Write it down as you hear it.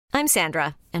I'm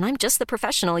Sandra, and I'm just the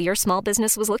professional your small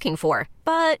business was looking for.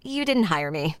 But you didn't hire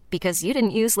me because you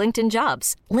didn't use LinkedIn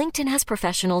Jobs. LinkedIn has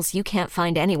professionals you can't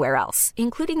find anywhere else,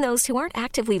 including those who aren't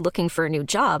actively looking for a new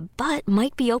job, but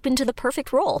might be open to the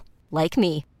perfect role, like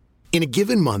me. In a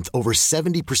given month, over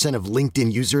 70% of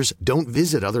LinkedIn users don't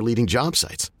visit other leading job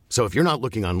sites. So if you're not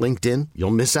looking on LinkedIn,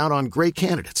 you'll miss out on great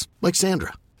candidates like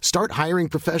Sandra. Start hiring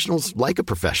professionals like a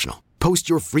professional. Post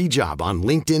your free job on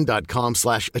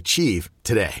linkedin.com/achieve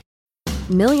today.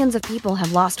 Millions of people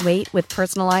have lost weight with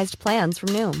personalized plans from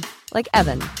Noom. Like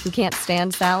Evan, who can't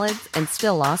stand salads and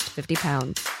still lost 50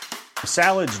 pounds.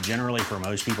 Salads generally for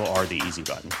most people are the easy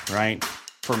button, right?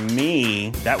 For me,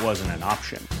 that wasn't an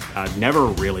option. I never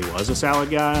really was a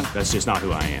salad guy. That's just not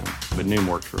who I am. But Noom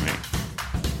worked for me.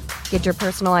 Get your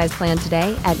personalized plan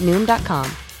today at Noom.com.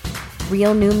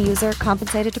 Real Noom user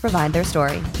compensated to provide their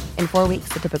story. In 4 weeks,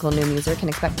 the typical Noom user can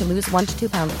expect to lose 1 to 2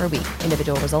 pounds per week.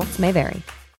 Individual results may vary.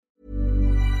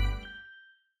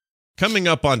 Coming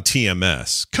up on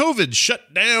TMS, COVID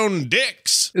shut down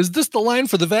dicks. Is this the line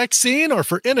for the vaccine or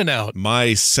for In-N-Out?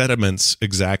 My sentiments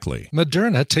exactly.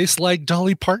 Moderna tastes like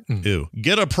Dolly Parton. Ew.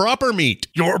 Get a proper meat.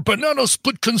 Your banana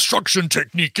split construction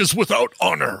technique is without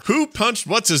honor. Who punched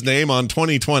what's-his-name on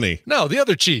 2020? No, the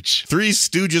other Cheech. Three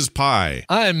Stooges pie.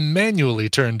 I'm manually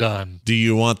turned on. Do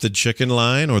you want the chicken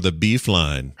line or the beef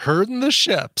line? Herding the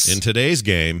ships. In today's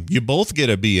game, you both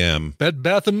get a BM. Bed,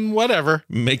 Bath, and whatever.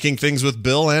 Making things with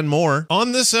Bill and more.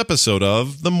 On this episode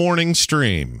of The Morning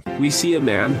Stream. We see a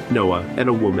man, Noah, and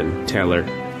a woman, Taylor.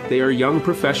 They are young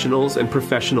professionals and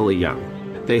professionally young.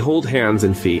 They hold hands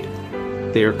and feet.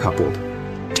 They are coupled.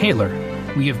 Taylor,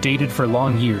 we have dated for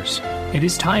long years. It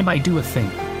is time I do a thing.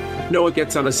 Noah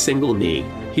gets on a single knee.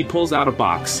 He pulls out a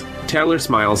box. Taylor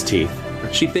smiles teeth.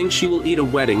 She thinks she will eat a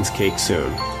wedding's cake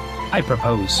soon. I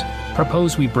propose.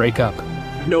 Propose we break up.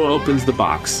 Noah opens the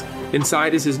box.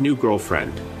 Inside is his new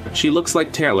girlfriend. She looks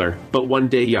like Taylor, but 1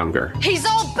 day younger. He's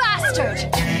all bastard!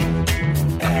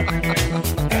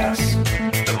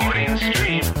 The Morning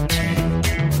Stream.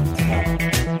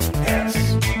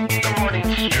 The Morning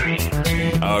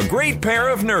Stream. A great pair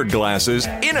of nerd glasses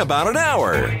in about an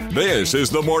hour. This is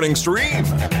The Morning Stream.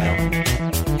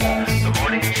 The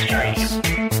Morning Stream.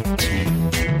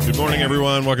 Good morning,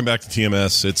 everyone. Welcome back to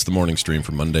TMS. It's The Morning Stream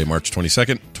for Monday, March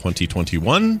 22nd,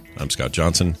 2021. I'm Scott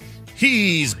Johnson.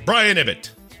 He's Brian Ibbett.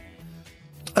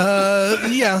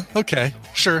 Yeah, okay,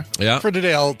 sure. Yeah. For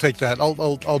today, I'll take that.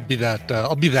 I'll be that.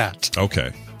 I'll be that.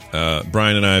 Okay.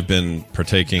 Brian and I have been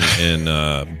partaking in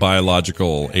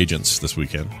biological agents this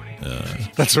weekend.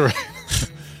 That's right.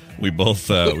 We both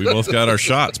got our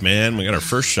shots, man. We got our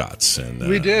first shots, and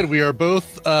we did. We are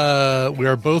both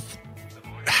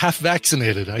half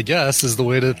vaccinated, I guess, is the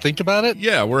way to think about it.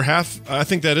 Yeah, we're half. I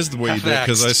think that is the way you do it,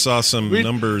 because I saw some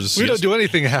numbers. We don't do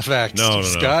anything half-vaxxed, no,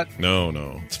 Scott.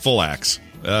 No. It's full axe.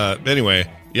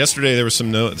 Anyway, yesterday there was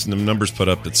some numbers put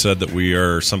up that said that we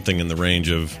are something in the range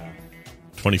of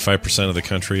 25% of the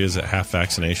country is at half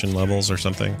vaccination levels or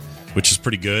something, which is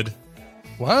pretty good.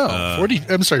 Wow.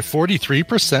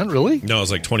 43%, really? No, it's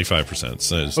like 25%.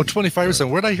 So 25%.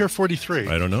 Where did I hear 43?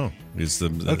 I don't know.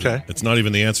 Okay. It's not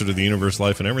even the answer to the universe,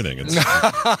 life, and everything. It's,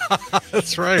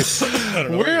 That's right.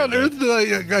 Where on earth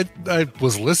did I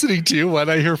was listening to you. Why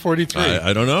did I hear 43?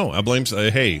 I don't know. I blame...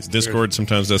 Hey, Discord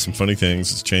sometimes does some funny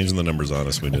things. It's changing the numbers on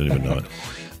us. We didn't even know it.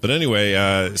 But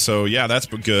anyway, so yeah, that's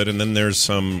good. And then there's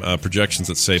some projections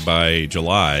that say by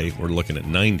July, we're looking at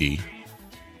 90,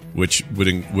 which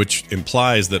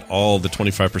implies that all the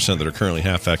 25% that are currently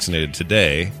half vaccinated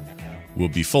today will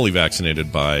be fully vaccinated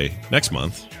by next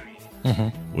month,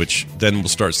 which then we'll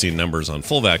start seeing numbers on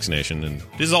full vaccination. And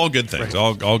this is all good things,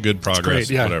 right. all good progress,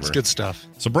 yeah, whatever. It's good stuff.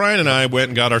 So Brian and I went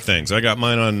and got our things. I got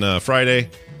mine on Friday,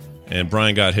 and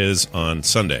Brian got his on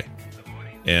Sunday.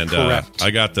 And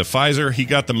I got the Pfizer, he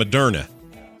got the Moderna.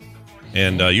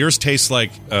 And yours tastes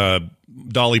like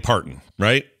Dolly Parton,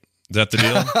 right? Is that the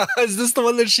deal? Is this the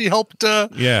one that she helped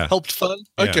fund?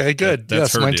 Okay, yeah, good.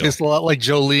 That's yes, mine deal. tastes a lot like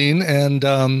Jolene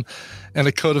and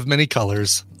a coat of many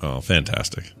colors. Oh,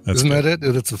 fantastic. Isn't that it?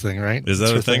 That's the thing, right? Is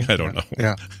that a thing? I don't know.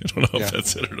 Yeah. I don't know if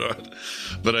that's it or not.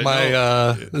 But I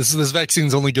know. This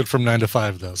vaccine's only good from 9 to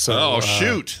 5, though. So,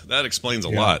 shoot. That explains a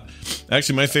lot.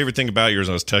 Actually, my favorite thing about yours,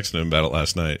 I was texting him about it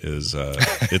last night, is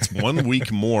it's 1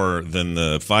 week more than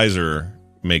the Pfizer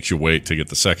makes you wait to get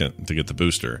the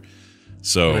booster.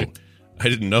 So right. I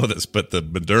didn't know this, but the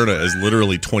Moderna is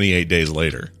literally 28 days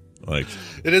later. Like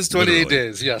it is 28 literally.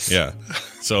 days, yes. Yeah.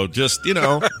 So just,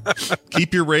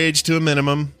 keep your rage to a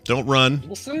minimum. Don't run.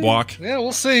 We'll see. Walk. Yeah,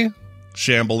 we'll see.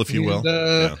 Shamble, if you will.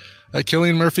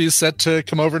 Cillian Murphy is set to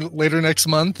come over later next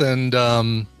month, and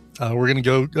we're going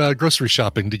to go grocery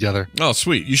shopping together. Oh,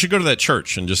 sweet. You should go to that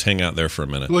church and just hang out there for a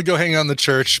minute. We'll go hang out in the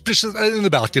church, just in the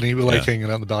balcony. We like hanging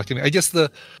out in the balcony. I guess the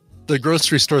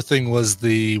grocery store thing was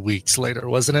the weeks later,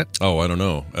 wasn't it? Oh, I don't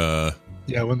know.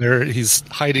 Yeah, when he's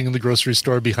hiding in the grocery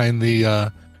store behind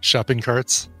the shopping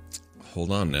carts.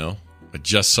 Hold on now. I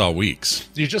just saw Weeks.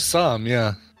 You just saw him,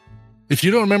 yeah. If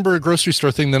you don't remember a grocery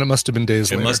store thing, then it must have been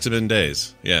days later. It must have been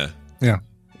days, yeah. Yeah.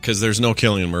 Because there's no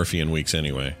Cillian Murphy in Weeks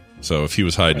anyway. So if he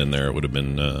was hiding in there, it would have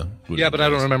been. But I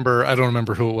don't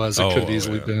remember who it was. It could have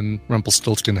easily been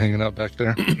Rumpelstiltskin hanging out back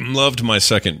there. Loved my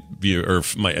second view, or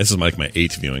this is like my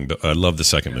eighth viewing, but I love the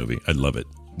second movie. I love it.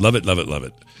 Love it, love it, love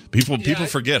it. People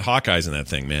forget Hawkeye's in that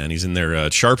thing, man. He's in there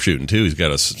sharpshooting too. He's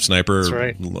got a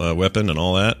sniper weapon and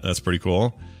all that. That's pretty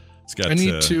cool. It's got.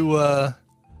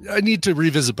 I need to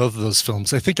revisit both of those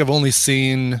films. I think I've only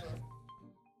seen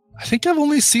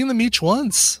them each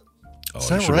once. Is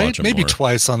that right? Maybe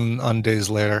twice on Days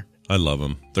Later. I love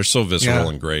them. They're so visceral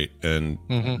and great. And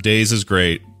Days is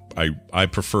great. I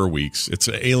prefer Weeks. It's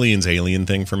an alien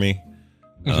thing for me.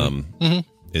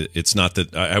 It's not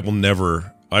that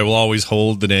I will always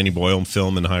hold the Danny Boyle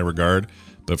film in high regard,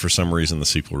 but for some reason the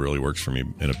sequel really works for me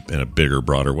in a bigger,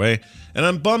 broader way. And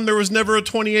I'm bummed there was never a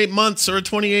 28 months or a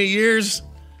 28 years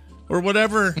or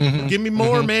whatever. Give me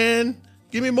more, man.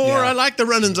 Give me more. Yeah. I like the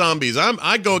running zombies.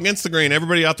 I go against the grain.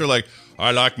 Everybody out there like,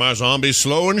 I like my zombies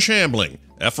slow and shambling.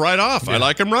 F right off. Yeah. I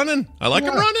like them running.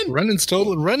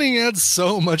 Running adds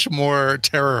so much more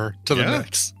terror to the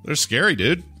mix. They're scary,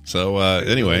 dude. So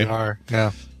anyway. They are.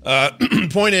 Yeah.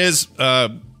 Point is,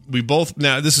 we both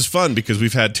now this is fun because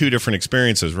we've had two different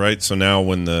experiences, right? So now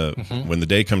when the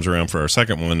day comes around for our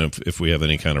second one, if we have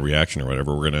any kind of reaction or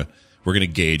whatever, we're gonna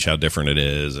gauge how different it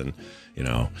is and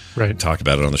talk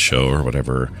about it on the show or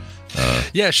whatever.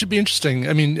 Yeah, it should be interesting.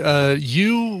 I mean,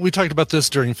 we talked about this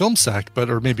during Film Sack,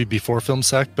 or maybe before Film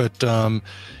Sack, but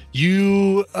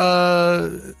you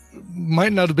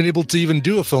might not have been able to even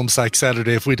do a Film Sack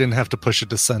Saturday if we didn't have to push it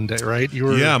to Sunday, right?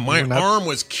 My arm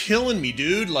was killing me,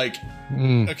 dude. Like,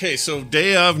 okay, so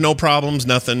day of, no problems,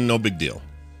 nothing, no big deal.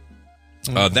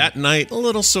 That night, a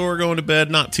little sore going to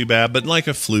bed, not too bad, but like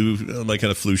a flu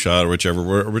shot or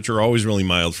whichever, which are always really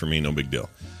mild for me, no big deal.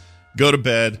 Go to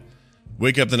bed,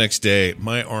 wake up the next day,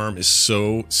 my arm is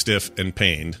so stiff and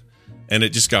pained, and it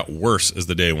just got worse as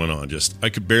the day went on. Just I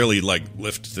could barely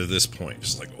lift to this point,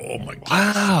 just like, oh my god,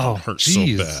 wow, it hurt so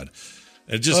bad.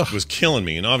 It just was killing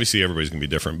me, and obviously everybody's gonna be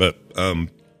different, but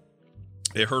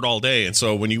it hurt all day. And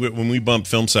so when we bumped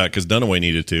Film Sack because Dunaway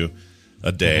needed to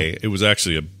a day, it was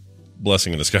actually a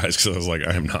blessing in disguise because I was like,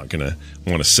 I am not gonna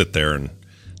want to sit there and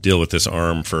deal with this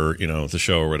arm for the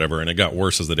show or whatever. And it got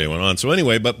worse as the day went on. So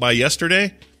anyway, but by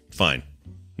yesterday, fine,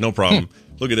 no problem.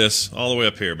 Look at this, all the way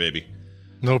up here, baby.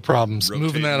 No problems. Rotating.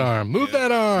 Moving that arm. Move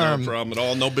that arm. No problem at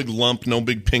all. No big lump. No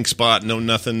big pink spot. No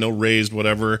nothing. No raised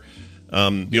whatever.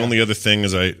 The only other thing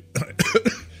is I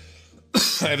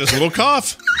had this little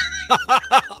cough.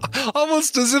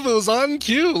 Almost as if it was on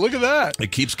cue. Look at that.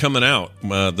 It keeps coming out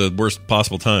the worst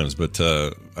possible times, but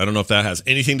I don't know if that has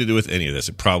anything to do with any of this.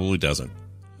 It probably doesn't.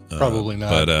 Probably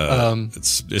not. But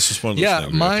it's just one of those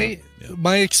things.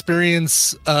 My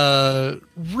experience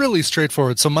really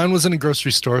straightforward. So mine was in a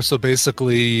grocery store. So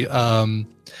basically,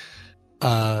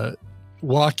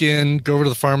 walk in, go over to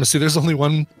the pharmacy. There's only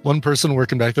one person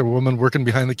working back there, a woman working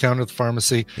behind the counter at the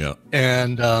pharmacy. Yeah.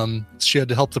 And she had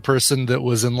to help the person that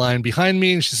was in line behind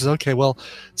me. And she says, okay, well,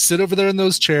 sit over there in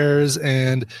those chairs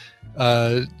and,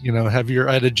 I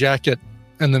had a jacket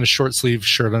and then a short sleeve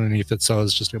shirt underneath it. So I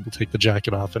was just able to take the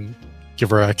jacket off and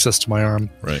give her access to my arm.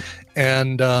 Right.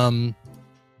 And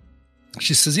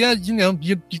she says, yeah,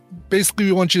 you basically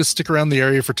we want you to stick around the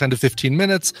area for 10 to 15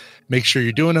 minutes, make sure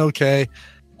you're doing okay.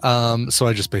 So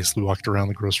I just basically walked around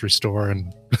the grocery store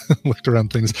and looked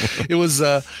around things. It was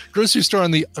a grocery store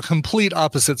on the complete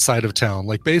opposite side of town,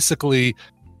 like basically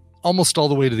almost all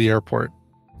the way to the airport.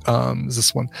 Is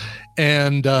this one.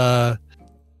 And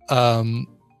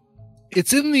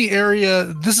it's in the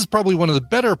area. This is probably one of the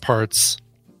better parts.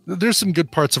 There's some good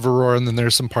parts of Aurora, and then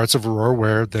there's some parts of Aurora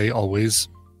where they always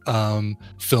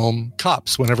film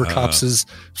Cops. Whenever Cops is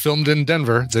filmed in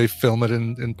Denver, they film it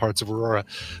in parts of Aurora.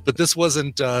 But this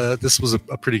wasn't. This was a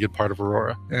pretty good part of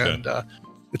Aurora, and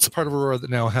it's a part of Aurora that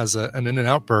now has an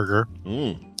In-N-Out burger.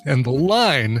 And the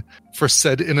line for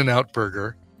said In-N-Out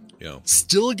burger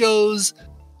still goes.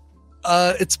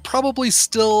 It's probably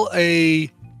still a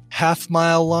half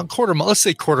mile long, quarter mile. Let's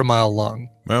say quarter mile long.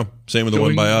 Well, same with the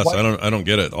one by us. I don't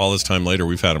get it. All this time later,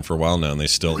 we've had them for a while now, and they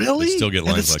still get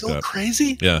lines like that.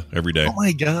 Crazy. Yeah, every day. Oh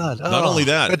my god! Not only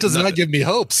that does not give me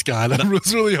hope, Scott. I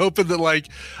was really hoping that, like,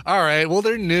 all right, well,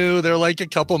 they're new. They're like a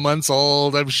couple months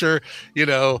old. I'm sure,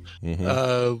 they'll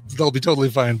be totally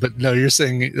fine. But no, you're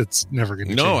saying it's never going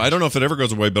to. No, change. I don't know if it ever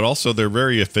goes away. But also, they're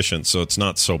very efficient, so it's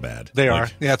not so bad. They are.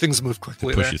 Yeah, things move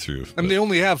quickly. Push you through. And they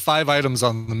only have 5 items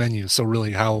on the menu, so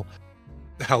really, how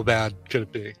bad could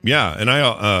it be? Yeah, and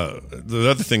the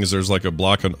other thing is there's like a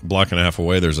block and a half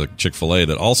away. There's a Chick-fil-A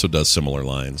that also does similar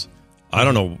lines. I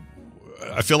don't know.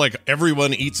 I feel like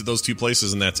everyone eats at those two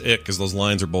places, and that's it because those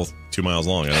lines are both 2 miles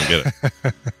long. I don't get it.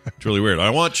 It's really weird. I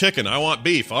want chicken. I want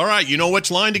beef. All right, you know which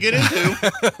line to get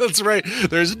into. That's right.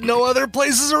 There's no other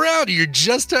places around. You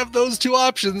just have those 2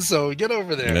 options, so get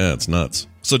over there. Yeah, it's nuts.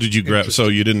 So did you grab? So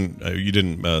you didn't.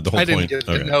 The whole I didn't point. Get it.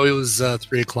 Okay. No, it was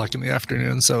 3:00 in the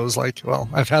afternoon. So it was like, well,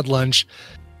 I've had lunch.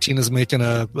 Tina's making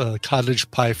a cottage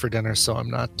pie for dinner, so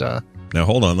I'm not. Now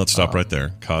hold on. Let's stop right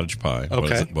there. Cottage pie.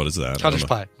 Okay. What is that? Cottage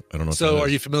pie. I don't know. So are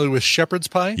you familiar with shepherd's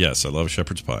pie? Yes, I love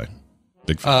shepherd's pie.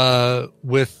 Big fan.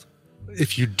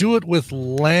 If you do it with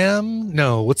lamb,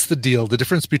 no. What's the deal? The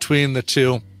difference between the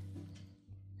two?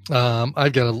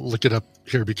 I've got to look it up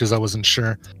here because I wasn't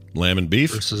sure. Lamb and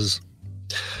beef versus.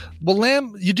 Well,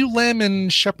 lamb. You do lamb in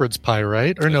shepherd's pie,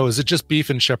 right? Or no? Is it just beef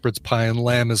and shepherd's pie, and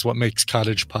lamb is what makes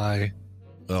cottage pie?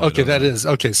 Oh, okay, that is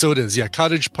okay. So it is. Yeah,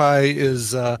 cottage pie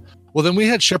is. Well, then we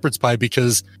had shepherd's pie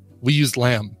because we used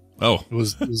lamb. Oh, it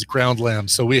was ground lamb,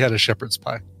 so we had a shepherd's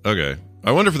pie. Okay,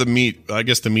 I wonder if the meat. I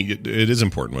guess the meat. It is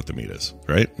important what the meat is,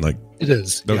 right? Like it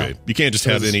is. Okay, yeah. You can't just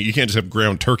have any. You can't just have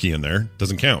ground turkey in there.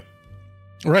 Doesn't count.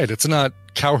 Right, it's not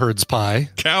cowherd's pie.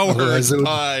 Cowherd's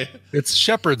pie. It's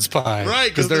shepherd's pie. Right,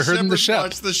 because they're herding the sheep.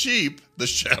 Watch the sheep. The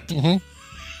sheep.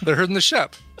 Mm-hmm. They're herding the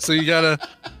sheep. So you gotta.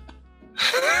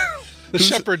 The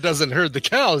shepherd doesn't herd the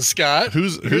cows, Scott.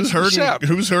 Who's herding?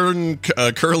 Who's herding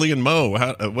Curly and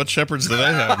Mo? What shepherds do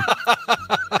they have?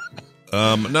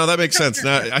 No, that makes sense.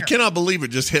 Now, I cannot believe it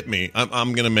just hit me.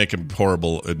 I'm going to make a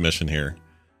horrible admission here.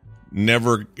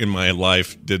 Never in my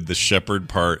life did the shepherd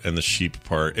part and the sheep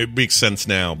part. It makes sense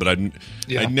now, but I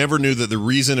never knew that the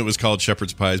reason it was called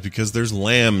shepherd's pie is because there's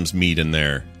lamb's meat in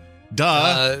there.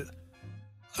 Duh.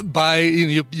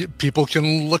 People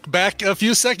can look back a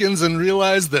few seconds and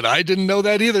realize that I didn't know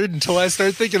that either until I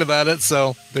started thinking about it.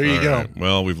 So there you go. Right.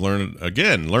 Well, we've learned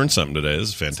something today. This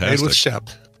is fantastic. It's made with shep.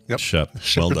 Yep. Shep.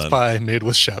 Shepherd's well done. pie made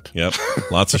with shep. Yep.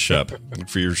 Lots of shep. Look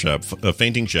for your shep.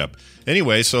 Fainting shep.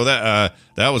 Anyway, so that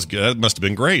was good. That must have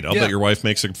been great. I'll bet your wife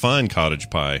makes a fine cottage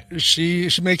pie. She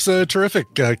makes a terrific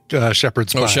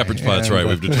shepherd's pie. Oh, shepherd's pie. That's right.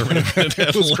 We've determined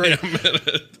it was great.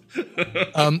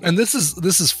 And this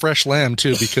is fresh lamb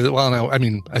too, because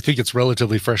I think it's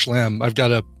relatively fresh lamb. I've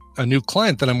got a new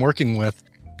client that I'm working with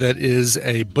that is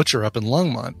a butcher up in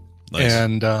Longmont. Nice.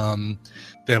 And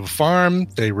they have a farm.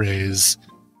 They raise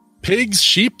pigs,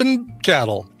 sheep, and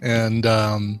cattle. And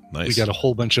nice. We got a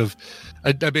whole bunch of.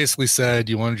 I basically said,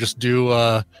 you want to just do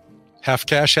half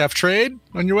cash, half trade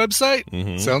on your website?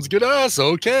 Mm-hmm. Sounds good to us.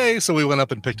 Okay. So we went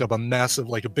up and picked up a massive,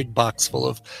 like a big box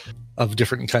full of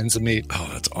different kinds of meat. Oh,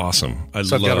 that's awesome.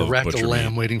 So I've got a rack of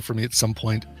lamb waiting for me at some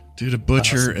point. Dude, a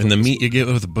butcher and the meat you get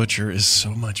with a butcher is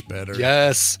so much better.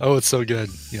 Yes. Oh, it's so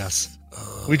good. Yes.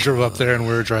 We drove up there and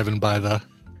we were driving by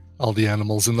all the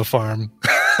animals in the farm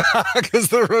because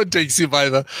the road takes you by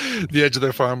the edge of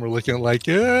their farm. We're looking like,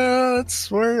 yeah,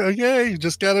 that's where, okay, you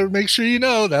just got to make sure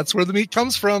that's where the meat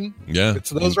comes from. Yeah. It's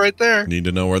those right there. Need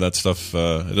to know where that stuff,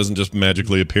 it doesn't just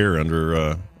magically appear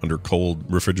under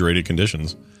cold refrigerated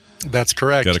conditions. That's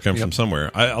correct. Got to come from somewhere.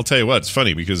 I'll tell you what, it's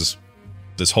funny because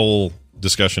this whole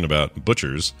discussion about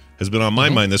butchers has been on my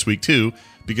mind this week too,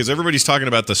 because everybody's talking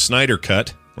about the Snyder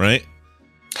cut, right?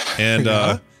 And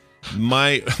one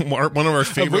of our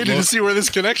favorite. I'm waiting to see where this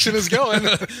connection is going.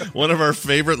 One of our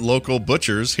favorite local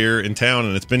butchers here in town,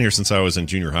 and it's been here since I was in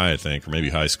junior high, I think, or maybe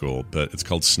high school. But it's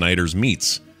called Snyder's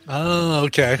Meats. Oh,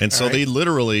 okay. And so they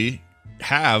literally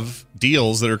have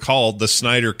deals that are called the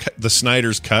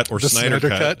Snyder's Cut or the Snyder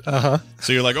Cut. Uh-huh.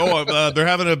 So you're like, they're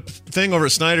having a thing over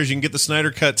at Snyder's. You can get the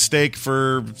Snyder Cut steak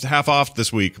for half off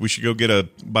this week. We should go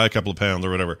buy a couple of pounds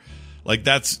or whatever. Like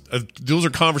those are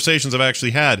conversations I've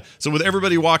actually had. So with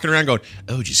everybody walking around going,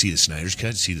 "Oh, did you see the Snyder's Cut?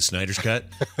 Did you see the Snyder's Cut?"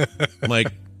 I'm like,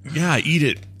 "Yeah, eat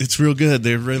it. It's real good.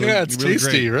 They're really it's really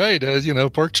tasty, great.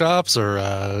 right? Pork chops or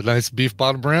nice beef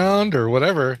bottom round or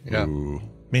whatever." Yeah, ooh,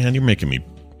 man, you're making me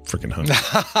freaking hungry.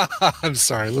 I'm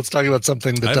sorry. Let's talk about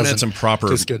something that doesn't. I've had some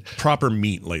proper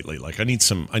meat lately. Like I've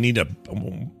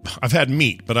had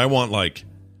meat, but I want like.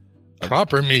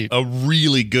 Proper meat. A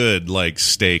really good like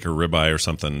steak or ribeye or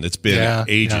something. It's been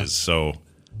ages, so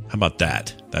How about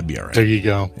that? That'd be all right. There you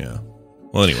go. Yeah.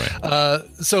 Well, anyway.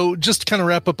 So just to kind of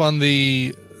wrap up on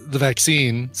the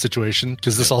vaccine situation,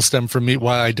 because this all stemmed from me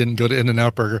why I didn't go to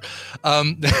In-N-Out Burger.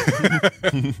 Arm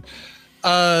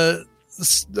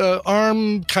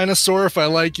kind of sore if I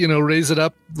raise it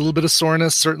up, a little bit of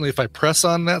soreness. Certainly if I press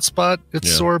on that spot,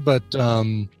 it's sore, but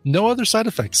no other side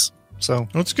effects. So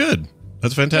that's good.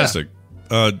 That's fantastic.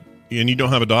 Yeah. And you don't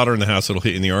have a daughter in the house that'll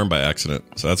hit you in the arm by accident,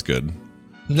 so that's good.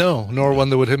 No, nor one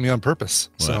that would hit me on purpose.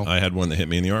 Well, I had one that hit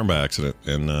me in the arm by accident,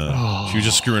 and she was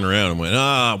just screwing around and went,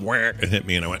 where? And hit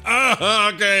me, and I went,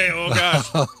 okay, oh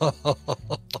gosh.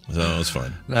 So it was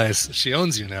fine. Nice. She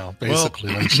owns you now,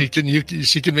 basically. Well, like she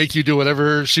can make you do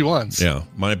whatever she wants. Yeah.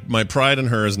 My pride in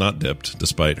her is not dipped,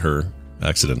 despite her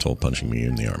accidental punching me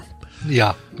in the arm.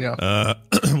 Yeah.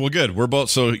 Well, good. We're both,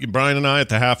 so Brian and I at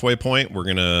the halfway point, we're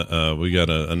gonna we got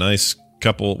a nice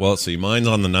couple. Well, let's see, mine's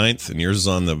on the 9th and yours is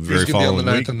on the very following on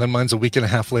the 9th, week, and then mine's a week and a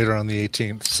half later on the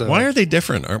 18th. So why are they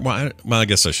different? Well, I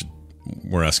guess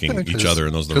we're asking each other,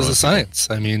 and those are the wrong because of science.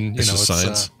 I mean, it's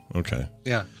science. Okay.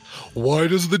 Yeah. Why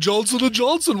does the Johnson &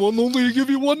 Johnson one only give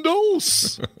you one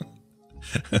dose?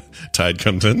 Tide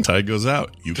comes in, tide goes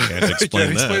out. You can't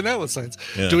explain that. Explain that with science.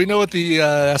 Yeah. Do we know what the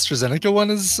AstraZeneca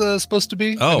one is supposed to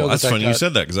be? Oh, that's funny you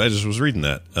said that, because I just was reading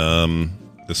that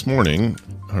this morning.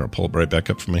 I'll pull it right back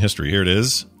up from my history. Here it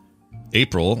is.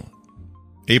 April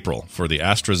for the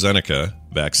AstraZeneca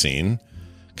vaccine.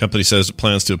 Company says it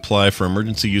plans to apply for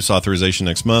emergency use authorization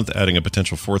next month, adding a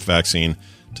potential fourth vaccine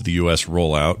to the U.S.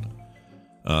 rollout.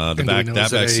 That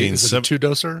vaccine is it a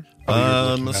two-doser?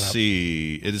 Let's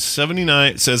see. It is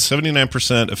 79. It says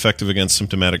 79% effective against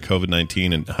symptomatic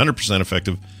COVID-19 and 100%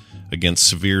 effective against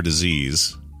severe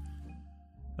disease.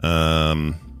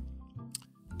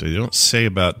 They don't say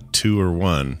about 2 or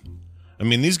 1. I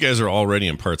mean, these guys are already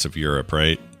in parts of Europe,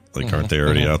 right? Like, aren't they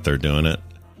already out there doing it?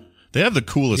 They have the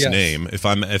coolest name.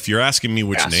 If you're asking me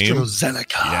which name,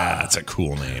 AstraZeneca. Yeah, that's a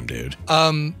cool name, dude.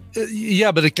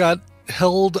 Yeah, but it got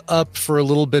held up for a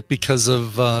little bit because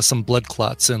of some blood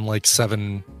clots in like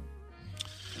 7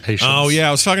 patients. Oh yeah,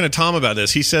 I was talking to Tom about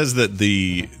this. He says that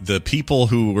the people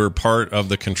who were part of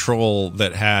the control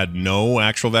that had no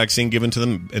actual vaccine given to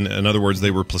them, in other words,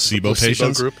 they were placebo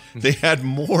patients. Group. They had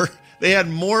more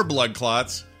blood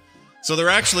clots. So they're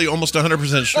actually almost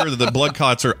 100% sure that the blood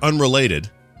clots are unrelated.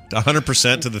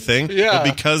 100% to the thing. Yeah,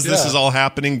 but because this is all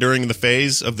happening during the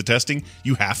phase of the testing,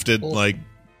 you have to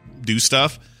do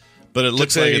stuff. But it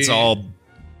looks like it's all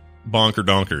bonker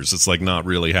donkers. It's like not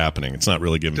really happening. It's not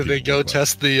really giving. Did they go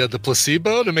test the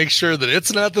placebo to make sure that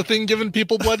it's not the thing giving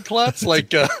people blood clots?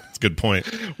 Like, that's a good point.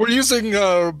 We're using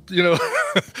a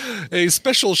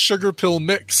special sugar pill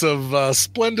mix of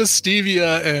Splenda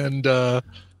stevia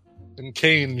and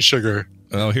cane sugar.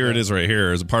 Oh, here it is right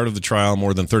here. As a part of the trial,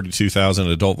 more than 32,000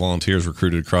 adult volunteers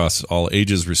recruited across all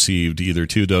ages received either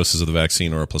 2 doses of the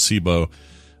vaccine or a placebo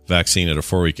vaccine at a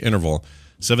 4-week interval.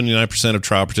 79% of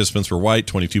trial participants were white,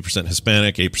 22%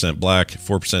 Hispanic, 8% black,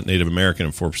 4% Native American,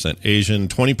 and 4% Asian.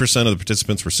 20% of the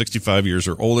participants were 65 years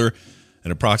or older,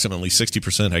 and approximately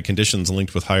 60% had conditions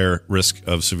linked with higher risk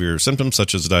of severe symptoms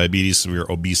such as diabetes, severe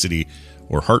obesity,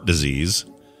 or heart disease.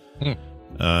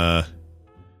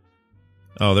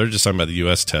 Oh, they're just talking about the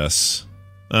U.S. tests.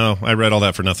 Oh, I read all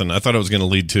that for nothing. I thought it was going to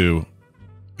lead to,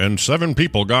 and 7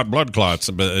 people got blood clots,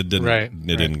 but it didn't.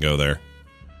 It didn't go there.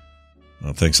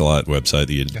 Well, thanks a lot, website.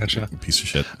 You gotcha. Piece of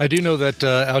shit. I do know that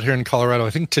out here in Colorado,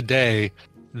 I think today,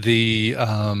 the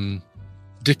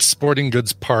Dick's Sporting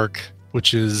Goods Park,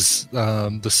 which is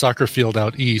the soccer field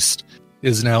out east,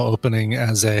 is now opening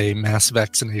as a mass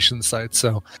vaccination site.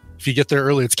 So if you get there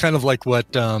early, it's kind of like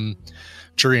what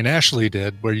Drury and Ashley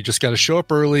did, where you just got to show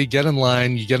up early, get in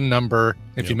line, you get a number.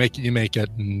 If you make it, you make it,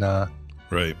 and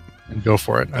right, and go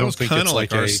for it. I don't think kind it's of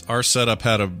like our setup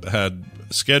had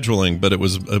scheduling, but it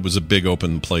was a big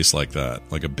open place like that,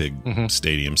 like a big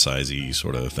stadium sizey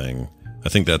sort of thing. I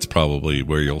think that's probably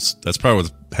that's probably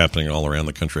what's happening all around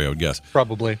the country, I would guess.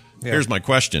 Probably. Yeah. Here's my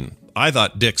question. I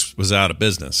thought Dick's was out of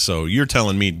business. So you're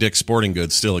telling me Dick's Sporting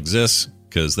Goods still exists?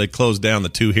 Because they closed down the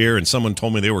 2 here, and someone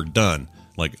told me they were done,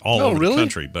 like all over the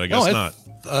country, but I guess not.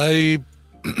 I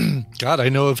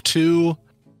know of 2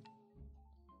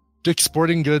 Dick's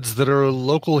Sporting Goods that are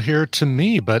local here to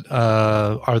me, but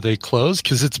are they closed?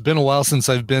 Because it's been a while since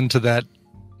I've been to that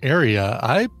area.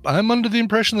 I'm under the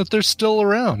impression that they're still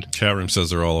around. Chat room says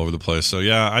they're all over the place. So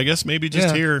yeah, I guess maybe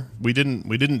just here. We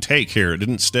didn't take here. It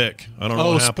didn't stick. I don't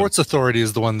know what happened. Sports Authority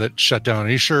is the one that shut down. Are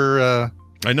you sure?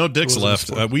 I know Dick's left.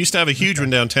 We used to have a huge one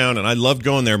downtown, and I loved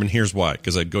going there, but here's why.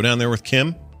 Because I'd go down there with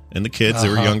Kim, and the kids. They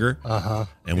were younger.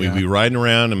 And we'd Yeah. be riding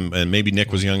around, and maybe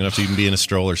Nick was young enough to even be in a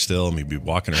stroller still, and we'd be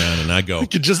walking around, and I'd go,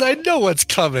 I know what's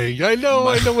coming. I know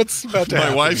what's about to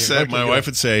happen. My wife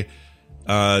would say,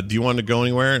 do you want to go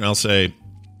anywhere? And I'll say,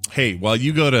 hey, while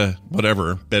you go to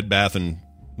whatever, Bed Bath and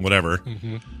whatever,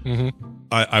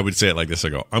 I would say it like this. I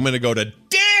go, I'm going to go to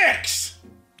Dick's.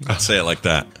 I'd say it like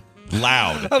that.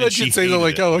 Loud. I thought you'd say that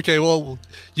like, oh, okay, well,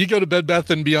 you go to Bed Bath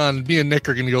and Beyond. Me and Nick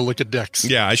are going to go look at Dick's.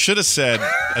 Yeah, I should have said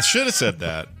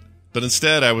that. But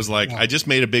instead, I was like, I just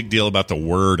made a big deal about the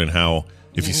word and how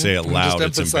if you say it loud,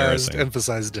 it's embarrassing.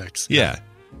 Emphasize Dick's. Yeah.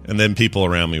 And then people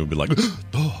around me would be like,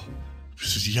 oh,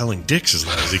 he's yelling Dick's as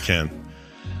loud as he can.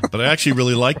 But I actually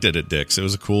really liked it at Dick's. It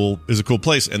was a cool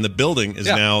place. And the building is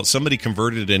now, somebody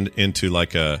converted it into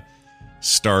like a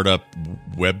startup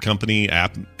web company,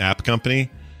 app company.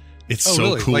 It's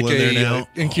so cool like in there now.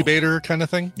 Incubator kind of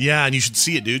thing? Yeah, and you should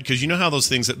see it, dude, because you know how those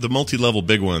things, the multi-level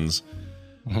big ones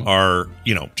are,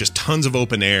 just tons of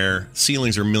open air.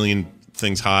 Ceilings are a million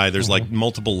things high. There's like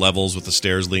multiple levels with the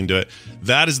stairs leading to it.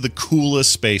 That is the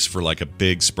coolest space for like a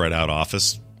big spread out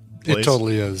office place. It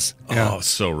totally is. Yeah. Oh,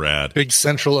 so rad. Big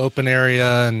central open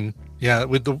area. And yeah,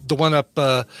 with the one up,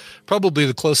 probably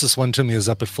the closest one to me is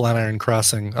up at Flatiron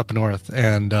Crossing up north.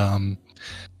 And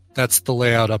that's the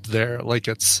layout up there. Like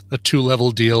it's a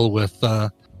 2-level deal with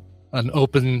an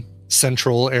open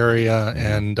central area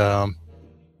and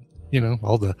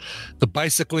all the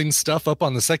bicycling stuff up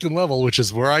on the second level, which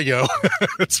is where I go.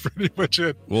 That's pretty much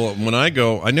it. Well, when I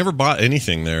go, I never bought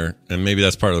anything there, and maybe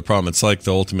that's part of the problem. It's like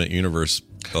the Ultimate Universe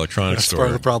electronics store. That's part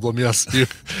of the problem, yes.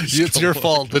 It's your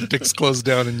fault that Dick's closed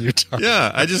down in Utah.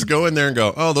 Yeah, I just go in there and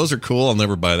go, oh, those are cool. I'll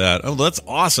never buy that. Oh, that's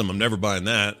awesome. I'm never buying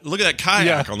that. Look at that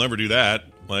kayak. I'll never do that.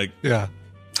 Like, yeah.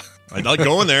 I like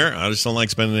going there. I just don't like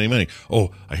spending any money.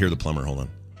 Oh, I hear the plumber. Hold on.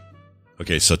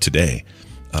 Okay, so today...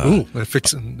 they're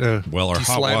fixing. Well, our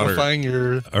hot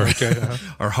water,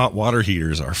 our hot water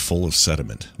heaters are full of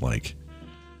sediment, like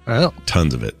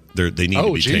tons of it. They need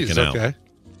to be taken out.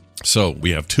 So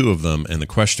we have 2 of them, and the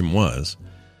question was,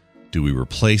 do we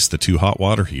replace the 2 hot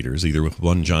water heaters either with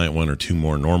one giant one or 2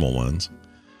 more normal ones,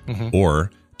 or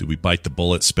do we bite the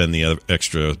bullet, spend the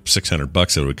extra $600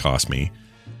 that it would cost me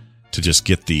to just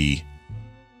get the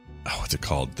what's it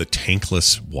called, the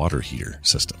tankless water heater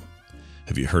system?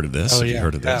 Have you heard of this? Have you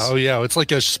heard of this? Oh, yeah. It's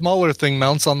like a smaller thing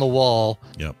mounts on the wall.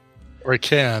 Yep. Or it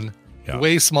can. Yeah.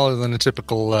 Way smaller than a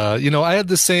typical. I had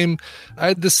the same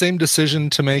decision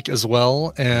to make as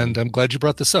well, and I'm glad you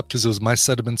brought this up because it was my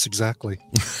sediments exactly.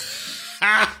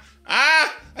 I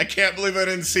can't believe I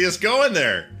didn't see us going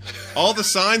there. All the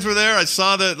signs were there. I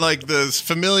saw the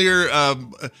familiar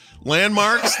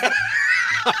landmarks.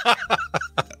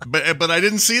 but I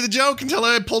didn't see the joke until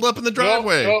I pulled up in the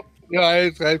driveway. Nope.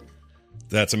 Yeah,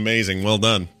 That's amazing. Well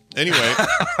done. Anyway,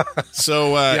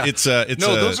 so it's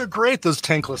those are great. Those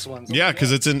tankless ones. Yeah,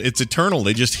 because it's eternal.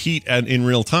 They just heat in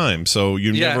real time. So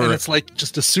you never. And it's like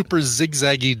just a super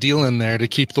zigzaggy deal in there to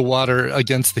keep the water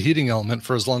against the heating element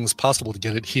for as long as possible to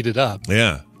get it heated up.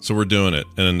 Yeah. So we're doing it,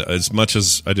 and as much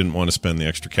as I didn't want to spend the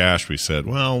extra cash, we said,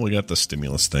 well, we got the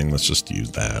stimulus thing. Let's just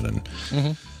use that,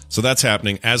 and. So that's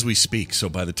happening as we speak. So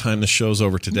by the time the show's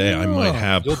over today, I might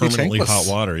have permanently hot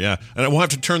water. Yeah. And I won't have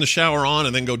to turn the shower on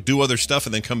and then go do other stuff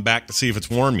and then come back to see if it's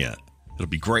warm yet. It'll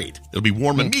be great. It'll be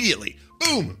warm immediately.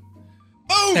 Boom.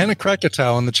 Boom. Anna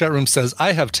Krakatow in the chat room says,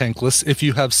 I have tankless. If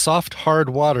you have soft,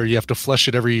 hard water, you have to flush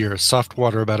it every year. Soft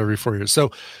water about every 4 years.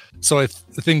 So I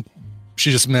think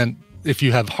she just meant if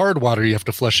you have hard water, you have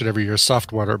to flush it every year.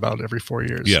 Soft water about every 4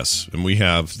 years. Yes. And we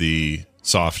have the...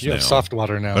 soft now. Soft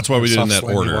water now. That's why we did in that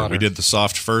order. Water. We did the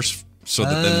soft first so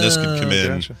that then this could come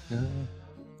in. Gotcha. Yeah.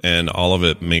 And all of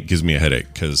it gives me a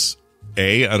headache because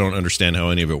A, I don't understand how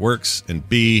any of it works, and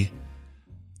B,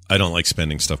 I don't like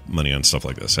spending money on stuff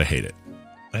like this. I hate it.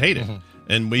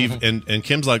 And and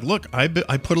Kim's like, look, I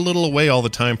put a little away all the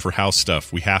time for house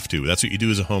stuff. We have to. That's what you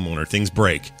do as a homeowner. Things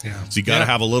break. Yeah. So you got to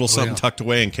have a little something tucked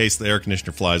away in case the air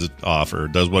conditioner flies off or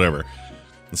does whatever.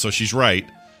 And so she's right.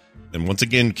 And once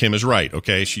again, Kim is right.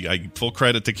 Okay, I full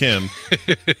credit to Kim,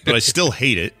 but I still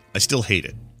hate it.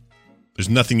 There's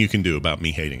nothing you can do about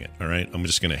me hating it. All right, I'm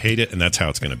just going to hate it, and that's how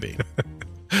it's going to be.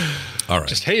 All right,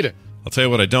 just hate it. I'll tell you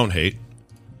what I don't hate,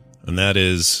 and that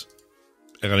is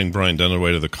adding Brian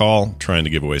Dunaway to the call, trying to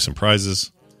give away some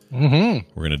prizes. We're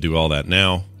going to do all that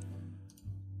now.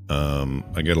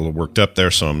 I get a little worked up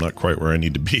there, so I'm not quite where I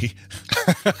need to be.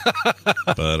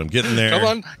 But I'm getting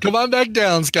there. Come on back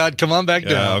down, Scott. Come on back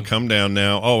down. I'll come down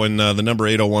now. Oh, and the number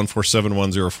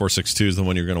 801-471-0462 is the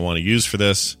one you're going to want to use for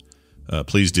this.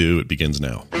 Please do. It begins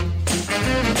now.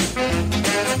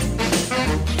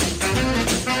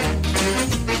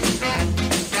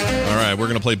 All right, we're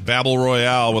going to play Babble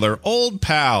Royale with our old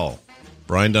pal,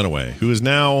 Brian Dunaway, who is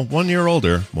now 1 year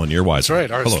older, 1 year wiser.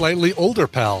 That's right, our slightly older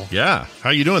pal. Yeah. How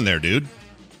you doing there, dude?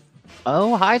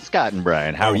 Oh, hi, Scott and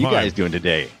Brian. How are you guys doing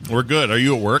today? We're good. Are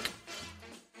you at work?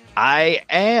 I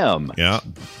am. Yeah.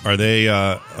 Are they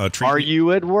Are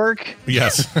you at work?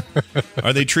 Yes.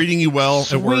 Are they treating you well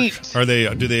at work? Are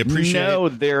they? Do they appreciate? No,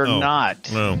 they're not.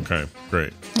 Oh, okay,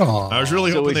 great. Aww. I was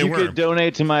really hoping they were. So if you could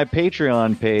donate to my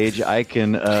Patreon page, I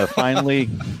can finally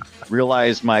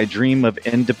realize my dream of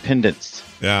independence.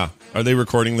 Yeah. Are they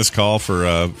recording this call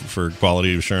for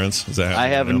quality assurance? Is that happening? I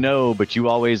have no, but you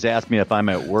always ask me if I'm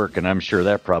at work, and I'm sure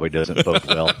that probably doesn't bode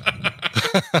well.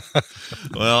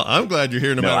 Well, I'm glad you're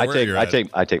here no matter where you're at.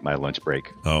 I take my lunch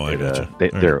break. Oh, I gotcha.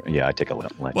 I take a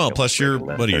lunch. Well, plus you're,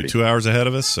 what are you, 2 hours ahead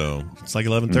of us? So it's like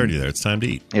 11:30 there. It's time to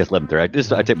eat. Yeah, it's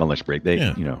 11:30. I take my lunch break.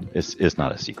 It's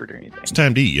not a secret or anything. It's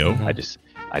time to eat, yo. I just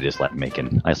like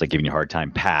giving you a hard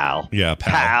time, pal. Yeah,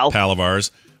 pal of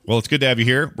ours. Well, it's good to have you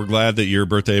here. We're glad that your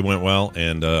birthday went well,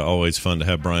 and always fun to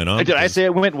have Brian on. Did I say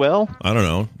it went well? I don't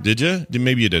know. Did you?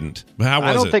 Maybe you didn't. How was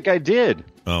it? I don't think I did.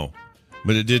 Oh.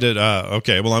 But it did it.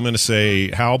 Okay, well, I'm going to say,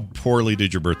 how poorly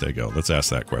did your birthday go? Let's ask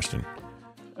that question.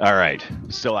 All right.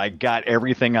 So I got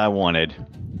everything I wanted.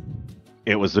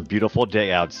 It was a beautiful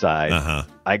day outside. Uh-huh.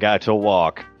 I got to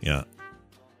walk. Yeah.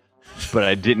 But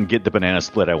I didn't get the banana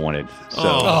split I wanted. So the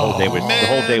whole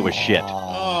day was shit.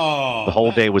 Oh, the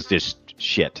whole day was just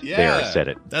shit. Yeah. There, I said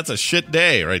it. That's a shit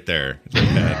day right there.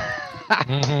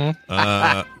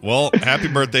 Well, happy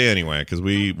birthday anyway, because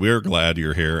we're glad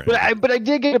you're here. But I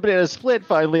did get a banana split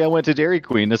finally. I went to Dairy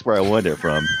Queen. That's where I wanted it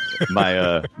from.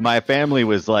 My family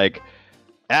was like,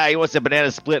 he wants a banana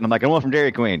split. And I'm like, I want from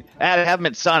Dairy Queen. I have them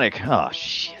at Sonic. Oh,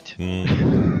 shit.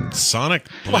 Sonic?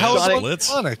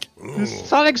 Sonic?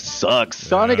 Sonic sucks.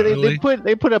 Sonic, really?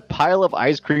 they put a pile of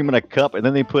ice cream in a cup, and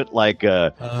then they put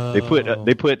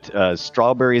they put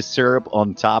strawberry syrup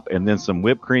on top, and then some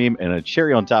whipped cream and a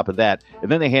cherry on top of that,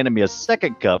 and then they handed me a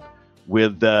second cup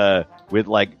with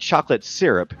like chocolate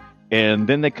syrup, and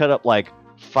then they cut up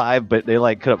five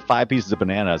pieces of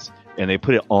bananas, and they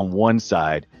put it on one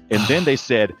side, and then they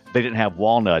said they didn't have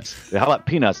walnuts. How about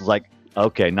peanuts? I was like,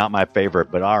 okay, not my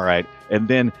favorite, but all right. And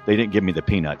then they didn't give me the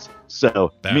peanuts.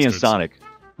 So Bastards. Me and Sonic,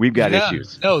 we've got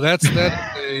issues. No, that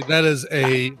is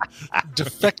a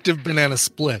defective banana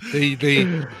split.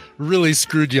 They really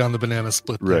screwed you on the banana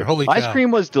split there. Right. Holy cow. Ice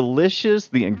cream was delicious.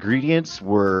 The ingredients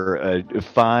were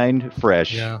fine,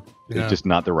 fresh. Yeah. It's just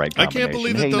not the right I combination. can't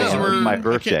believe that those were my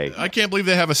birthday. I can't believe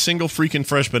they have a single freaking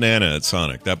fresh banana at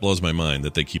Sonic. That blows my mind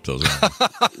that they keep those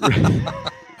around.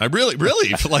 I really,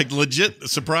 legit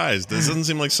surprised. This doesn't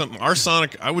seem like something. Our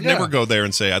Sonic, I would never go there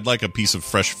and say, I'd like a piece of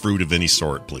fresh fruit of any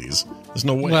sort, please. There's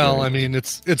no way. Well, I mean,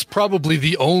 it's probably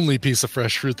the only piece of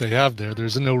fresh fruit they have there.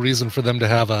 There's no reason for them to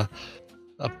have a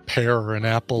pear or an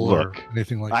apple or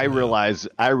anything like that.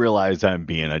 I realize I'm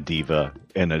being a diva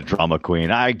and a drama queen.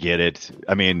 I get it.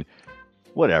 I mean,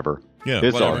 whatever. Yeah,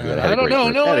 it's whatever. all good. I don't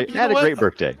know. I had a great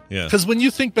birthday. Yeah. Because when you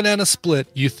think banana split,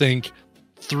 you think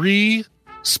 3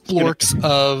 splorks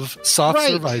of soft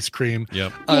serve ice cream.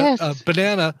 Yep. A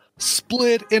banana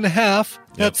split in half.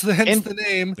 That's hence the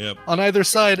name. Yep. On either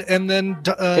side, and then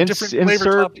different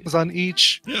flavor toppings on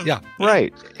each. Yeah.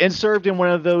 Right. And served in one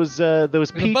of those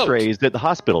pea trays at the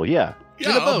hospital. Yeah.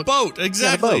 Yeah, a boat.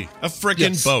 Exactly. A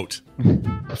freaking boat.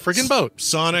 A freaking boat.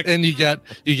 Sonic. And you get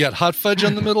hot fudge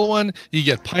on the middle one, you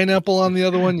get pineapple on the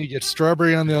other one, you get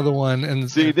strawberry on the other one, and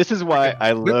see, this is why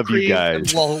I love you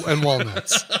guys. And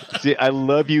walnuts. See, I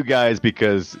love you guys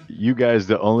because you guys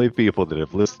are the only people that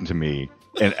have listened to me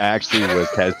and actually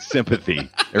has sympathy.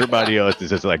 Everybody else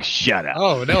is just like, shut up.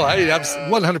 Oh no, I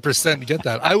 100% get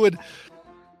that.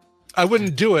 I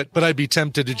wouldn't do it, but I'd be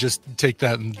tempted to just take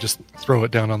that and just throw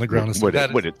it down on the ground and say,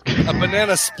 a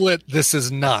banana split, this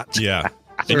is not. Yeah.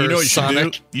 And you know what you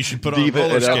should do? You should put on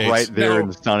roller skates. Right there in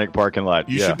the Sonic parking lot.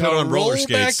 You should put on roller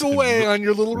skates. Roll back away on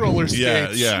your little roller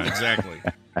skates. Yeah, exactly.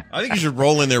 I think you should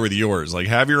roll in there with yours. Like,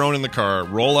 have your own in the car,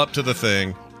 roll up to the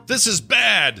thing. This is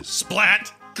bad.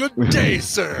 Splat. Good day,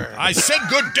 sir. I said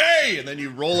good day, and then you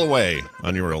roll away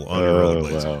on your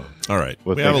rollerblades. Wow. All right.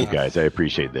 Well, thank you guys. I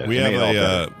appreciate that. We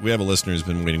have a listener who's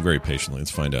been waiting very patiently.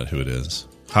 Let's find out who it is.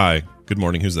 Hi. Good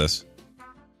morning. Who's this?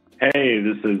 Hey,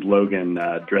 this is Logan,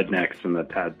 Dreadnecks from the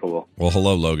Tadpole. Well,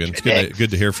 hello, Logan. It's good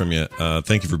to hear from you.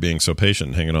 Thank you for being so patient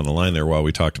and hanging on the line there while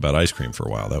we talked about ice cream for a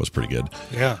while. That was pretty good.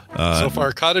 Yeah. So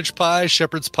far, cottage pie,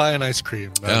 shepherd's pie, and ice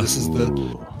cream. This is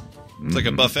it's like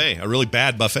a buffet, a really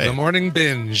bad buffet. The morning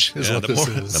binge is what this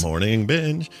is. The morning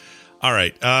binge. All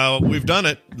right. We've done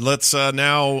it. Let's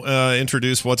now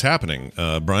introduce what's happening.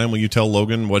 Brian, will you tell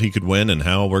Logan what he could win and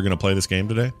how we're going to play this game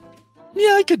today?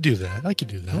 Yeah, I could do that.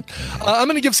 I'm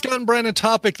going to give Scott and Brian a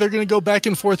topic. They're going to go back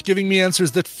and forth giving me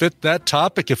answers that fit that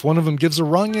topic. If one of them gives a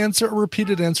wrong answer, a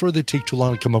repeated answer, or they take too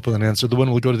long to come up with an answer, the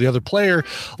winner will go to the other player.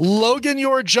 Logan,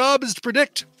 your job is to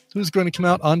predict who's going to come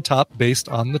out on top based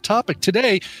on the topic.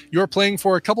 Today, you're playing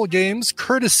for a couple games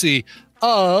courtesy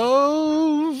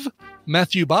of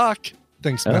Matthew Bach.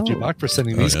 Thanks, Matthew Bach, for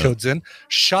sending these codes in.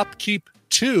 Shopkeep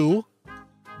 2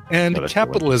 and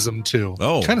Capitalism 2.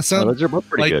 Oh, kind of sound those are both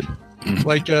pretty good.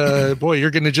 Like, boy, you're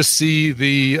going to just see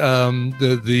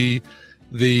the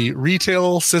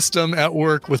retail system at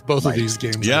work with both of these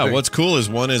games. Yeah, what's cool is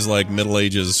one is like Middle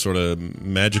Ages sort of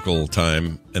magical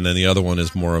time, and then the other one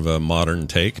is more of a modern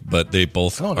take, but they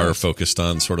both are focused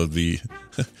on sort of the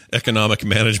economic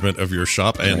management of your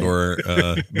shop and or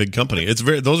big company.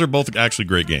 Those are both actually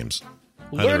great games.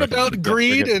 Learn about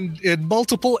greed in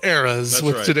multiple eras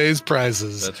with today's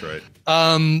prizes. That's right.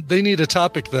 They need a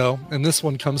topic, though, and this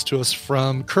one comes to us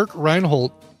from Kirk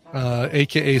Reinhold,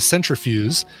 a.k.a.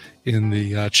 Centrifuge, in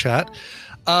the chat.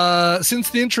 Since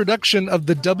the introduction of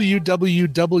the WWWF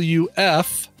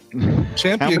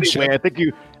Championship... I think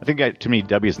you got too many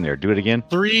W's in there. Do it again.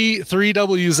 Three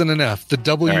W's and an F. The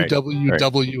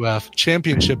WWWF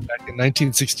Championship back in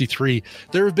 1963.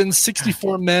 There have been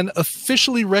 64 men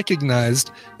officially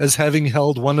recognized as having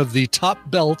held one of the top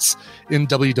belts in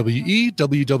WWE,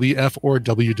 WWF, or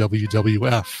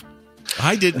WWWF.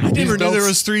 I never knew there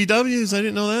was 3 W's. I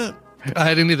didn't know that. I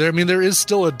didn't either. I mean, there is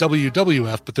still a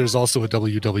WWF, but there's also a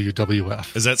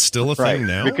WWWF. Is that still a thing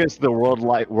now? Because the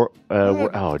worldwide... what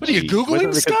are you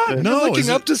Googling, Scott? No. You're looking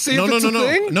up to see if it's a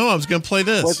thing? No, I was going to play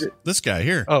this. This guy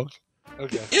here. Oh,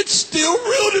 okay. It's still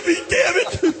real to me, damn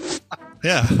it!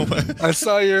 Yeah. I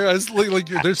saw there's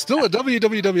still a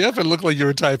WWWF. It looked like you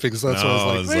were typing, so that's why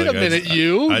I was like, wait a minute,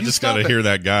 I just got to hear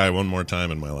that guy one more time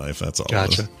in my life. That's all.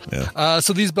 Gotcha. Yeah.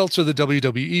 So these belts are the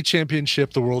WWE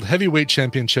Championship, the World Heavyweight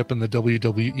Championship, and the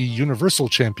WWE Universal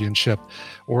Championship,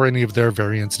 or any of their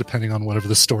variants, depending on whatever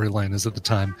the storyline is at the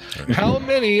time. How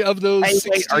many of those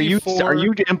 64... Are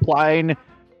you implying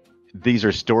these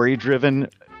are story-driven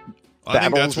I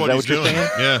think battles? that's what he's doing.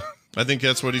 Yeah. I think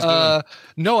that's what he's doing.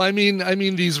 No, I mean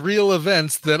these real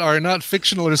events that are not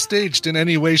fictional or staged in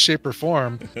any way, shape, or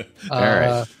form. All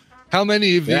right. How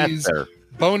many of these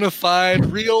bona fide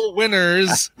real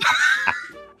winners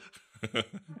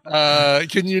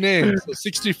can you name? So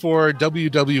 64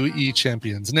 WWE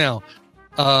champions. Now,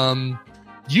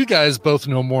 you guys both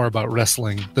know more about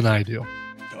wrestling than I do.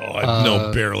 Oh, I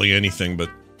know barely anything, but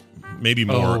maybe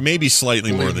more, maybe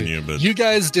slightly more than you. But you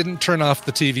guys didn't turn off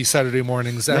the TV Saturday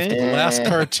mornings after the last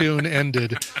cartoon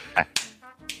ended,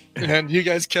 and you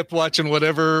guys kept watching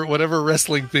whatever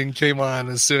wrestling thing came on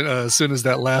as soon as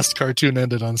that last cartoon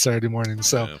ended on Saturday morning.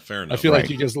 So fair enough. I feel like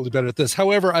you guys will do better at this.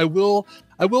 However, I will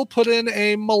put in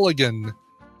a mulligan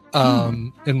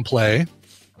in play.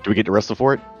 Do we get to wrestle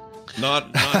for it? Not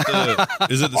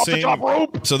is it the same?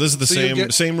 So this is the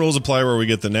same rules apply where we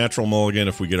get the natural mulligan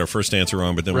if we get our first answer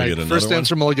wrong, but then we get another first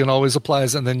answer mulligan always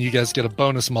applies, and then you guys get a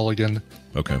bonus mulligan.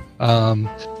 Okay.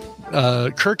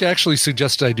 Kirk actually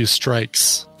suggested I do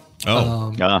strikes.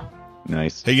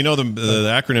 Nice. Hey, the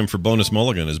acronym for bonus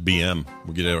mulligan is BM.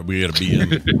 We get a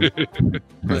BM.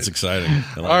 That's exciting.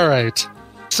 All right.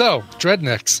 So,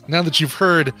 Dreadnecks, now that you've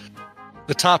heard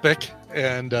the topic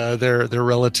and their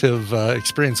relative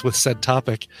experience with said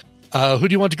topic, who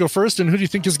do you want to go first, and who do you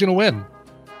think is going to win?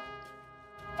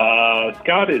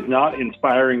 Scott is not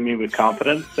inspiring me with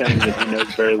confidence, saying that he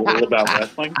knows very little about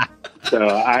wrestling. So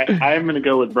I'm going to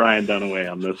go with Brian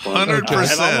Dunaway on this one. 100%.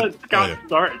 And I'll let Scott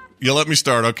start. You'll let me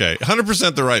start, okay?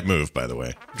 100% the right move, by the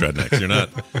way, Dreadnecks.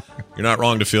 You're not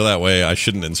wrong to feel that way. I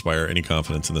shouldn't inspire any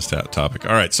confidence in this topic.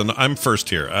 All right, so I'm first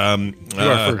here. You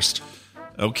are first.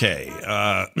 Okay,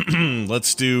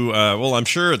 let's do. Well, I'm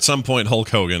sure at some point Hulk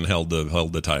Hogan held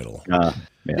the title. Yeah.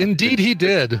 Indeed, he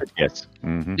did. Yes.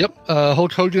 Mm-hmm. Yep.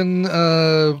 Hulk Hogan,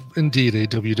 indeed a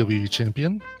WWE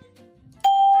champion.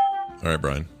 All right,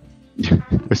 Brian.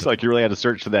 It's like you really had to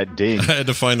search for that ding. I had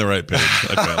to find the right page.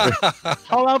 I found it.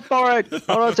 Hold on for it. Hold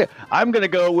on a second. I'm going to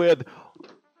go with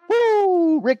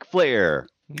Ric Flair.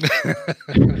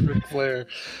 Ric Flair.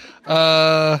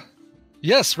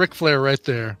 Yes, Ric Flair right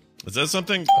there. Is that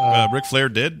something Ric Flair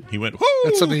did? He went, woo!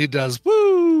 That's something he does.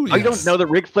 Woo! Yes. I don't know that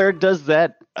Ric Flair does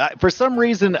that. For some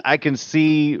reason, I can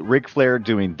see Ric Flair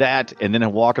doing that and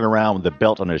then walking around with the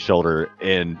belt on his shoulder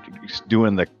and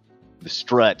doing the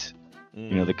strut,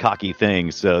 the cocky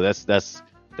thing. So that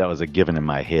was a given in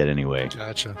my head anyway.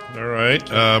 Gotcha. All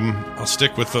right. I'll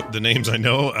stick with the names I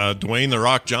know. Dwayne The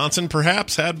Rock Johnson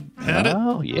perhaps had it.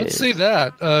 Oh, yeah. Let's see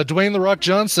that. Dwayne The Rock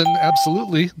Johnson,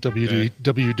 absolutely.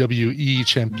 WWE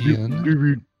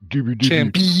champion.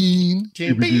 Champion.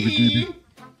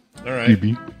 All right.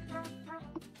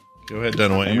 Go ahead,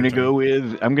 Dunaway. I'm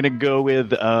gonna go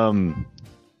with.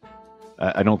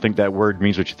 I don't think that word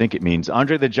means what you think it means.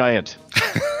 Andre the Giant.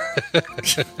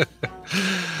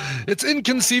 It's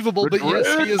inconceivable, but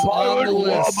yes, he is on the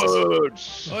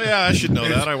list. Oh yeah, I should know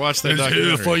that. I watched that documentary.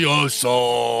 Here for your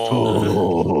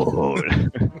soul.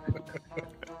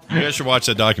 You guys should watch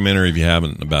that documentary if you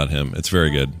haven't about him. It's very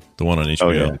good. The one on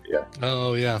HBO.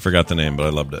 Oh yeah. I forgot the name, but I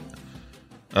loved it.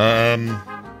 I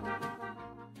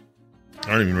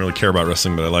don't even really care about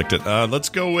wrestling, but I liked it. Let's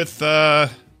go with.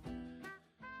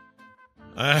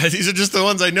 These are just the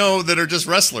ones I know that are just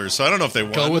wrestlers, so I don't know if they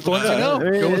won. Go with ones you know.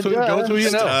 Go with who you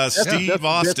know. Steve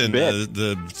Austin,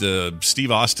 the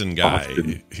Steve Austin guy.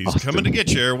 He's coming to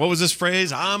get you. What was his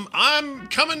phrase? I'm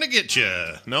coming to get you.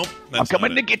 Nope. I'm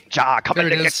coming to get ya. Coming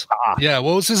to get ya. Yeah.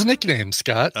 What was his nickname,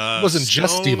 Scott? It wasn't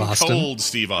just Steve Austin. Cold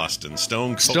Steve Austin.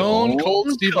 Stone Cold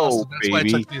Steve Austin. That's why it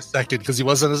took me a second because he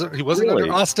wasn't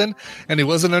under Austin and he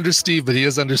wasn't under Steve, but he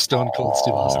is under Stone Cold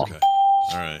Steve Austin. Okay.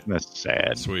 All right. That's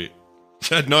sad. Sweet.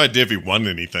 I had no idea if he won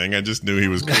anything. I just knew he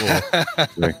was cool.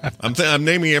 I'm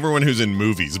naming everyone who's in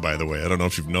movies, by the way. I don't know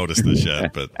if you've noticed this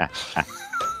yet, but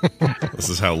this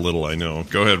is how little I know.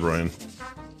 Go ahead, Ryan.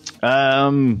 I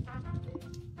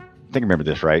think I remember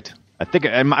this right. I think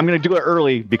I'm going to do it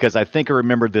early because I think I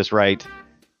remembered this right.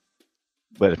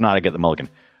 But if not, I get the mulligan.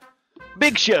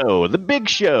 Big Show. The Big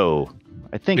Show.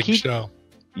 I think Big Show.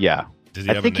 Yeah. Did he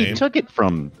have a name? He took it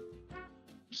from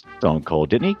Stone Cold,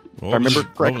 didn't he? If I remember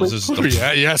correctly.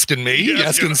 Yeah, you asking me? You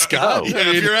asking Scott?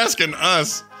 Yeah, if you're asking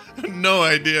us, no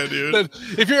idea, dude.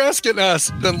 If you're asking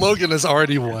us, then Logan has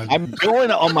already won. I'm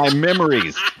going on my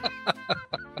memories,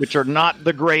 which are not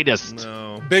the greatest.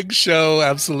 No. Big Show,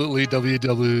 absolutely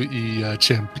WWE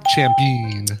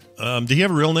champion. Did he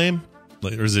have a real name? Or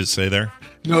does it say there?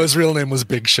 No, his real name was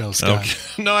Big Show, Scott. Okay.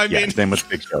 No, I mean, his name was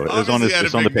Big Show. It was on the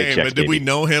paycheck. But did we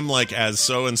know him like as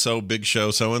so and so Big Show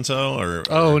so and so or?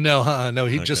 Oh no, no.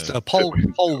 He just Paul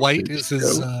White is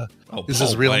his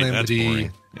his real White, name. That's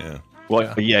boring. Yeah.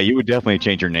 Well, yeah, you would definitely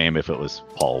change your name if it was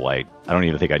Paul White. I don't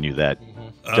even think I knew that.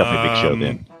 Definitely Big Show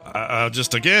then.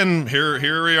 Just again,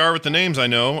 here we are with the names I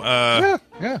know.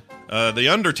 Yeah. The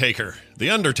Undertaker. The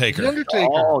Undertaker.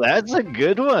 Oh, that's a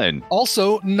good one.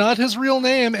 Also, not his real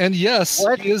name, and yes,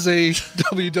 he is a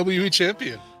WWE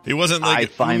champion. He wasn't like I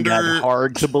find that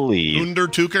hard to believe.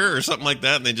 Undertaker or something like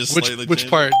that, and they just slightly which changed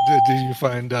part do you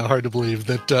find hard to believe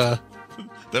that?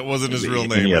 That wasn't his real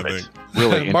name, I think.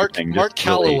 Really Mark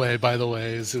Calloway, by the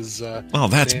way, is his. Oh,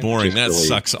 that's name. boring. That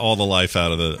sucks all the life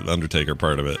out of the Undertaker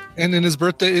part of it. And in his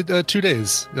birthday, 2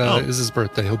 days is his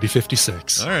birthday. He'll be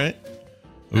 56. All right.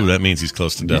 Ooh, that means he's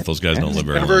close to death. Those guys don't live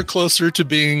very long. Ever closer to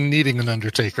needing an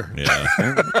Undertaker. Yeah.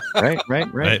 Right.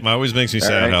 It always makes me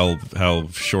sad how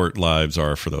short lives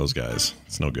are for those guys.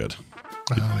 It's no good.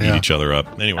 Beat each other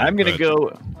up. Anyway, I'm gonna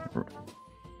go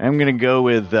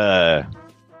with.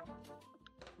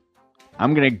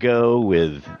 I'm gonna go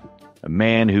with a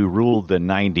man who ruled the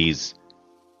 '90s,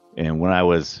 and when I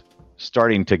was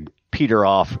starting to peter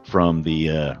off from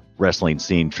the wrestling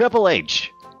scene, Triple H.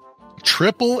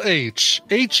 Triple H,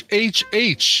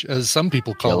 HHH, as some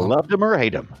people call him. Loved him or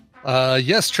hate him?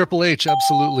 Yes, Triple H,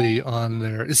 absolutely on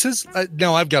there. Is his?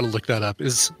 No, I've got to look that up.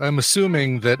 I'm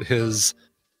assuming that his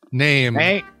name,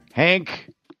 Hank,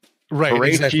 right?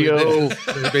 Horatio,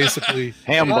 exactly. Basically,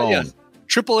 Hambone. Yes.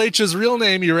 Triple H's real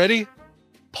name. You ready?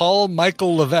 Paul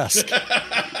Michael Levesque.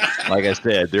 Like I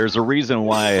said, there's a reason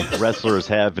why wrestlers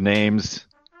have names.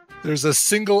 There's a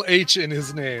single H in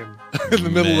his name in the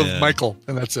middle of Michael,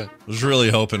 and that's it. I was really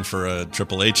hoping for a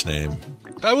Triple H name.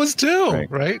 I was too,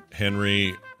 right?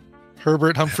 Henry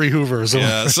Herbert Humphrey Hoover.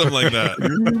 Yeah, something like that.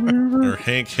 Or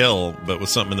Hank Hill, but with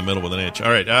something in the middle with an H.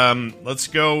 All right, let's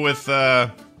go with... I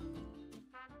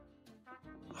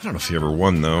don't know if he ever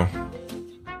won, though.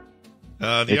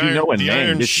 The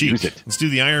Iron Sheik. Let's do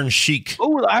the Iron Sheik.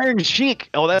 Oh, the Iron Sheik.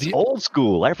 Oh, that's old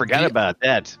school. I forgot about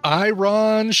that.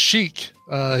 Iron Sheik.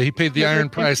 He paid the iron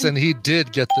price, and he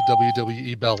did get the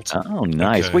WWE belt. Oh,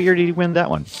 nice. Okay. What year did he win that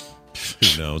one?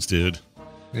 Who knows, dude?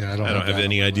 Yeah, I don't have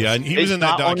any idea. He was in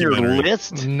that documentary. On your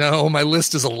list? No, my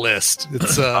list is a list.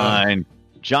 It's fine.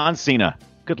 John Cena.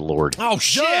 Good Lord. Oh,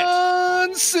 shit.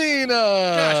 John Cena.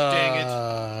 Gosh dang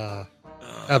it.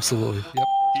 Absolutely. Yep.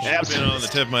 He should have been on the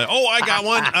tip of my... Oh, I got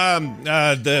one.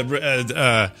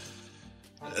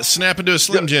 Snap into a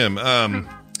Slim Jim.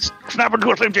 Snap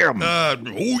into a Slim Jim.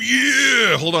 Oh,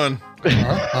 yeah. Hold on.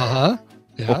 Yeah.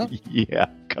 Oh, yeah.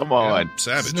 Come on.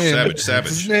 Savage.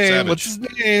 What's his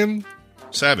name?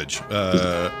 Savage.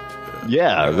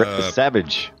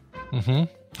 Savage. Mm-hmm.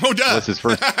 Oh, duh. What's his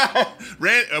first?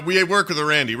 We work with a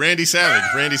Randy Savage.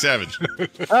 Randy Savage.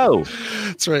 Oh,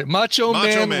 That's right. Macho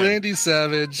Man Randy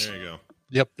Savage. There you go.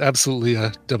 Yep, absolutely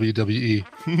a WWE.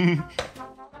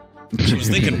 I was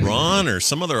thinking Ron or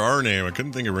some other R name. I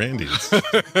couldn't think of Randy's.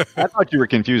 I thought you were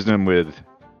confusing him with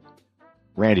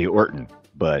Randy Orton,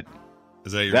 but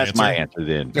Is that your that's answer? my answer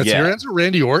then. That's your answer,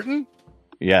 Randy Orton?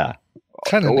 Yeah. What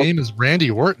kind of name is Randy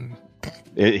Orton?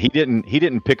 He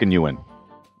didn't pick a new one.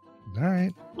 All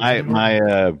right.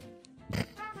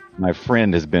 My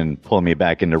friend has been pulling me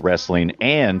back into wrestling,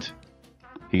 and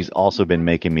he's also been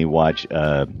making me watch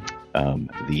the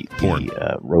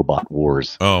Robot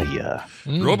Wars. Oh, the,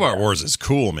 Robot Wars is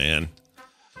cool, man.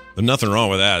 There's nothing wrong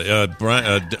with that.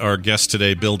 Brian, our guest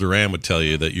today, Bill Duran, would tell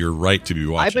you that you're right to be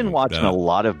watching. I've been watching a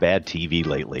lot of bad TV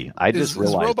lately. I just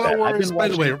realized Robot that. Wars,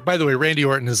 by the way, Randy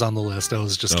Orton is on the list. I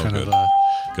was just good.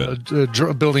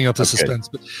 Building up the suspense.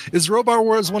 But is Robot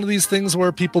Wars one of these things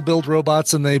where people build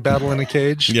robots and they battle in a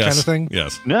cage kind of thing?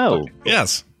 Yes. No.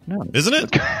 Yes. No. Isn't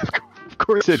it? Of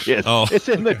course it is. Oh. It's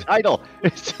in the title.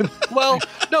 Well,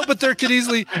 no, but there could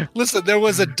easily listen. There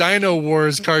was a Dino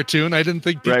Wars cartoon. I didn't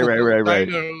think people right.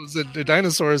 dinos and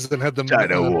dinosaurs and had them.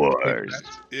 Dino Wars.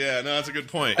 Yeah, no, that's a good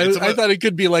point. I thought it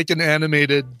could be like an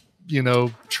animated,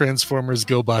 Transformers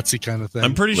Go Botsy kind of thing.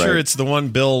 I'm pretty sure it's the one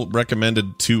Bill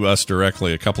recommended to us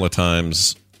directly a couple of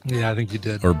times. Yeah, I think you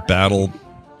did. Or Battle.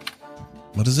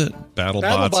 What is it?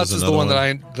 BattleBots is the one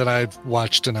that I've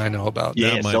watched and I know about.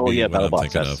 Yes,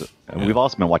 BattleBots. We've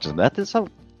also been watching that. This on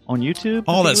YouTube.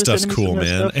 All that stuff's cool,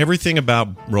 man. Everything about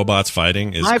robots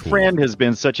fighting is My cool. friend has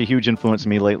been such a huge influence on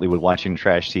me lately with watching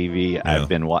trash TV. Yeah. I've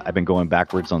been going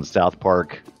backwards on South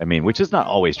Park. I mean, which is not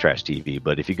always trash TV,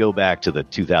 but if you go back to the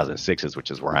 2006s, which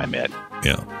is where I'm at,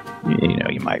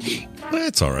 you might be.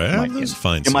 That's all right. There's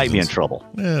fine. You might be in trouble.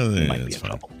 Yeah, you might be in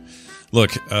fine. trouble.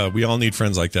 Look, we all need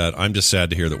friends like that. I'm just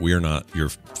sad to hear that we are not your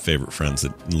favorite friends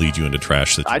that lead you into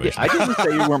trash situations. I didn't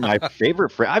say you were my favorite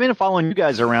friend. I've been following you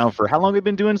guys around for how long? We've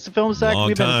been doing this film sack.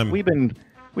 Long time. We've been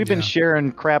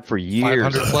sharing crap for years.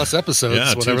 500 plus episodes.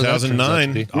 Yeah, whatever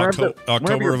 2009,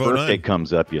 October of 09. Birthday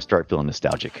comes up, you start feeling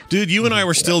nostalgic. Dude, you and I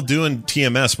were still doing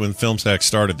TMS when Film Stack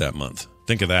started that month.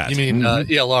 Think of that. You mean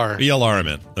ELR? ELR, I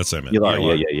meant. That's what I meant.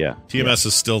 ELR. Yeah. TMS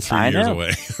is still 3 years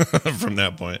away from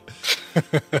that point.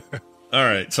 All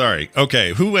right, sorry.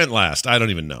 Okay, who went last? I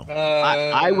don't even know.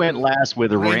 I went last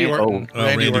with Randy Orton.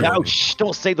 Randy Orton. No,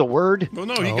 don't say the word. Well,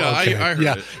 no, I heard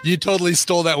it. You totally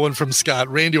stole that one from Scott.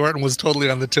 Randy Orton was totally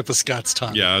on the tip of Scott's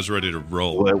tongue. Yeah, I was ready to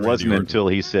roll. Well, it wasn't until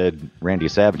he said Randy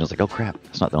Savage. I was like, oh, crap.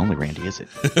 That's not the only Randy, is it?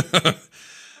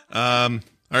 All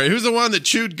right, who's the one that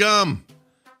chewed gum?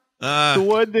 The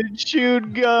one that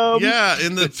chewed gum. Yeah,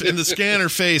 in the Scanner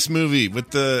Face movie with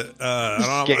the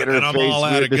Scanner and I'm Face. all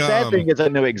out of the gum. sad thing is, I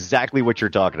know exactly what you're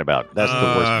talking about. That's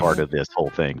the worst part of this whole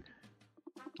thing.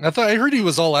 I heard he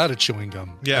was all out of chewing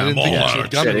gum. Yeah, I didn't think he chewed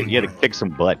gum He anymore. had to kick some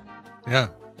butt. Yeah,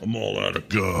 I'm all out of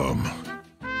gum.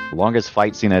 Longest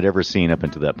fight scene I'd ever seen up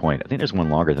until that point. I think there's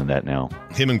one longer than that now.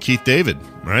 Him and Keith David,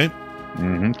 right?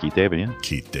 Mm-hmm. Keith David, yeah.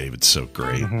 Keith David's so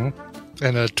great. Mm-hmm.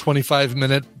 And a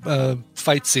 25-minute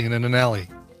fight scene in an alley.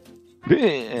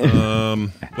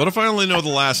 What if I only know the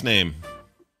last name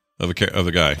of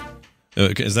the guy?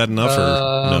 Is that enough or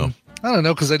no? I don't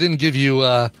know, because I didn't give you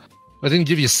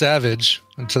Savage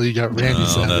until you got Randy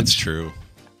Savage. That's true.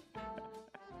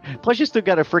 Plus, you still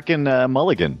got a freaking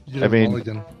mulligan.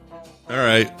 Mulligan. All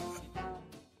right.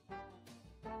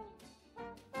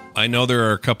 I know there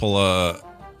are a couple of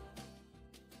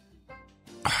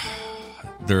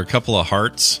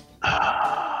hearts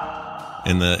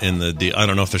in the deal. I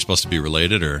don't know if they're supposed to be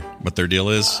related or what their deal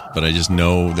is, but I just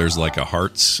know there's like a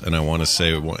hearts, and I want to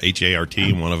say HART.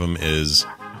 One of them is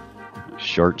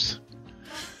shorts.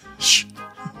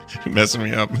 You're messing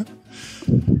me up.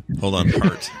 Hold on,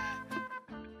 Hart.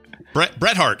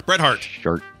 Bret Hart.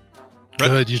 Shirt.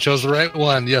 Good, you chose the right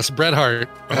one. Yes, Bret Hart.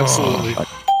 Absolutely.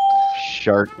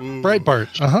 Shirt.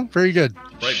 Breitbart. Very good.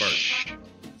 Breitbart.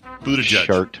 Buttigieg.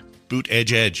 Shirt. Boot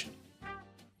edge.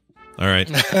 All right.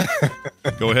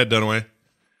 Go ahead, Dunaway.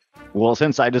 Well,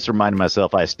 since I just reminded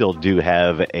myself I still do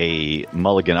have a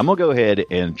mulligan, I'm going to go ahead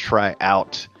and try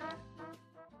out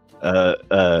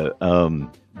dark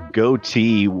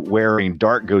goatee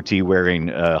wearing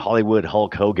Hollywood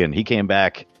Hulk Hogan. He came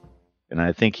back, and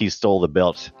I think he stole the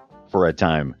belt for a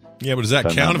time. Yeah, but does that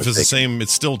count if it's the same?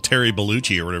 It's still Terry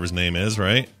Bellucci or whatever his name is,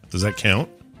 right? Does that count?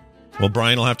 Well,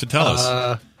 Brian will have to tell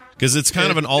us. Because it's kind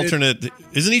of an alternate,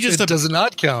 isn't he? It does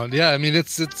not count. Yeah, I mean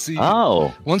it's.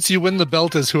 Oh, once you win the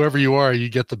belt as whoever you are, you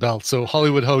get the belt. So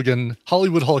Hollywood Hulk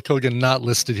Hogan, not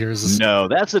listed here as a no.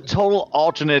 That's a total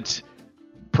alternate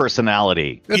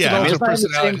personality. It's an alternate it's not even the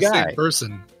personality, same guy. same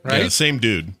person, right? Yeah, same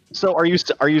dude. So are you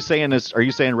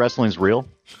saying wrestling's real?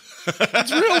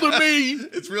 It's real to me.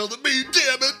 It's real to me,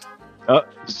 damn it.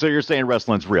 So you're saying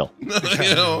wrestling's real? No.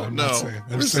 saying- I'm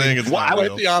We're saying- saying it's Well, not I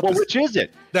real. went the opposite. Well, which is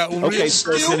it? That Okay,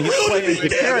 so then he's playing the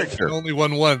character. only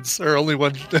one once, or only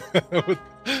one.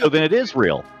 So then it is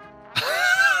real.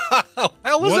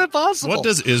 How is that possible? What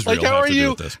does Israel Like, how have are to you? do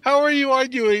with this? How are you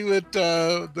arguing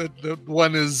that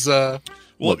one is? Well,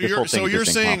 Look, this whole thing is you're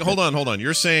just saying, incompetent. hold on.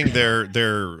 You're saying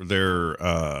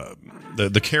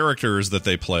the characters that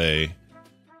they play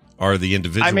are the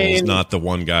individuals, not the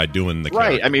one guy doing the Right.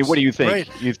 characters. I mean, what do you think? Right.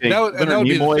 You think That would- and that Leonard would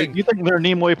be the Nimoy? thing. You think Leonard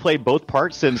Nimoy played both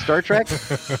parts in Star Trek?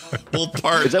 Both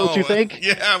parts. Is that what you think?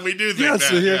 Yeah, we do think Yeah, that.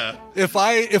 so here, Yeah. if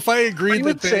I agreed you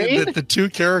that insane? that the two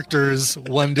characters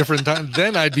one different time,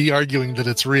 then I'd be arguing that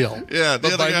it's real. Yeah, the But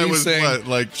other by guy me was saying what,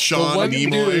 like The Sean one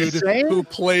Nimoy. dude who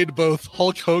played both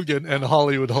Hulk Hogan and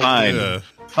Hollywood Hulk Fine. Hogan. Yeah.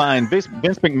 Fine. Vince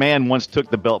McMahon once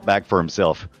took the belt back for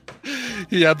himself.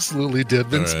 He absolutely did.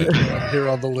 Vince All right. McMahon here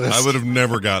on the list. I would have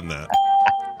never gotten that.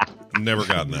 Never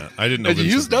gotten that. I didn't know. And you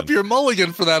Vince used McMahon. up your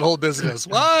mulligan for that whole business.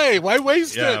 Why? Why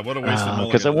waste Yeah, it? what a waste of mulligan.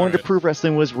 Because I wanted to All right. prove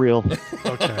wrestling was real.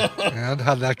 Okay. And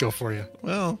how'd that go for you?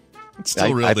 Well, it's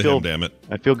still real I to feel- him, damn it.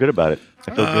 I feel good about it.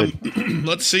 I feel good.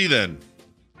 Let's see then.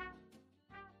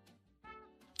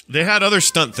 They had other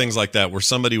stunt things like that where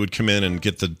somebody would come in and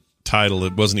get the title.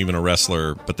 It wasn't even a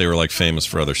wrestler, but they were like famous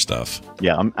for other stuff.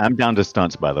 Yeah, I'm down to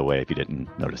stunts, by the way, if you didn't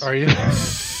notice. Are you?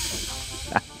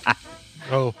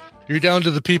 Oh, you're down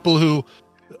to the people who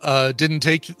didn't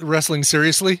take wrestling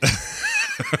seriously?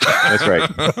 That's right.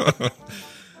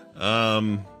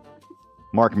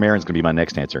 Mark Maron's going to be my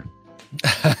next answer.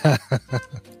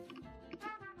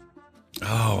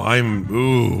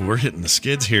 We're hitting the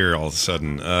skids here all of a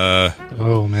sudden.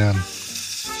 Oh, man.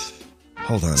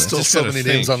 Hold on. Still so many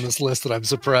names on this list that I'm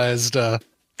surprised. I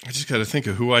just got to think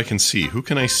of who I can see. Who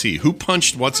can I see? Who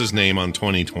punched what's his name on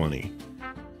 2020?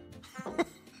 I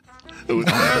don't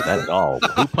know that at all.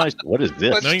 Who punched? What is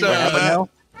this? Punched, No, you remember that? now?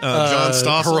 John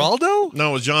Stossel. Geraldo? No,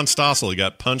 it was John Stossel. He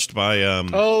got punched by.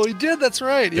 Oh, he did. That's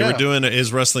right. They Yeah. were doing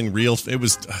Is Wrestling Real? It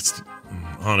was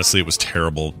honestly, it was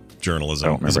terrible journalism. I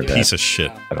don't It was a remember piece that. of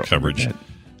shit I don't coverage.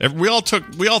 remember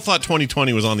We all thought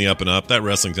 2020 was on the up and up. That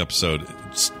wrestling episode.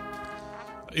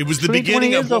 It was the 2020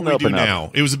 beginning of is what on the we up do and up.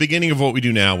 now. It was the beginning of what we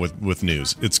do now with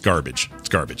news. It's garbage. It's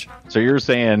garbage. So you're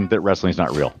saying that wrestling's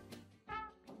not real?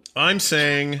 I'm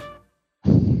saying.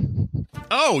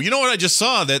 Oh, you know what I just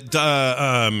saw? That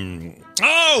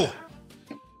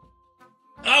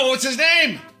what's his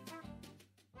name?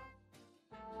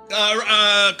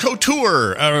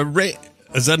 Couture.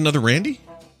 Is that another Randy?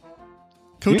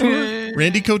 Couture?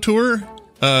 Randy Couture?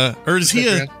 Or is he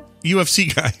a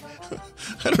UFC guy?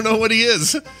 I don't know what he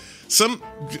is. Say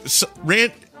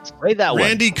that one.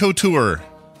 Randy Couture.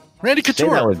 Randy Say that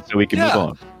Couture. one so we can move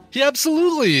on. He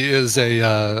absolutely is a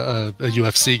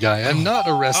UFC guy and not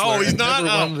a wrestler. Oh, he's and not?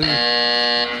 never Oh. won the-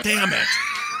 Damn it.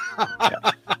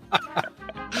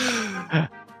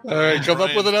 All right, come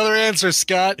up with another answer,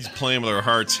 Scott. He's playing with our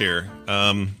hearts here.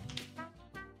 I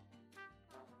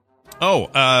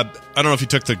don't know if he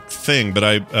took the thing, but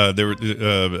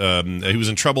he was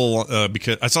in trouble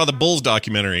because I saw the Bulls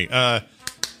documentary.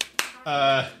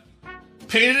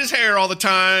 Painted his hair all the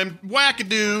time.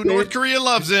 Wackadoo. North Korea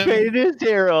loves him. Painted his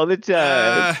hair all the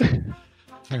time.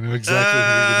 I know exactly who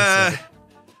you're going to say.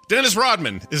 Dennis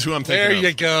Rodman is who I'm thinking There of.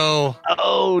 you go.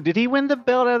 Oh, did he win the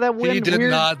belt out of that win? He did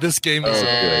Weird? not. This game is over.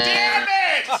 Good. Damn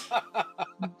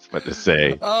it! What to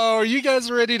say? Oh, are you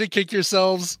guys ready to kick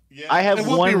yourselves? I have It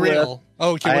will one be real. left.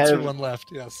 Oh, okay, I what's your have- one left?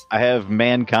 Yes. I have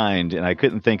Mankind, and I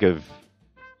couldn't think of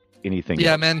anything.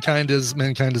 Yeah, else. mankind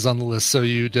is on the list, so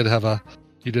you did have a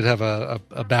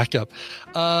backup.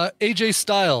 AJ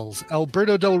Styles,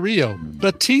 Alberto Del Rio,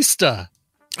 Batista.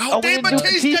 Oh, we Dave didn't do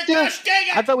Batista! Gosh dang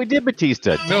it! I thought we did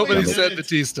Batista. Nobody Damn it. said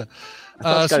Batista.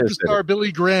 thought Scott had said Superstar it.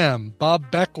 Billy Graham,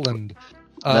 Bob Backlund,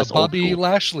 That's old Bobby school.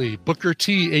 Lashley, Booker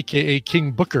T, aka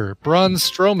King Booker, Braun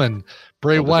Strowman,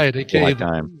 Bray Wyatt, aka my The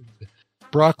time.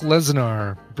 Brock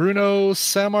Lesnar, Bruno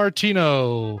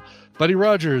Sammartino, Buddy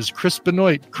Rogers, Chris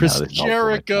Benoit, Chris this is also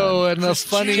Jericho, my and the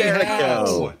funny hat.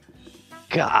 Jericho.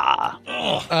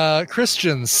 God.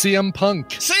 Christian, CM Punk.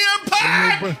 CM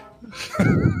Punk!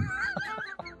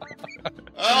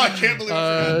 Oh, I can't believe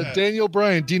I forgot that. Daniel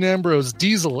Bryan, Dean Ambrose,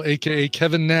 Diesel, aka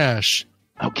Kevin Nash,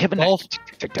 Oh, Kevin. Dolph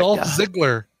Yeah.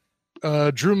 Ziggler,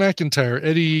 Drew McIntyre,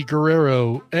 Eddie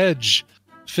Guerrero, Edge,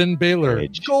 Finn Balor,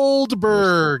 Edge.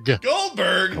 Goldberg,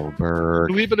 Goldberg.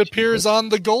 who even appears on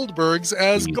the Goldbergs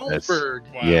as Jesus. Goldberg.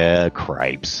 Wow. Yeah,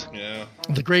 cripes. Yeah.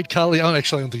 The great Kali. Oh,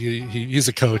 actually, I don't think he's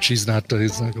a coach. He's not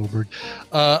Goldberg.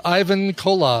 Ivan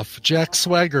Koloff, Jack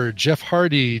Swagger, Jeff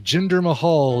Hardy, Jinder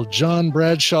Mahal, John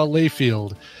Bradshaw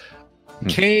Layfield,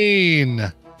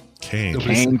 Kane. Kane.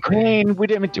 We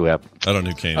didn't do it. I don't know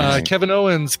who Kane is. Kevin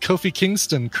Owens, Kofi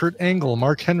Kingston, Kurt Angle,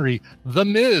 Mark Henry, The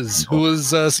Miz, who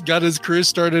was got his career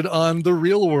started on The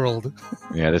Real World.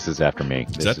 Yeah, this is after me.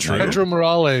 Is that true? Pedro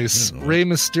Morales, Rey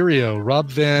Mysterio, Rob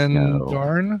Van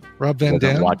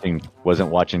Dam.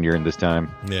 Wasn't watching during this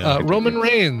time. Yeah. Roman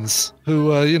Reigns, who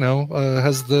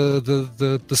has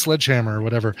the sledgehammer or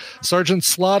whatever. Sergeant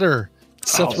Slaughter,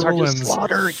 Seth Rollins,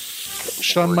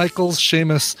 Shawn Michaels,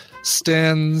 Sheamus,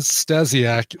 Stan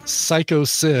Stasiak, Psycho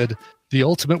Sid, The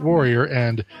Ultimate Warrior,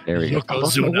 and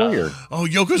Yokozuna. Oh,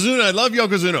 Yokozuna! I love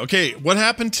Yokozuna. Okay, what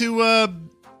happened to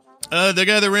the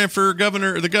guy that ran for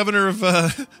governor? The governor of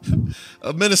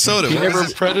Minnesota. He never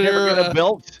got a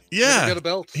belt. Yeah, never got a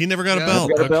belt. He never got a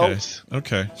belt.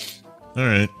 Okay, all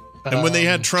right. And when they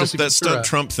had Trump, that stunt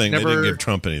Trump thing, they didn't give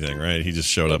Trump anything, right? He just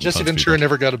showed up. Jesse Ventura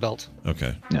never got a belt.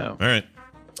 Okay. No. All right.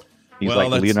 He's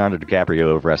like Leonardo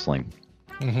DiCaprio of wrestling.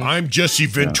 Mm-hmm. I'm Jesse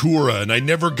Ventura, and I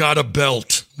never got a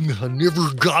belt. I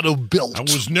never got a belt. I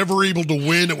was never able to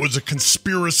win. It was a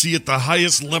conspiracy at the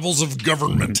highest levels of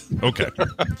government. Okay.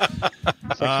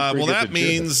 Well, that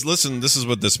means, listen, this is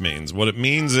what this means. What it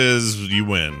means is you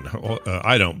win.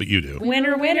 I don't, but you do.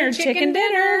 Winner, winner, chicken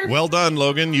dinner. Well done,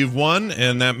 Logan. You've won,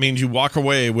 and that means you walk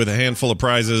away with a handful of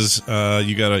prizes.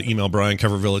 You got to email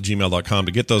briancoverville@gmail.com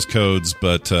to get those codes,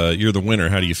 but you're the winner.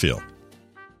 How do you feel?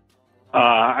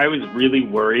 I was really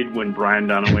worried when Brian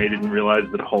Dunaway didn't realize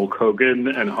that Hulk Hogan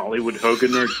and Hollywood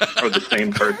Hogan are the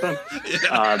same person.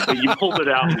 But you pulled it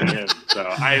out in the end, so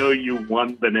I owe you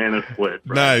one banana split.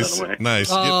 Brian Dunaway. Nice.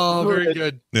 Oh, very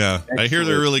good. Yeah, I hear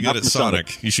they're really good at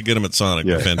Sonic. You should get them at Sonic.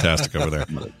 They're fantastic over there.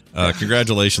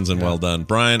 Congratulations and well done,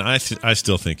 Brian. I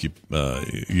still think you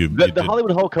the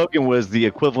Hollywood Hulk Hogan was the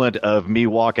equivalent of me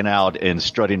walking out and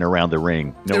strutting around the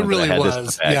ring. It really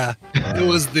was. Yeah, it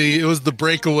was the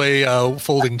breakaway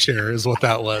folding chair is what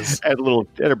that was.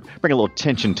 Bring a little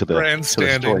tension to the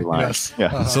grandstanding. storyline. Yes.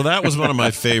 Yeah. So that was one of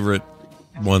my favorite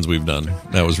ones we've done.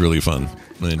 That was really fun.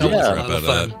 I enjoyed the crap out of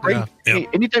that. Hey,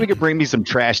 anytime you can bring me some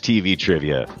trash TV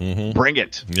trivia, bring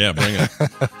it. Yeah, bring it.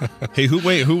 Hey,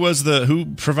 who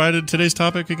provided today's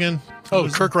topic again? Oh,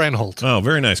 Kirk Reinhold. Oh,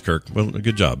 very nice, Kirk. Well,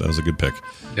 good job. That was a good pick.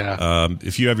 Yeah.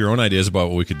 If you have your own ideas about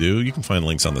what we could do, you can find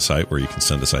links on the site where you can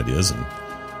send us ideas and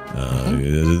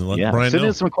let Brian send know.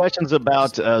 in some questions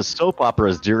about soap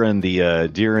operas during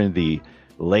the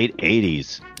late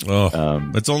 80s.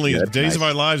 Oh, it's only Days of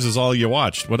Our Lives is all you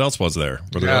watched. What else was there?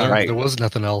 There was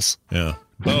nothing else. Yeah.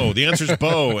 Bo. The answer's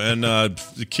Bo and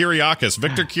Kyriakis,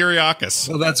 Victor Kyriakis.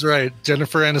 Oh, that's right.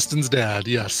 Jennifer Aniston's dad.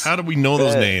 Yes. How do we know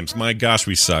those names? My gosh,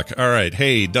 we suck. All right.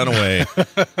 Hey,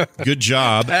 Dunaway. Good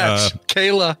job.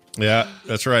 Kayla. Yeah,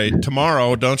 that's right.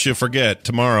 Tomorrow, don't you forget,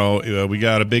 we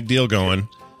got a big deal going.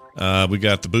 We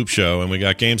got the Boop Show, and we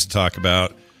got games to talk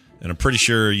about. And I'm pretty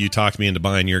sure you talked me into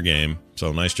buying your game.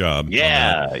 So nice job.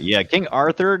 Yeah. King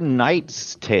Arthur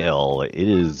Knight's Tale.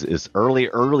 It's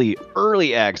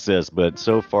early access, but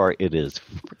so far it is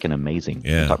freaking amazing.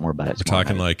 Yeah. We'll talk more about it. We're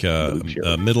talking like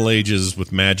Middle Ages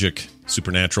with magic,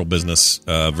 supernatural business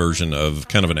version of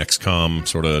kind of an XCOM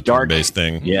sort of turn-based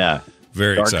thing. Yeah.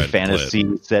 Very dark excited fantasy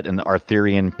set in the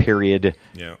Arthurian period.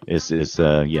 Yeah, it's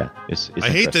I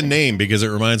hate the name because it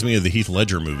reminds me of the Heath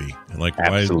Ledger movie. Like,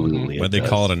 why'd they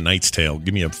call it A Knight's Tale?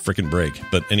 Give me a freaking break.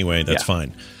 But anyway, that's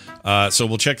fine. So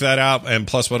we'll check that out, and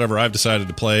plus whatever I've decided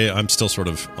to play. I'm still sort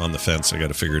of on the fence. I got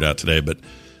to figure it out today, but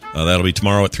that'll be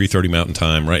tomorrow at 3:30 Mountain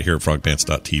Time, right here at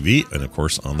frogpants.tv, and of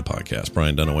course on the podcast.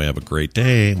 Brian Dunaway, have a great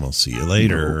day, and we'll see you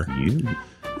later.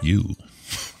 You.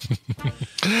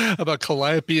 About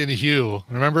Calliope and Hugh.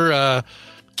 Remember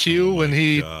Q when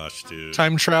he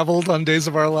time traveled on Days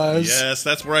of Our Lives? Yes,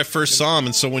 that's where I first saw him.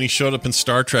 And so when he showed up in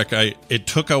Star Trek, it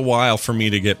took a while for me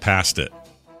to get past it.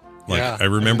 I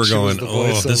remember going,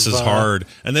 oh, this is hard.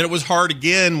 And then it was hard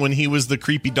again when he was the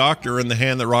creepy doctor in The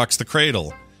Hand That Rocks the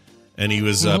Cradle. And he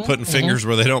was putting fingers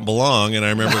where they don't belong. And I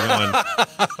remember going...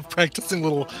 practicing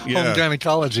little home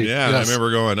gynecology. Yeah, yes. I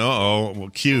remember going, well,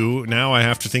 Q, now I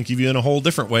have to think of you in a whole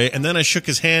different way. And then I shook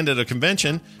his hand at a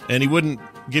convention, and he wouldn't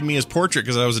give me his portrait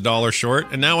because I was $1 short.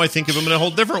 And now I think of him in a whole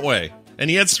different way. And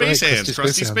he had space hands,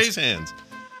 crusty space hands.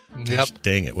 Yep.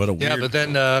 Dang it, what a weird... Yeah, but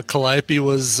then Calliope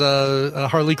was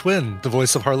Harley Quinn, the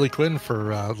voice of Harley Quinn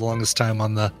for the longest time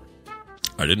on the...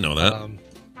 I didn't know that.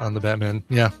 on the Batman.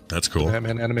 Yeah, that's cool.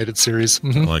 Batman animated series. I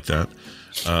like that.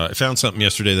 I found something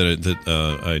yesterday that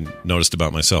I noticed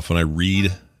about myself when I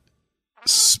read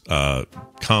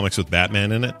comics with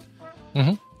Batman in it.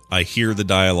 Mm-hmm. I hear the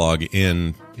dialogue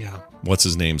in what's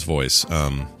his name's voice.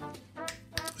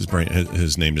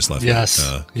 His name just left.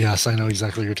 Yes, yes, I know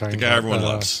exactly what you're talking about. The guy everyone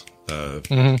loves.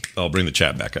 I'll bring the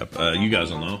chat back up. You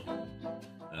guys will know.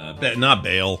 Not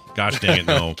Bale. Gosh dang it,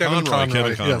 no. Kevin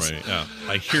Conroy. Yes. Yeah,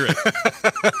 I hear it.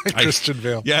 Christian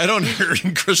Bale. Yeah, I don't hear it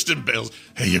in Christian Bale's.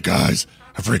 Hey, you guys,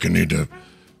 I freaking need to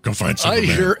go find Superman. I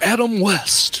hear Adam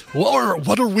West.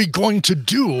 What are we going to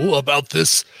do about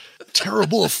this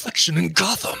terrible affliction in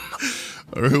Gotham?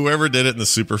 Or whoever did it in the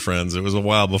Super Friends. It was a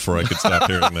while before I could stop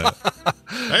hearing that.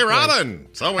 Hey, Robin.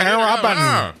 So hey,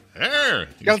 Robin. Here.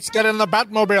 Let's get in the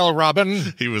Batmobile,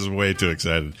 Robin. He was way too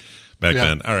excited back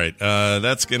then. All right.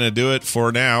 That's going to do it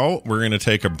for now. We're going to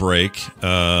take a break.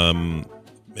 And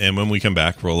when we come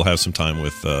back, we'll have some time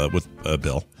with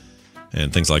Bill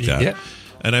and things like that. Yeah.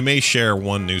 And I may share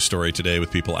one news story today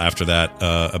with people after that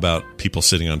about people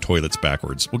sitting on toilets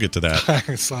backwards. We'll get to that.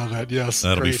 I saw that, yes.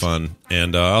 That'll be fun.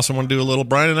 And I also want to do a little,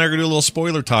 Brian and I are going to do a little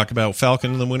spoiler talk about Falcon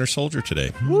and the Winter Soldier today.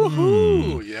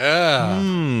 Woohoo!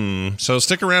 Yeah. So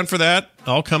stick around for that.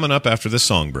 All coming up after this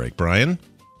song break. Brian?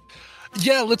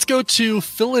 Yeah, let's go to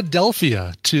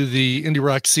Philadelphia, to the indie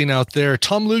rock scene out there.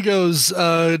 Tom Lugo's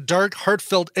dark,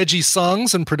 heartfelt, edgy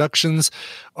songs and productions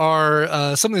are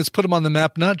something that's put him on the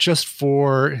map, not just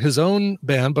for his own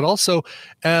band, but also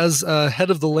as head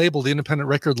of the label, the independent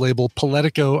record label,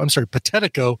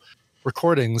 Patetico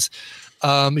Recordings.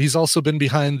 He's also been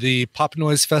behind the Pop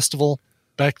Noise Festival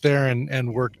back there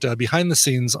and worked behind the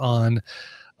scenes on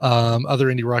other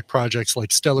indie rock projects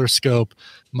like Stellar Scope,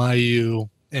 Mayu,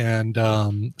 and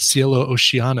Cielo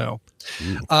Oceano.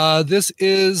 This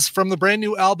is from the brand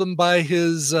new album by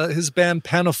his band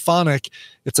Panophonic.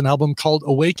 It's an album called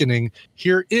Awakening.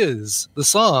 Here is the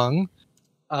song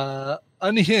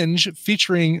Unhinge,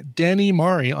 featuring Danny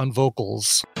Mari on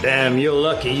vocals. Damn, you're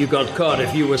lucky you got caught.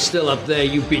 If you were still up there,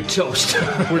 you'd be toast.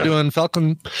 We're doing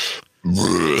Falcon.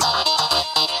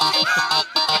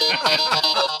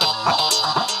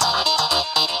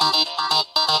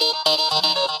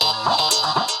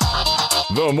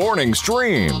 The Morning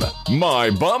Stream. My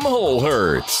bumhole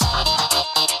hurts.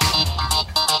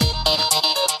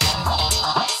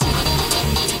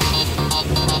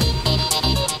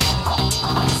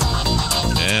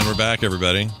 And we're back,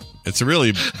 everybody. It's a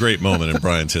really great moment in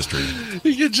Brian's history.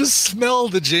 You could just smell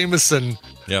the Jameson.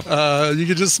 Yep. You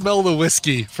could just smell the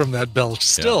whiskey from that belch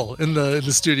still in the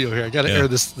studio here. I got to air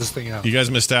this thing out. You guys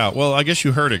missed out. Well, I guess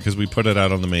you heard it because we put it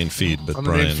out on the main feed. But on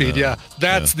the Brian, main feed,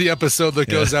 that's the episode that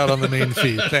goes out on the main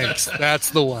feed. Thanks.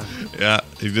 That's the one. Yeah,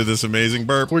 you did this amazing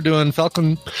burp. We're doing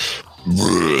Falcon.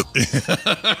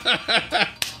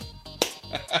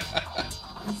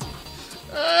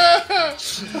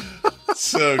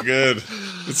 So good.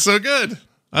 It's so good.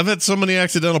 I've had so many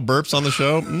accidental burps on the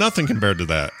show. Nothing compared to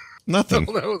that. Nothing.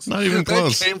 No, not even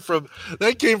close.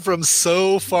 That came from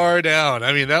so far down.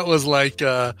 I mean, that was like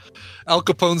Al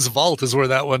Capone's vault is where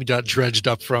that one got dredged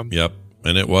up from. Yep.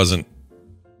 And it was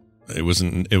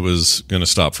going to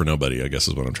stop for nobody, I guess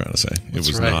is what I'm trying to say. It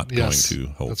was not going to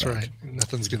hold back. That's right.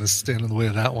 Nothing's going to stand in the way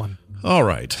of that one. All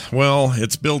right. Well,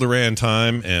 it's Bill Duran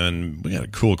time, and we got a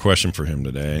cool question for him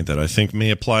today that I think may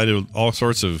apply to all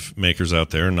sorts of makers out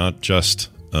there, not just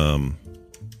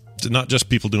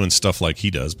people doing stuff like he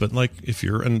does, but like if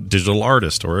you're a digital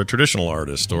artist or a traditional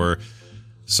artist or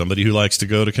somebody who likes to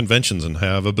go to conventions and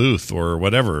have a booth or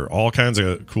whatever, all kinds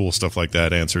of cool stuff like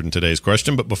that answered in today's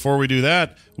question. But before we do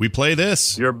that, we play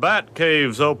this. Your bat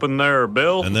cave's open there,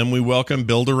 Bill. And then we welcome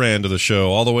Bill Duran to the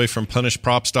show, all the way from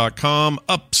punishprops.com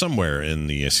up somewhere in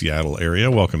the Seattle area.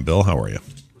 Welcome, Bill. How are you?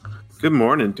 Good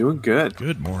morning. Doing good.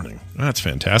 Good morning. That's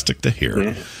fantastic to hear.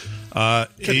 Yeah. I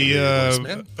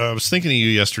was thinking of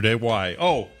you yesterday. Why?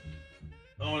 Oh,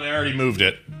 I already moved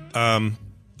it.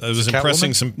 I was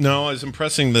impressing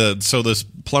this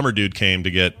plumber dude came to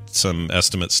get some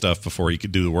estimate stuff before he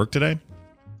could do the work today.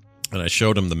 And I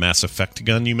showed him the Mass Effect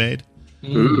gun you made.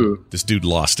 Ooh. This dude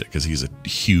lost it because he's a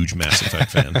huge Mass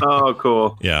Effect fan. Oh,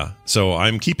 cool. Yeah. So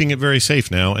I'm keeping it very safe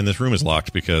now, and this room is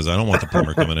locked because I don't want the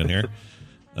plumber coming in here.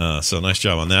 So nice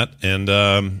job on that.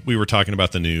 And we were talking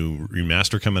about the new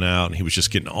remaster coming out, and he was just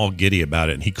getting all giddy about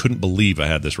it, and he couldn't believe I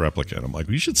had this replica. And I'm like,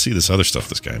 well, you should see this other stuff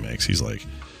this guy makes. He's like,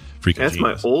 freaking That's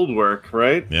genius. My old work,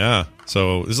 right? Yeah.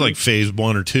 So this is like phase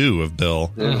 1 or 2 of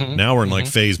Bill. Mm-hmm. Now we're in like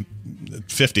phase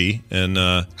 50, and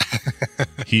I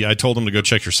told him to go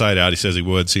check your site out. He says he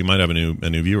would, so you might have a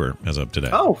new viewer as of today.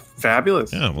 Oh,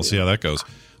 fabulous. Yeah, we'll see how that goes.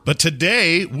 But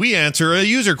today, we answer a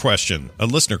user question. A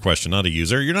listener question, not a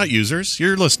user. You're not users.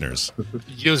 You're listeners.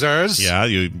 Users. Yeah,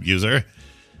 you user.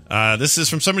 This is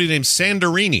from somebody named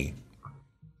Sandorini,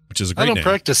 which is a great name. I don't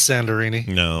practice Sandorini.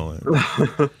 No.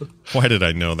 Why did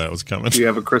I know that was coming? Do you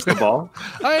have a crystal ball?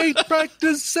 I ain't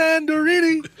practice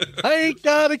Sandorini. I ain't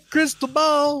got a crystal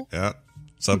ball. Yeah.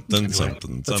 Something.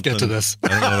 Let's get to this. I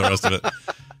don't know the rest of it.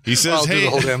 He says, I'll do hey, the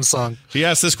whole damn song. He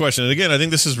asked this question. And again, I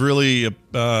think this is really,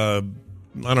 I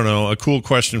don't know, a cool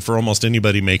question for almost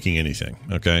anybody making anything.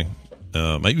 Okay.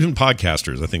 Even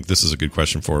podcasters, I think this is a good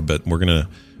question for, but we're going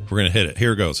to hit it.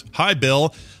 Here it goes. Hi,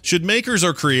 Bill. Should makers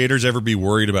or creators ever be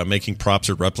worried about making props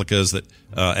or replicas that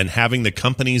and having the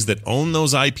companies that own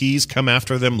those IPs come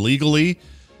after them legally?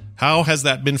 How has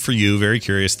that been for you? Very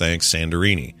curious. Thanks,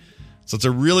 Sandorini. So it's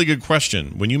a really good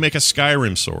question. When you make a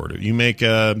Skyrim sword, or you make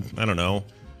I don't know,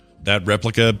 that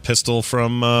replica pistol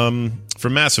from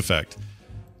Mass Effect,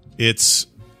 it's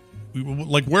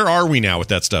like, where are we now with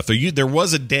that stuff? There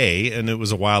was a day, and it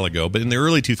was a while ago, but in the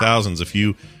early 2000s, if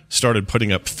you started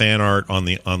putting up fan art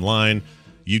online,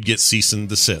 you'd get cease and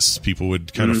desists. People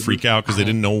would kind of freak out because they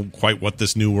didn't know quite what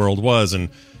this new world was. And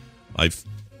I've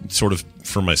sort of,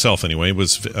 for myself anyway,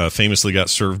 was famously got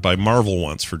served by Marvel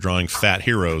once for drawing fat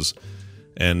heroes.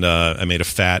 And I made it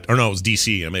was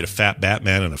DC. I made a fat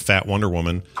Batman and a fat Wonder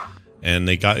Woman. And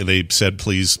they said,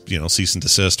 please, cease and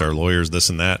desist, our lawyers, this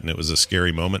and that. And it was a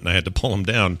scary moment, and I had to pull them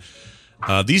down.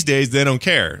 These days, they don't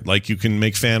care. Like, you can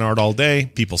make fan art all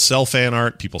day. People sell fan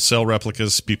art. People sell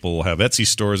replicas. People have Etsy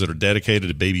stores that are dedicated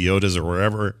to Baby Yodas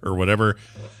or whatever.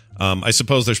 I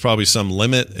suppose there's probably some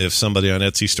limit if somebody on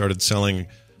Etsy started selling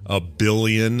 1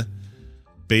 billion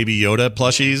Baby Yoda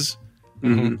plushies.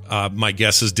 Mm-hmm. My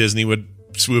guess is Disney would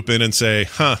swoop in and say,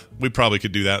 we probably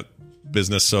could do that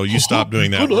business, so you stop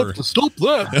doing that. We'll have to stop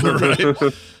that.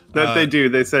 Right. That they do.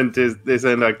 They send Goofy. They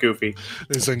send Goofy,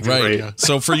 right. Yeah.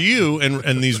 So for you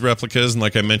and these replicas, and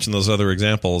like I mentioned those other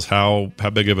examples, how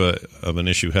big of an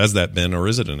issue has that been, or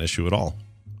is it an issue at all?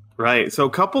 Right. So a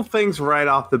couple things right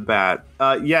off the bat.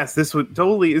 Yes, this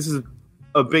is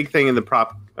a big thing in the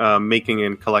prop making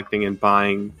and collecting and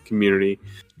buying community.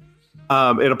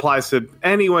 It applies to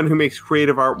anyone who makes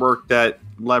creative artwork that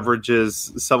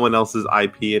leverages someone else's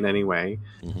IP in any way.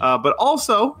 Mm-hmm. But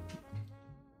also,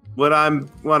 what I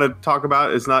want to talk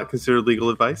about is not considered legal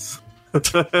advice. I'm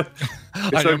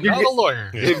not a lawyer.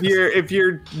 If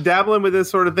you're dabbling with this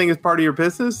sort of thing as part of your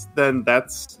business, then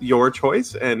that's your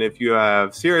choice. And if you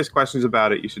have serious questions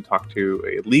about it, you should talk to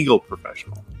a legal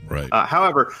professional. Right.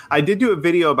 However, I did do a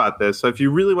video about this. So if you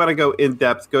really want to go in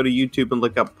depth, go to YouTube and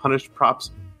look up Punished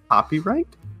Props Copyright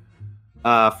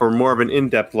for more of an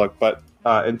in-depth look. But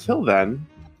until then,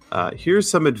 here's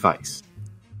some advice.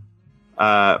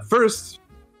 First,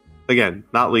 again,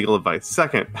 not legal advice.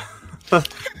 Second,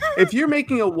 if you're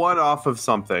making a one-off of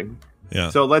something,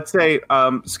 so let's say,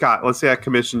 Scott, let's say I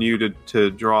commissioned you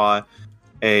to draw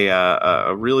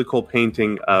a really cool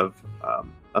painting of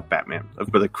Batman, of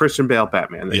the Christian Bale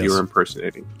Batman that you were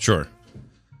impersonating. Sure.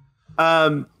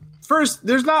 First,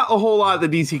 there's not a whole lot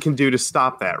that DC can do to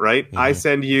stop that, right? Mm-hmm. I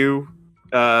send you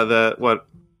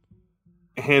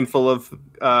handful of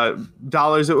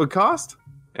dollars it would cost.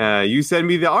 You send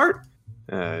me the art.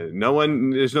 There's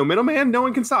no middleman. No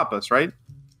one can stop us, right?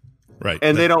 Right.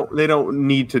 And they don't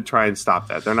need to try and stop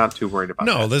that. They're not too worried about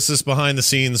that. No, this is behind the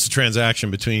scenes transaction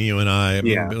between you and I. I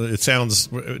mean, it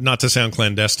sounds, not to sound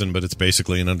clandestine, but it's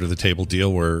basically an under the table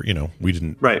deal where,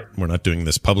 we're not doing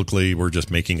this publicly. We're just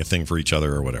making a thing for each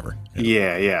other or whatever.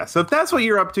 Yeah. So if that's what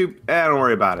you're up to, don't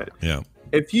worry about it. Yeah.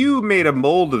 If you made a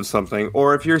mold of something,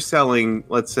 or if you're selling,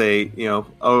 let's say,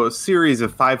 a series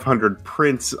of 500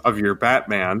 prints of your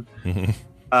Batman,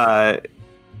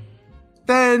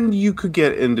 then you could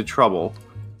get into trouble.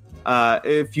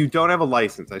 If you don't have a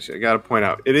license, I got to point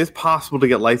out, it is possible to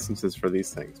get licenses for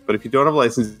these things. But if you don't have a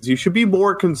license, you should be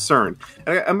more concerned.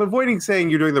 And I'm avoiding saying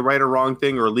you're doing the right or wrong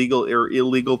thing or legal or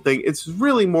illegal thing. It's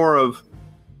really more of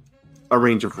a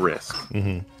range of risk.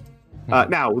 Mm-hmm.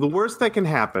 Now, the worst that can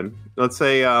happen, let's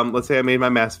say I made my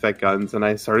Mass Effect guns and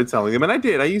I started selling them. And I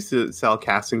did. I used to sell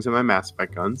castings of my Mass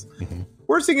Effect guns. Mm-hmm.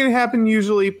 Worst thing can happen,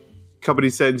 usually, company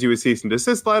sends you a cease and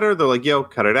desist letter. They're like, yo,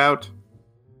 cut it out.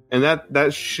 And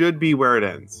that should be where it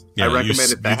ends. Yeah, I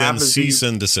recommend if that happens. You then cease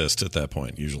and desist at that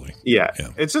point, usually. Yeah.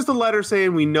 It's just a letter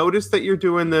saying, we noticed that you're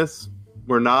doing this.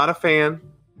 We're not a fan.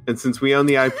 And since we own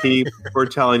the IP, we're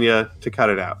telling you to cut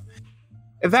it out.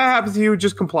 If that happens to you,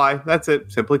 just comply. That's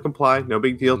it. Simply comply. No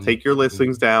big deal. Take your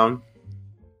listings down.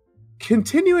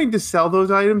 Continuing to sell those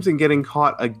items and getting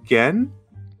caught again,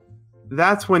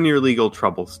 that's when your legal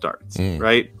trouble starts,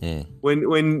 right?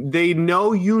 When they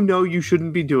know you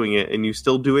shouldn't be doing it and you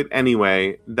still do it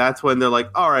anyway, that's when they're like,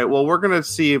 all right, well, we're going to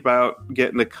see about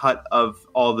getting a cut of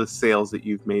all the sales that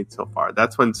you've made so far.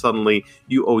 That's when suddenly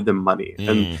you owe them money.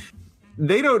 And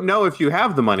they don't know if you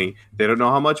have the money. They don't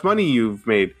know how much money you've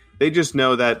made. They just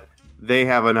know that they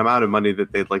have an amount of money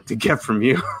that they'd like to get from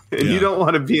you. And you don't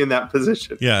want to be in that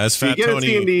position. Yeah, as Fat you get Tony,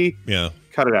 a C&D, yeah.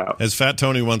 cut it out. As Fat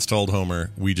Tony once told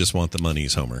Homer, we just want the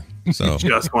monies, Homer. So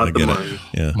just want the money.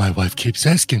 Yeah. My wife keeps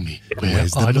asking me,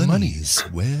 where's the monies?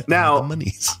 Where now, are the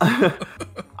monies?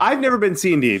 I've never been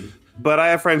C&D'd, but I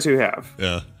have friends who have.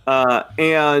 Yeah.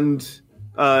 And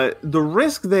the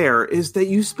risk there is that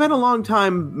you spent a long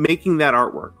time making that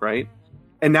artwork, right?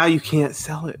 And now you can't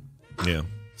sell it. Yeah.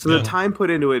 So the time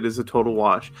put into it is a total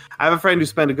wash. I have a friend who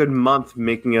spent a good month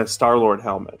making a Star-Lord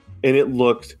helmet, and it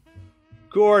looked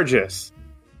gorgeous.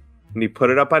 And he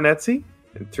put it up on Etsy,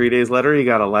 and 3 days later, he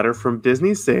got a letter from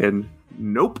Disney saying,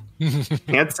 nope,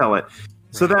 can't sell it.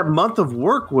 So that month of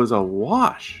work was a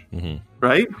wash,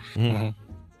 right?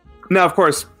 Now, of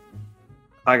course,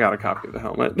 I got a copy of the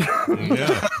helmet.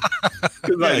 Yeah,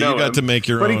 you got to make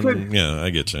your own. Yeah, I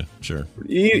get you. Sure.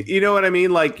 You know what I mean?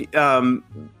 Like,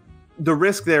 the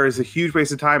risk there is a huge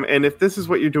waste of time. And if this is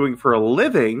what you're doing for a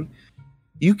living,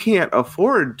 you can't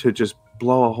afford to just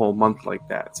blow a whole month like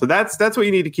that. So that's what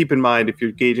you need to keep in mind if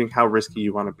you're gauging how risky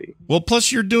you want to be. Well,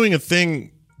 plus you're doing a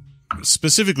thing,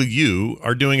 specifically you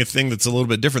are doing a thing that's a little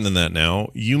bit different than that now.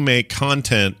 You make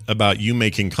content about you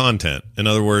making content. In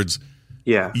other words,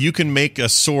 you can make a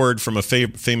sword from a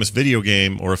famous video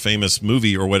game or a famous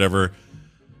movie or whatever,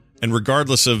 and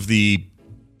regardless of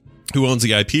who owns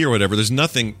the IP or whatever,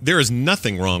 there is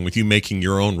nothing wrong with you making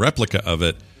your own replica of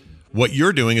it. What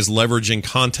you're doing is leveraging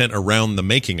content around the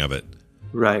making of it.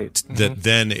 Right. That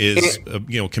then is,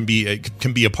 can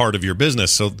be a part of your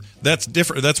business. So that's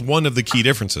different. That's one of the key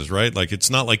differences, right? Like, it's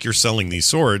not like you're selling these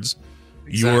swords.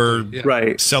 Exactly,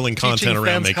 You're selling content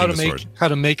around making the sword. How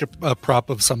to make a prop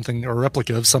of something or a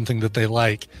replica of something that they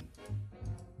like.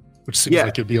 Which seems like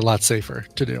it'd be a lot safer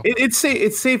to do. It's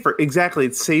safer. Exactly.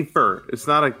 It's safer. It's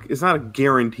not a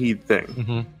guaranteed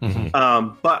thing.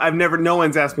 But no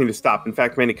one's asked me to stop. In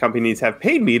fact, many companies have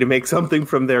paid me to make something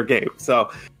from their game.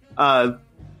 So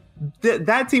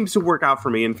that seems to work out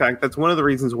for me. In fact, that's one of the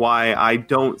reasons why I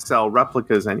don't sell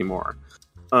replicas anymore.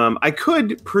 I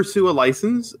could pursue a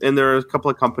license, and there are a couple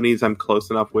of companies I'm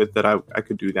close enough with that I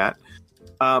could do that.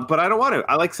 But I don't want to.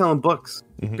 I like selling books.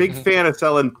 Big fan of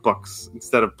selling books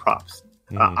instead of props.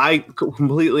 I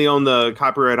completely own the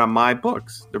copyright on my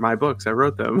books. They're my books. I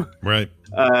wrote them. Right.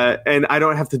 And I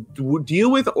don't have to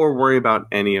deal with or worry about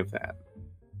any of that.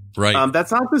 Right.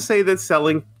 That's not to say that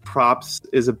selling props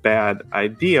is a bad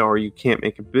idea or you can't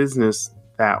make a business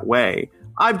that way.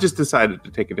 I've just decided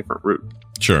to take a different route.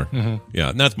 Sure. Yeah.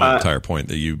 And that's my entire point,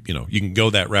 that you can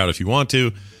go that route if you want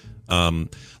to.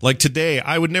 Like today,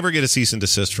 I would never get a cease and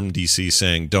desist from DC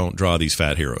saying, don't draw these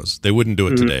fat heroes. They wouldn't do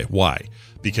it today. Why?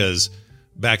 Because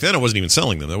back then I wasn't even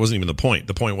selling them. That wasn't even the point.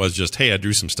 The point was just, hey, I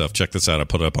drew some stuff. Check this out. I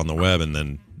put it up on the web, and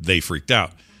then they freaked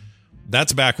out.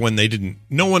 That's back when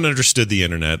no one understood the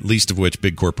internet, least of which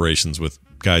big corporations with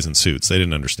guys in suits. They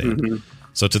didn't understand.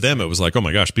 So to them, it was like, oh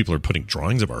my gosh, people are putting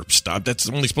drawings of our stuff. That's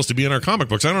only supposed to be in our comic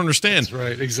books. I don't understand. That's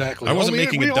right, exactly. I wasn't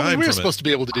making a dime from it. We're supposed to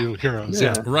be able to do heroes.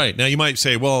 Yeah. Right. Now, you might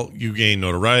say, well, you gain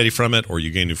notoriety from it, or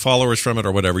you gain new followers from it,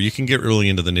 or whatever. You can get really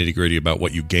into the nitty gritty about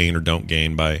what you gain or don't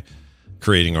gain by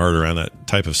creating art around that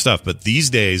type of stuff. But these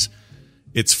days,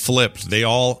 it's flipped. They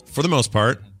all, for the most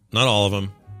part, not all of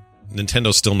them,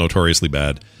 Nintendo's still notoriously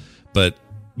bad, but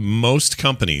most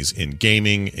companies in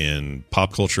gaming, in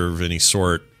pop culture of any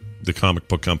sort, the comic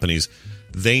book companies,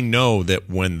 they know that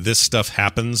when this stuff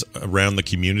happens around the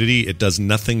community, it does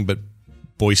nothing but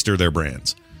bolster their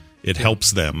brands. It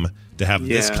helps them to have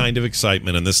this kind of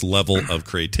excitement and this level of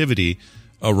creativity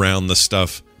around the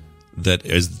stuff that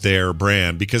is their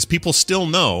brand, because people still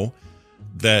know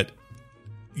that,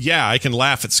 I can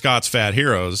laugh at Scott's Fat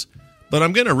Heroes, but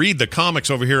I'm going to read the comics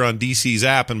over here on DC's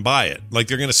app and buy it. Like,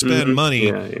 they're going to spend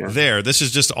money there. This is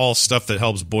just all stuff that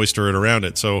helps bolster it around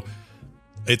it. So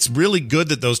it's really good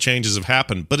that those changes have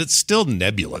happened, but it's still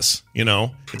nebulous,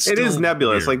 It is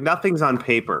nebulous. Weird. Like, nothing's on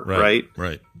paper, right?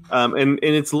 Right. And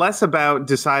it's less about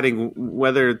deciding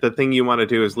whether the thing you want to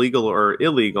do is legal or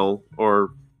illegal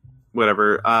or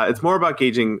whatever. It's more about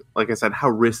gauging, like I said, how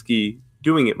risky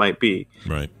doing it might be.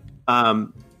 Right.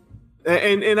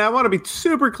 And I want to be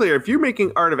super clear. If you're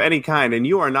making art of any kind and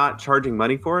you are not charging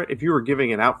money for it, if you were giving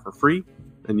it out for free,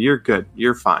 then you're good.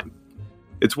 You're fine.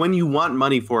 It's when you want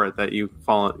money for it that you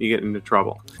get into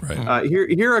trouble. Right.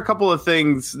 Here are a couple of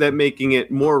things that make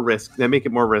it more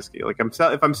risky. Like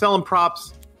if I'm selling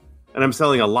props and I'm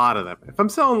selling a lot of them. If I'm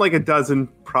selling like a dozen,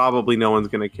 probably no one's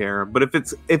going to care. But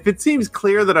if it seems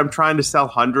clear that I'm trying to sell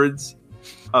hundreds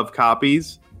of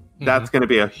copies, that's going to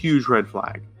be a huge red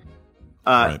flag.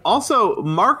 Also,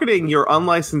 marketing your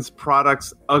unlicensed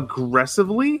products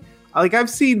aggressively. Like I've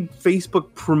seen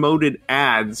Facebook promoted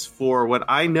ads for what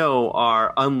I know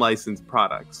are unlicensed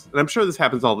products. And I'm sure this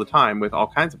happens all the time with all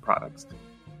kinds of products.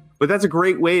 But that's a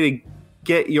great way to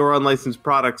get your unlicensed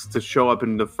products to show up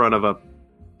in the front of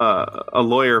a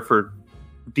lawyer for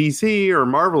DC or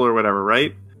Marvel or whatever,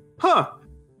 right? I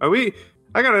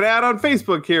got an ad on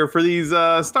Facebook here for these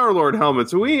Star-Lord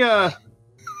helmets. Are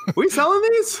we selling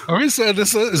these? Are we saying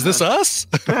is this us?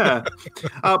 Yeah.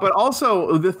 But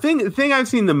also, the thing I've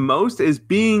seen the most is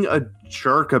being a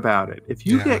jerk about it. If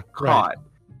you get caught,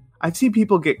 I've seen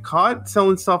people get caught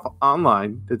selling stuff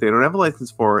online that they don't have a license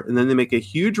for, and then they make a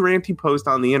huge ranty post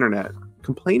on the internet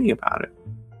complaining about it.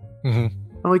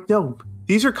 I'm like, no,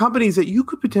 these are companies that you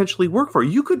could potentially work for.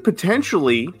 You could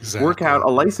potentially work out a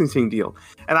licensing deal.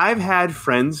 And I've had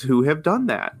friends who have done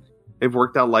that. They've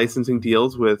worked out licensing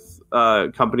deals with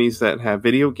companies that have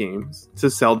video games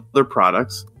to sell their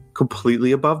products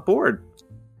completely above board.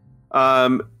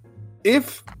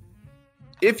 If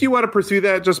you want to pursue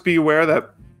that, just be aware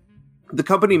that the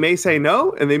company may say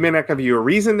no, and they may not give you a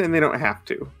reason, and they don't have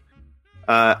to.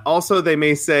 Also, they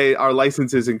may say our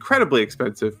license is incredibly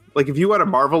expensive. Like if you want a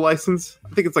Marvel license, I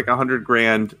think it's like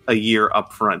 $100,000 a year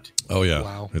up front. Oh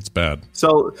yeah, It's bad.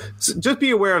 So just be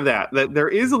aware of that there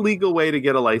is a legal way to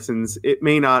get a license. It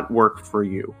may not work for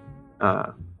you.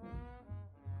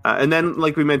 And then,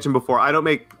 like we mentioned before, I don't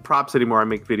make props anymore. I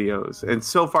make videos. And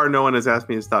so far, no one has asked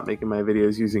me to stop making my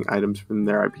videos using items from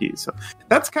their IP. So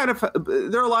that's kind of,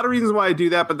 there are a lot of reasons why I do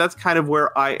that, but that's kind of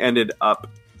where I ended up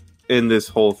in this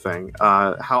whole thing.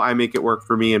 How I make it work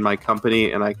for me and my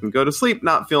company, and I can go to sleep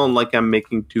not feeling like I'm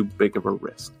making too big of a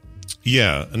risk.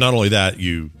 Yeah. And not only that,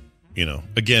 you know,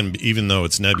 again, even though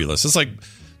it's nebulous, it's like,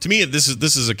 to me, this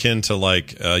is akin to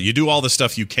like, you do all the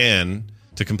stuff you can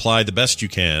to comply the best you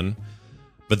can,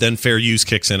 but then fair use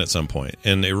kicks in at some point.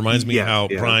 And it reminds me how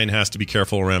Brian has to be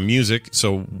careful around music.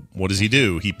 So what does he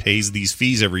do? He pays these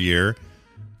fees every year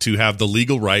to have the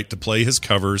legal right to play his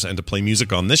covers and to play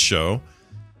music on this show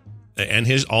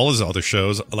and all his other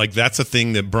shows. Like, that's a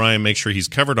thing that Brian makes sure he's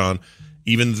covered on.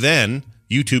 Even then,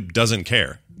 YouTube doesn't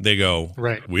care. They go,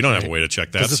 we don't have a way to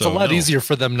check that. Because it's a lot easier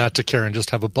for them not to care and just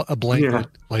have a blanket.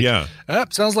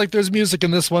 Sounds like there's music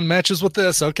in this one, matches with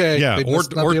this. Okay. Yeah. They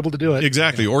must not be able to do it.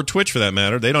 Exactly. Or Twitch, for that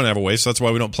matter. They don't have a way. So that's why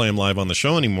we don't play them live on the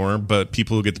show anymore. But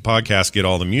people who get the podcast get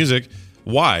all the music.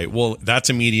 Why? Well,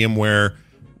 that's a medium where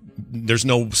there's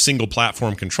no single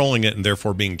platform controlling it and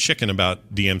therefore being chicken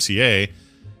about DMCA.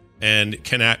 And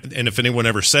if anyone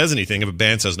ever says anything, if a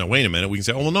band says, no, wait a minute, we can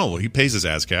say, oh, well, no, he pays his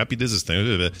ASCAP. He does his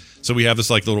thing. So we have this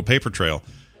like little paper trail.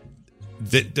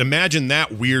 Imagine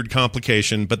that weird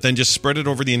complication, but then just spread it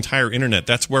over the entire internet.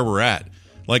 That's where we're at.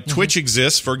 Like Twitch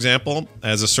exists, for example,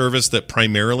 as a service that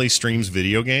primarily streams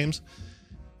video games.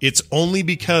 It's only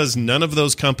because none of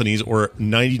those companies, or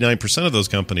 99% of those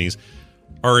companies,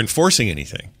 are enforcing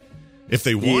anything. If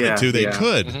they wanted to, they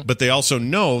could. But they also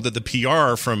know that the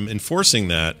PR from enforcing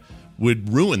that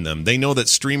would ruin them. They know that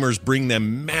streamers bring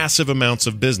them massive amounts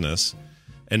of business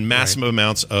and massive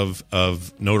amounts of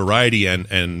notoriety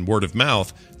and word of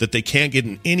mouth that they can't get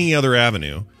in any other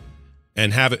avenue,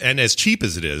 and have it. And as cheap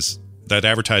as it is, that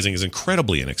advertising is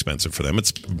incredibly inexpensive for them.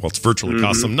 It's virtually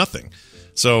costs them nothing.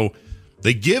 So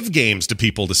they give games to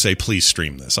people to say, please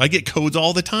stream this. I get codes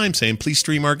all the time saying, please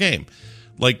stream our game.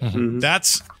 Like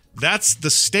that's the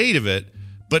state of it.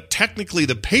 But technically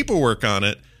the paperwork on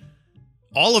it,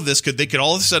 all of this they could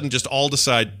all of a sudden just all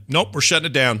decide, nope, we're shutting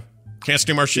it down. Can't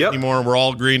stream our shit anymore. We're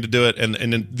all agreeing to do it. And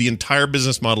then the entire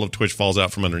business model of Twitch falls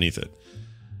out from underneath it.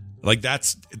 Like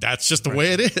that's just the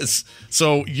way it is.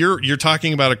 So you're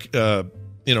talking about a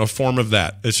form of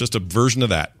that. It's just a version of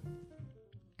that.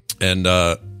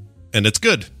 And it's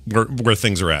good where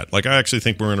things are at. Like, I actually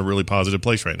think we're in a really positive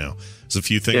place right now. There's a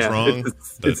few things wrong.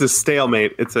 It's a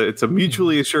stalemate. It's a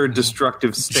mutually assured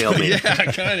destructive stalemate.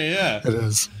 Kind of, It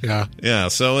is. Yeah. Yeah.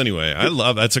 So anyway,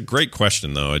 that's a great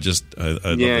question, though. I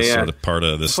love this sort of part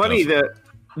of this. Funny stuff.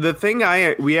 The thing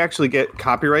we actually get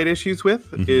copyright issues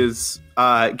with is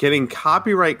getting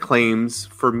copyright claims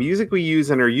for music we use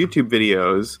in our YouTube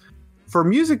videos for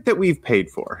music that we've paid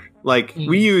for. Like,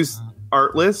 we use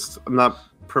Artlist. I'm not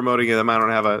promoting them. I don't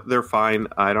have they're fine.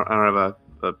 I don't have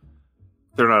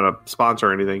they're not a sponsor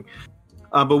or anything.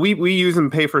 But we use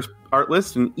and pay for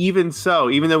Artlist, and even so,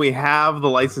 even though we have the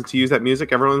license to use that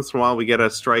music, every once in a while we get a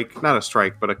strike, not a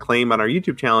strike, but a claim on our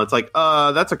YouTube channel. It's like,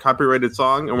 that's a copyrighted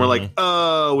song, and we're like,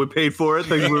 we paid for it.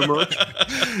 Thank you very much.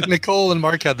 Nicole and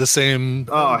Mark had the same.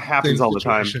 Oh, it happens all the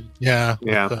time. Yeah,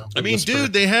 I mean,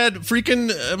 dude, they had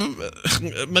freaking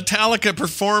Metallica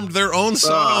performed their own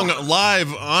song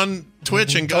live on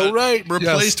Twitch and got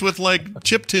replaced with like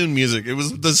chiptune music. It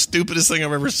was the stupidest thing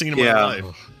I've ever seen in my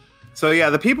life.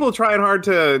 So the people trying hard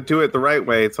to do it the right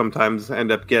way sometimes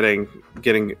end up getting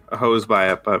hosed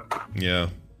by it. But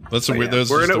that's a weird.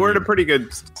 We're in a pretty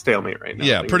good stalemate right now.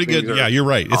 Yeah, pretty good. Yeah, you're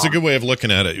right. It's a good way of looking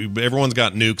at it. Everyone's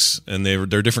got nukes, and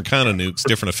they're different kind of nukes,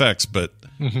 different effects, but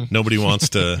nobody wants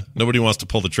to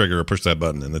pull the trigger or push that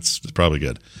button, and it's probably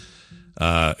good.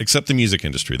 Except the music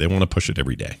industry, they want to push it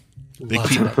every day. They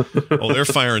they're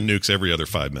firing nukes every other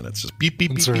 5 minutes. Just beep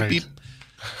beep beep beep beep.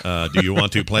 Do you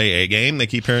want to play a game? They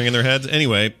keep hearing in their heads.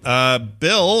 Anyway,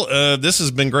 Bill, this has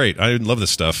been great. I love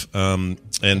this stuff. And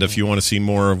if you want to see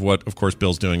more of what, of course,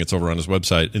 Bill's doing, it's over on his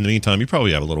website. In the meantime, you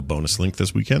probably have a little bonus link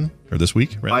this weekend or this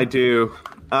week, right? I do.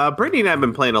 Brittany and I have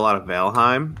been playing a lot of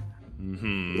Valheim.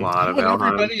 A lot of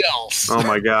Valheim. Everybody else. Oh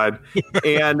my god!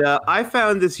 And I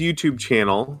found this YouTube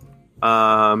channel.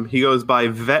 He goes by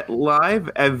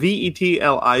VetLive,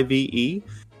 VETLIVE.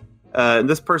 And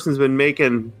this person's been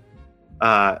making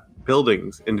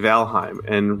buildings in Valheim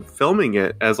and filming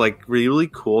it as like really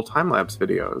cool time-lapse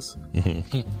videos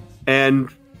and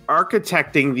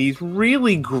architecting these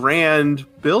really grand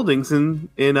buildings in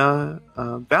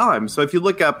Valheim. So if you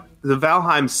look up the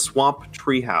Valheim Swamp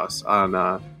Treehouse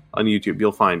on YouTube,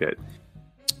 you'll find it.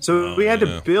 So we had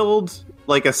to build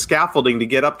like a scaffolding to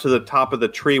get up to the top of the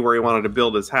tree where he wanted to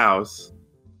build his house.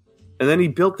 And then he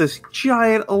built this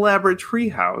giant elaborate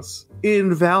treehouse in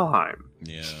Valheim.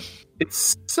 Yeah.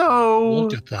 It's so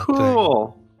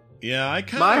cool. Thing. Yeah,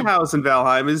 my house in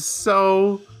Valheim is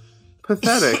so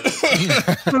pathetic.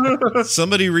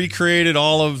 Somebody recreated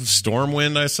all of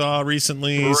Stormwind I saw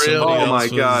recently. Really? Oh my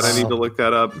god, I need to look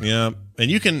that up. Yeah.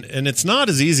 And it's not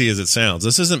as easy as it sounds.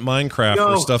 This isn't Minecraft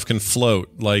where stuff can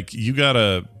float. Like you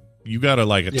gotta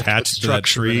like attach to that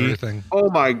tree.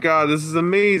 Oh my god, this is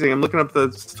amazing. I'm looking up the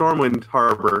Stormwind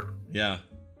harbor. Yeah.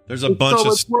 There's a bunch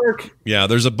of work. Yeah,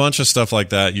 there's a bunch of stuff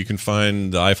like that. You can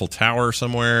find the Eiffel Tower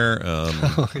somewhere.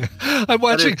 I'm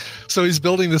watching. So he's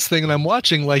building this thing, and I'm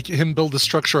watching like him build the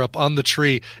structure up on the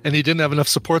tree, and he didn't have enough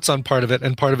supports on part of it,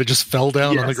 and part of it just fell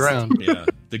down on the ground. Yeah,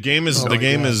 the game is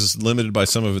is limited by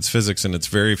some of its physics, and it's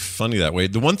very funny that way.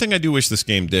 The one thing I do wish this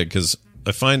game did, because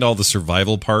I find all the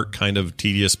survival part kind of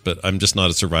tedious, but I'm just not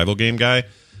a survival game guy.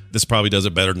 This probably does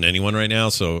it better than anyone right now,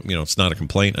 so it's not a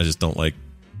complaint. I just don't like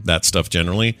that stuff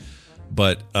generally,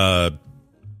 but I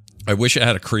wish it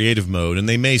had a creative mode, and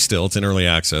they may still. It's in early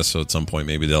access, so at some point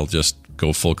maybe they'll just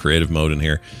go full creative mode in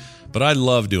here. But I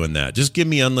love doing that. Just give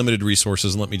me unlimited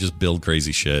resources and let me just build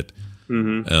crazy shit.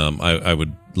 I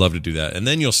would love to do that, and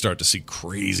then you'll start to see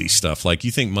crazy stuff. Like, you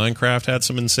think Minecraft had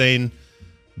some insane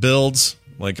builds,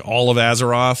 like all of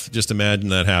Azeroth? Just imagine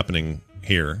that happening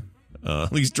here.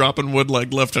 He's dropping wood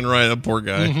like left and right. That poor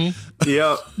guy.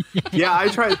 Yeah. I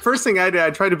tried. First thing I did, I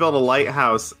tried to build a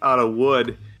lighthouse out of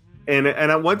wood,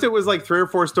 and once it was like 3 or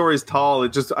 4 stories tall,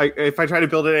 if I tried to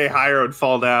build it any higher, it would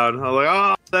fall down. I was like,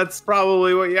 oh, that's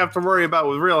probably what you have to worry about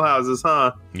with real houses,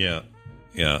 huh? Yeah.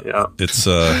 It's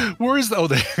where's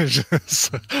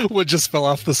wood just fell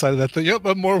off the side of that thing. Yep,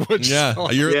 but more wood. You're at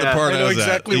the part. I know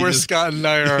exactly where Scott and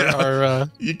I are.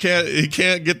 You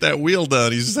can't get that wheel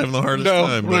done. He's just having the hardest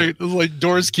time. Right, like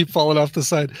doors keep falling off the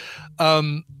side.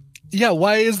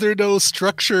 Why is there no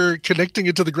structure connecting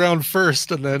it to the ground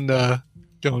first and then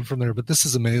going from there? But this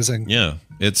is amazing. Yeah,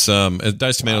 it's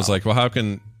Dice Tomato's like, well, how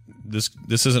can this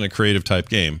isn't a creative type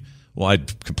game? Well, I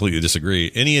completely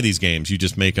disagree. Any of these games, you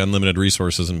just make unlimited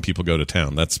resources and people go to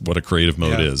town. That's what a creative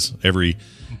mode is. Every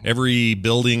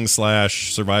building /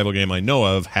 survival game I know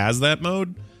of has that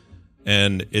mode,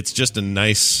 and it's just a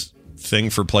nice thing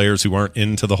for players who aren't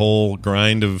into the whole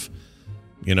grind of,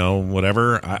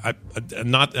 whatever.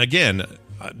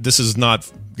 This is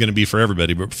not going to be for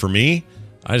everybody, but for me,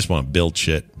 I just want to build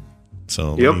shit.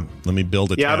 So let me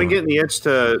build it. Yeah, I've been getting the itch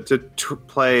to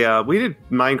play. We did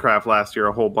Minecraft last year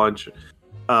a whole bunch,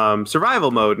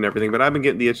 survival mode and everything. But I've been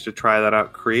getting the itch to try that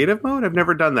out. Creative mode, I've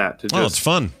never done that. It's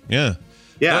fun. Yeah,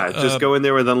 just go in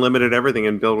there with unlimited everything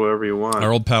and build whatever you want.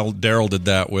 Our old pal Daryl did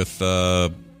that with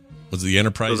was it the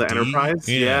Enterprise? Was it Enterprise?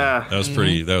 Yeah, that was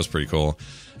pretty. That was pretty cool.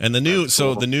 And the new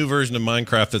the new version of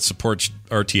Minecraft that supports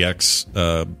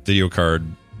RTX video card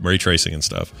ray tracing and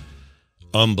stuff.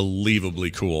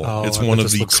 Unbelievably cool. It's one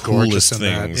of the coolest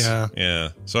things. Yeah.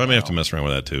 So I may have to mess around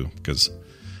with that too, because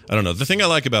I don't know. The thing I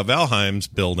like about Valheim's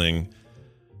building,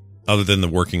 other than the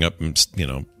working up,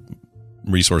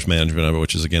 resource management of it,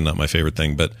 which is again not my favorite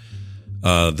thing, but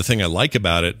the thing I like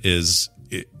about it is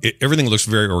everything looks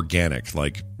very organic,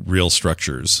 like real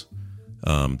structures.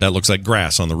 That looks like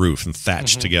grass on the roof and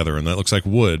thatched together, and that looks like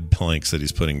wood planks that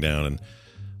he's putting down. And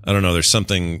I don't know, there's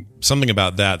something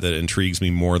about that intrigues me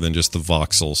more than just the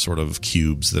voxel sort of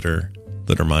cubes that are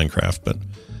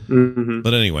Minecraft.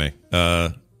 But anyway,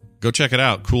 go check it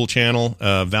out. Cool channel.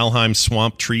 Valheim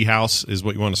Swamp Tree House is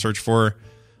what you want to search for.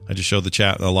 I just showed the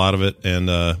chat a lot of it, and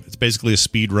it's basically a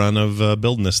speed run of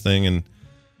building this thing, and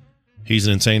he's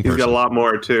an insane person. He's got a lot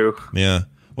more, too. Yeah.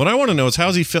 What I want to know is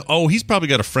how's he film? Oh, he's probably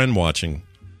got a friend watching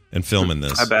and filming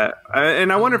this. I bet.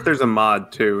 And I wonder if there's a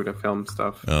mod, too, to film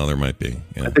stuff. Oh, there might be.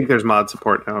 Yeah. I think there's mod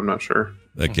support now. I'm not sure.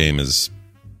 That game is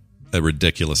a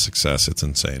ridiculous success. It's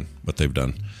insane what they've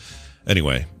done.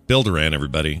 Anyway, Bill Duran,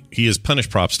 everybody. He is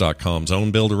punishprops.com's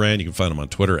own Bill Duran. You can find him on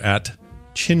Twitter at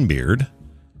Chinbeard.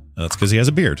 That's because he has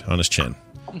a beard on his chin.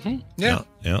 Yeah,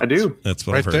 I do. That's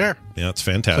what right I've heard. there. Yeah, it's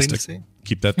fantastic.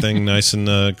 Keep that thing nice and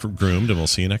groomed, and we'll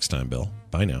see you next time, Bill.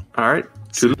 Bye now. All right.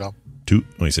 Toodle. Toot.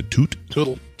 Oh, he said toot?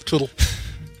 Toodle.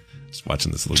 Just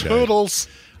watching this little guy. Toodles.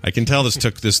 I can tell this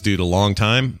took this dude a long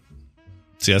time.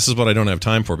 See, this is what I don't have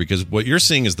time for, because what you're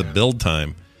seeing is the build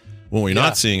time. What we're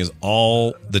not seeing is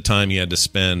all the time he had to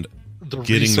spend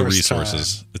getting the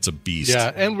resources. Time. It's a beast.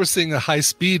 Yeah, and we're seeing a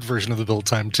high-speed version of the build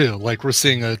time, too. Like, we're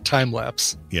seeing a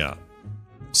time-lapse. Yeah.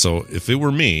 So if it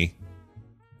were me,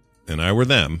 and I were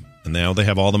them, and now they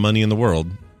have all the money in the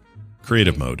world,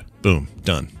 creative mode. Boom.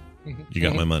 Done. You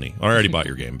got my money. I already bought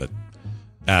your game, but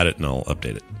add it and I'll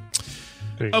update it.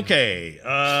 Okay.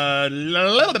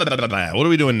 What are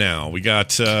we doing now? We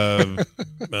got... I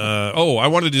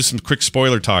want to do some quick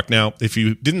spoiler talk. Now, if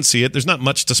you didn't see it, there's not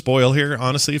much to spoil here,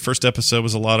 honestly. First episode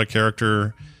was a lot of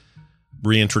character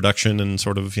reintroduction and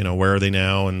sort of, where are they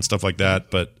now and stuff like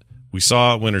that. But we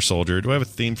saw Winter Soldier. Do I have a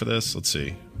theme for this? Let's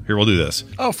see. Here, we'll do this.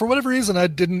 Oh, for whatever reason, I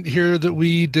didn't hear that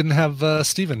we didn't have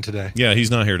Steven today. Yeah,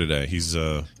 he's not here today. He's...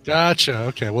 Gotcha.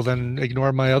 Okay, well then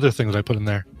ignore my other thing that I put in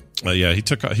there. Yeah, I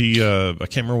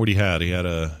can't remember what he had. He had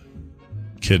a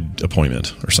kid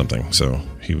appointment or something, so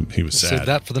he was sad. Save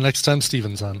that for the next time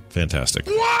Steven's on. Fantastic.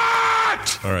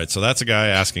 What? All right, so that's a guy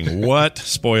asking, what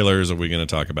spoilers are we going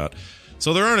to talk about?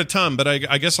 So there aren't a ton, but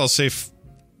I guess I'll say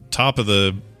top of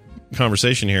the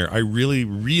conversation here, I really,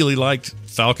 really liked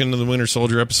Falcon and the Winter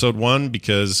Soldier Episode 1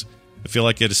 because I feel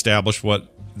like it established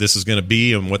what this is going to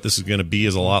be, and what this is going to be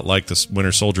is a lot like this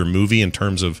Winter Soldier movie in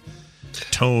terms of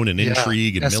tone and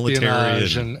intrigue and military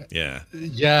and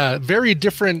very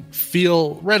different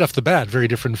feel right off the bat, very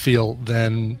different feel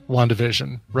than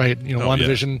WandaVision, right?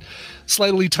 WandaVision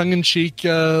slightly tongue-in-cheek,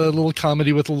 little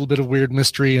comedy with a little bit of weird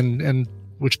mystery, and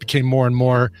which became more and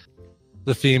more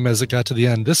the theme as it got to the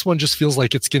end. This one just feels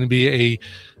like it's going to be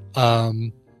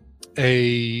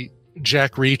a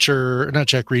Jack Reacher, not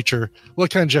Jack Reacher. What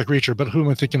kind of Jack Reacher? But who am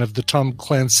I thinking of? The Tom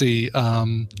Clancy.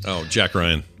 Jack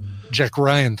Ryan. Jack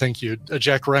Ryan, thank you. A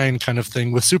Jack Ryan kind of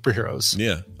thing with superheroes.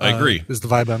 Yeah, I agree. Is the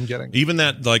vibe I'm getting. Even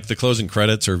that, like the closing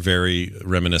credits are very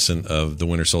reminiscent of the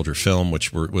Winter Soldier film,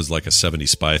 which was like a 70s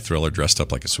spy thriller dressed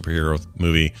up like a superhero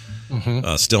movie.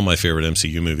 Still my favorite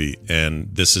MCU movie, and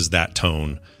this is that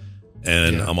tone,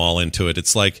 and I'm all into it.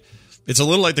 It's a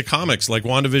little like the comics. Like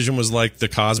WandaVision was like the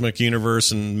cosmic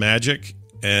universe and magic,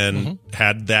 and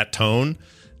had that tone,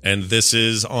 and this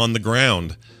is on the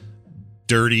ground.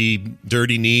 Dirty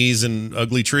knees and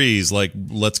ugly trees. Like,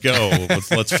 let's go.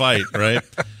 let's fight, right?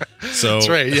 So that's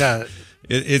right. Yeah,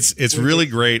 it's really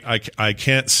great. I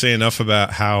can't say enough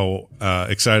about how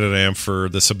excited I am for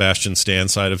the Sebastian Stan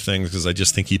side of things, because I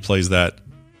just think he plays the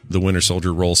Winter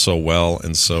Soldier role so well,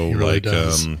 and so he really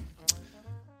does. I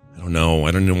don't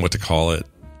know what to call it.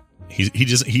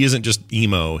 He isn't just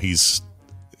emo. He's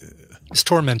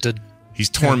tormented. He's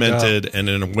tormented, and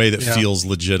in a way that feels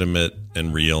legitimate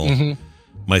and real.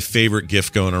 My favorite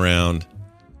GIF going around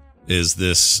is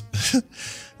this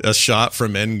a shot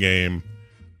from Endgame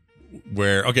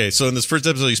where, so in this first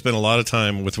episode, you spend a lot of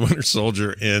time with Winter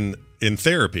Soldier in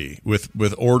therapy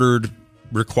with ordered,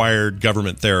 required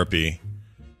government therapy,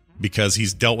 because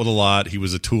he's dealt with a lot. He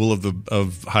was a tool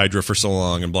of Hydra for so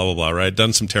long and blah, blah, blah, right?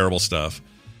 Done some terrible stuff.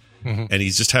 And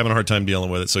he's just having a hard time dealing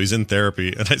with it. So he's in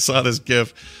therapy. And I saw this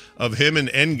GIF of him in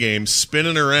Endgame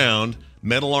spinning around,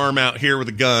 metal arm out here with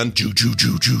a gun, joo, joo,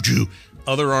 joo, joo, joo.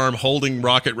 Other arm holding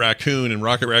Rocket Raccoon, and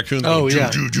Rocket Raccoon going, joo,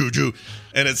 joo, joo, joo.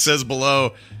 And it says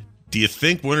below, do you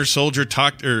think Winter Soldier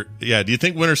talked, do you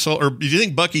think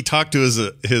Bucky talked to his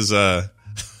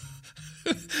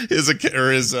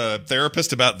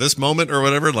therapist about this moment or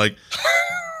whatever? Like,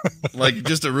 Like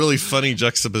just a really funny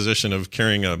juxtaposition of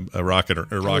carrying a rocket or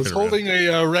a rocket. I was holding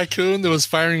a raccoon that was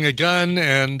firing a gun,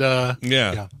 and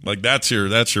yeah, like that's your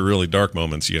really dark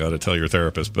moments. You got to tell your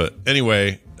therapist. But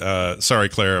anyway, sorry,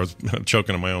 Claire, I'm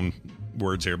choking on my own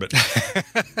words here. But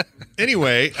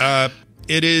anyway,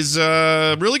 it is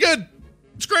really good.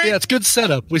 It's great. Yeah, it's good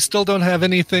setup. We still don't have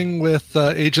anything with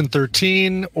Agent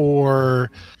 13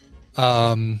 or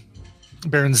Baron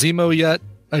Zemo yet.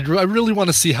 I really want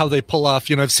to see how they pull off.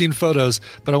 I've seen photos,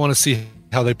 but I want to see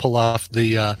how they pull off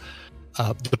the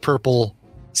purple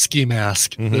ski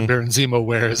mask that Baron Zemo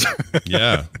wears.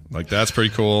 Yeah, like that's pretty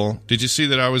cool. Did you see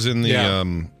that I was in the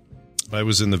I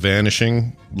was in the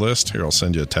vanishing list? Here, I'll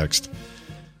send you a text.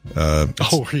 Were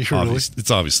you really?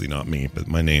 It's obviously not me, but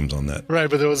my name's on that. Right,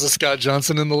 but there was a Scott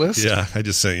Johnson in the list? Yeah, I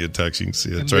just sent you a text. You can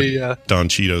see it. It's right, Don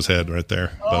Cheeto's head right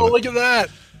there. Oh, look at that.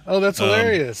 Oh, that's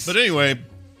hilarious. But anyway,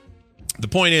 the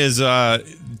point is, the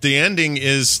ending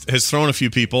has thrown a few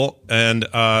people, and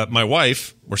my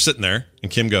wife, we're sitting there,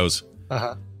 and Kim goes,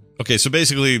 okay, so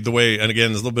basically the way, and again,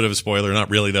 there's a little bit of a spoiler,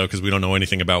 not really though, because we don't know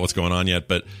anything about what's going on yet,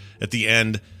 but at the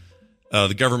end,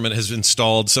 the government has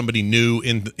installed somebody new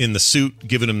in the suit,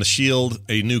 given him the shield.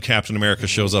 A new Captain America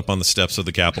shows up on the steps of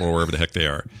the Capitol, or wherever the heck they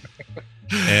are.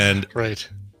 And right.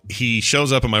 He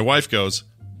shows up, and my wife goes,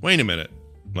 wait a minute.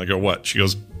 And I go, what? She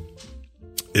goes,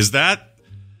 is that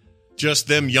just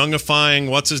them youngifying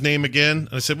what's his name again?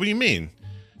 And I said, what do you mean?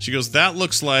 She goes, that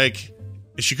looks like,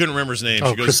 she couldn't remember his name.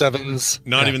 She goes, Chris Evans.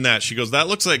 Not even that. She goes, that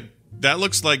looks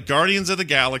like Guardians of the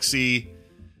Galaxy,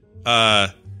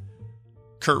 Kurt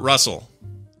Russell.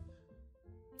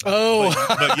 Oh,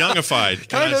 but youngified.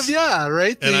 Kind of, yeah,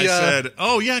 right? And I said,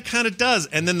 oh, yeah, it kind of does.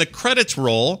 And then the credits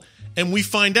roll, and we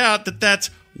find out that that's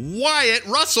Wyatt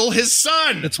Russell, his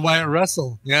son. It's Wyatt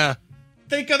Russell, yeah.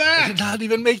 Think of that. I did not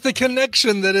even make the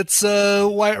connection that it's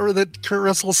Wyatt, or that Kurt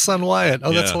Russell's son Wyatt.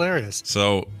 Oh, that's hilarious.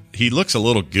 So he looks a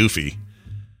little goofy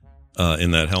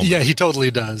in that helmet. Yeah, he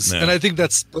totally does. Yeah. And I think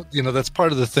that's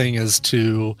part of the thing is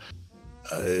to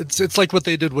it's like what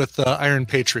they did with Iron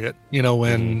Patriot.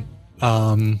 When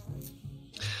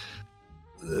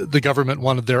the government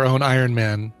wanted their own Iron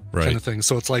Man kind of thing.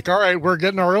 So it's like, all right, we're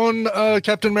getting our own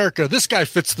Captain America. This guy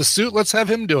fits the suit. Let's have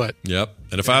him do it. Yep.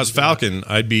 And if I was Falcon,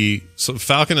 I'd be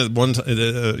Falcon at one.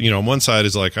 On one side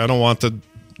is like, I don't want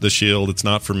the shield. It's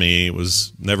not for me. It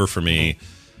was never for me.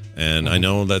 And I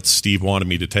know that Steve wanted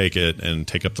me to take it and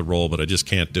take up the role, but I just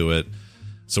can't do it.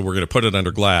 So we're going to put it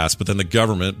under glass. But then the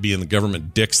government, being the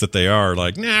government dicks that they are,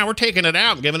 like, nah, we're taking it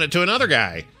out and giving it to another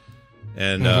guy.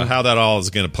 And how that all is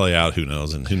going to play out, who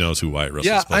knows? And who knows who Wyatt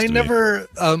Russell's supposed to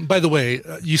be. By the way,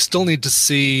 you still need to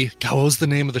see, what was the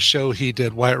name of the show he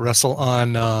did, Wyatt Russell,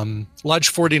 on Lodge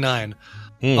 49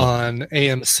 on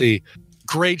AMC.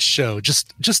 Great show.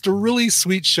 Just a really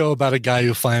sweet show about a guy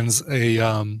who finds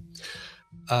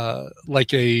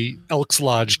like a Elks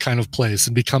Lodge kind of place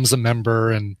and becomes a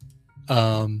member. And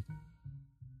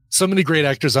so many great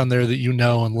actors on there that you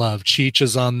know and love. Cheech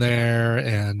is on there,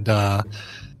 and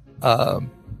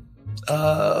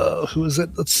who is it?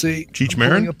 Let's see. Cheech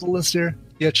Marin? Up the list here.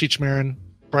 Yeah, Cheech Marin.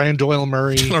 Brian Doyle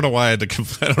Murray. I don't know why I had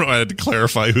to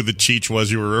clarify who the Cheech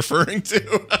was you were referring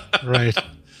to. Right.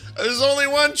 There's only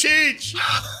one Cheech.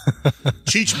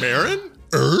 Cheech Marin?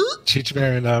 Cheech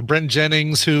Marin. Brent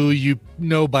Jennings, who you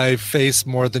know by face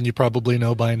more than you probably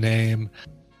know by name.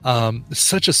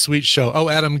 Such a sweet show. Oh,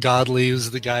 Adam Godley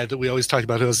is the guy that we always talk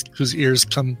about, whose ears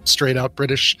come straight out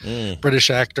British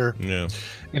actor. Yeah.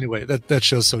 Anyway, that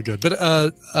show's so good. But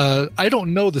I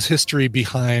don't know this history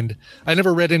behind. I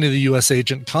never read any of the U.S.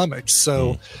 Agent comics,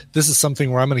 so this is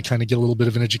something where I'm going to kind of get a little bit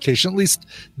of an education, at least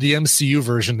the MCU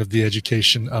version of the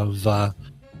education of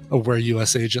where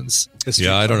U.S. Agents history.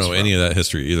 Yeah, I don't know from. any of that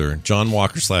history either. John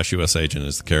Walker / U.S. Agent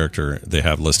is the character they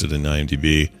have listed in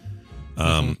IMDb.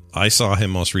 I saw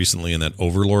him most recently in that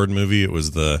Overlord movie. It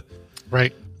was the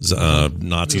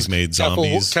Nazis made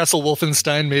zombies. Castle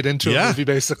Wolfenstein made into a movie,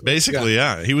 basically. Basically,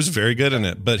 yeah. He was very good in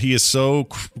it, but he is so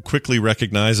quickly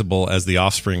recognizable as the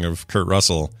offspring of Kurt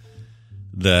Russell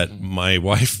that my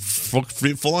wife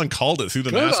full on called it through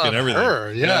the Good mask on and everything.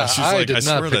 Her. Yeah, she's I like, did I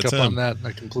not swear pick that's up him. on that.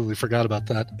 I completely forgot about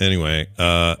that. Anyway,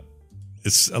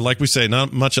 it's like we say,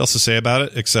 not much else to say about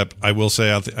it, except I will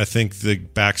say I think the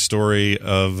backstory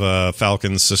of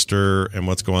Falcon's sister and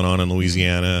what's going on in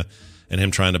Louisiana and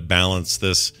him trying to balance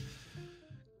this,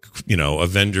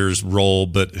 Avengers role,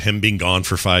 but him being gone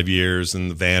for 5 years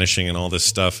and the vanishing and all this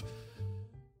stuff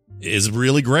is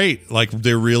really great. Like,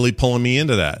 they're really pulling me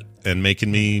into that and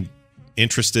making me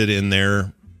interested in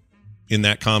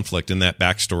that conflict, in that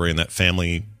backstory, in that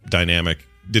family dynamic.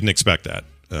 Didn't expect that.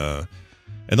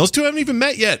 And those two haven't even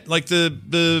met yet. Like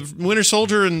the Winter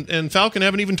Soldier and Falcon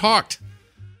haven't even talked.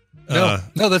 No,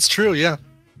 that's true. Yeah.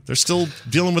 They're still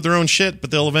dealing with their own shit, but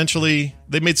they'll eventually...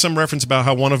 They made some reference about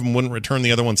how one of them wouldn't return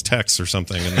the other one's texts or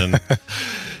something, and then...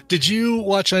 Did you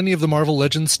watch any of the Marvel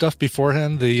Legends stuff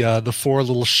beforehand? The 4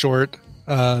 little short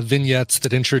vignettes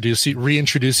that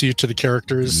reintroduce you to the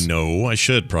characters? No, I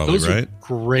should probably, Those right? Are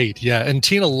great, yeah. And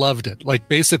Tina loved it. Like,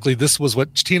 basically, this was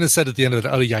what Tina said at the end of it.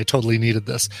 Oh, yeah, I totally needed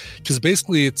this. Because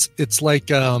basically, it's like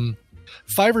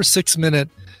 5 or 6 minute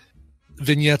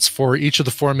vignettes for each of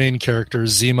the 4 main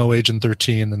characters, Zemo, Agent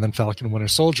 13, and then Falcon, Winter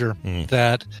Soldier,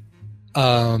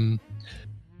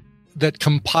 that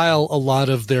compile a lot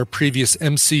of their previous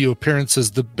MCU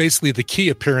appearances, basically the key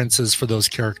appearances for those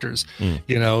characters.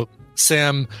 You know,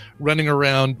 Sam running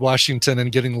around Washington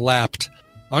and getting lapped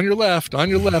on your left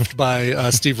by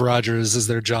Steve Rogers as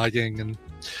they're jogging, and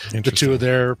the two of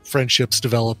their friendships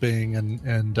developing,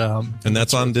 and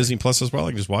that's on Disney Plus as well. I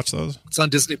can just watch those. It's on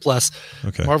Disney Plus.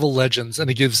 Okay. Marvel Legends, and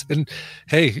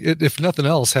hey, if nothing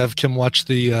else, have Kim watch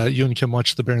you and Kim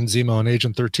watch the Baron Zemo and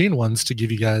Agent 13 ones to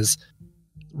give you guys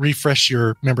refresh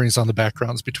your memories on the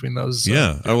backgrounds between those.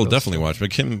 Yeah, I will definitely watch. But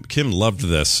Kim loved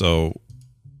this, so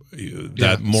more of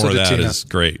that Tina. Is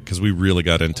great because we really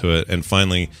got into it, and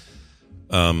finally.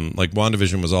 Like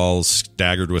WandaVision was all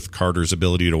staggered with Carter's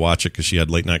ability to watch it because she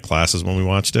had late night classes when we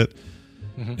watched it.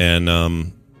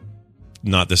 And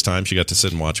not this time. She got to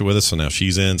sit and watch it with us, so now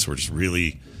she's in. So we're just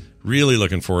really, really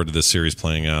looking forward to this series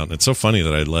playing out. And it's so funny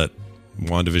that I let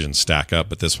WandaVision stack up,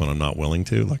 but this one I'm not willing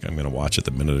to. Like, I'm going to watch it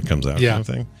the minute it comes out. Yeah. Kind of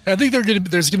thing. I think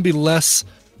there's going to be less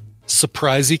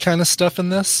surprisey kind of stuff in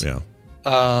this. Yeah.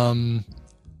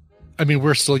 I mean,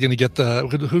 we're still going to get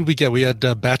who did we get? We had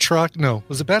Batroc. No,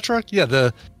 was it Batroc? Yeah,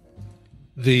 the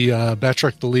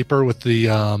Batroc the Leaper with the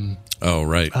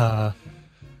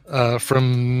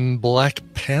from Black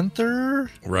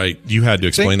Panther. Right. You had to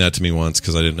explain that to me once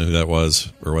because I didn't know who that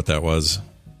was or what that was.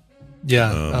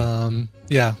 Yeah.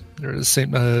 There's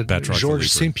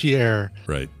Georges St. Pierre.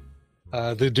 Right.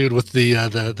 The dude with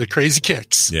the crazy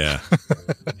kicks. Yeah.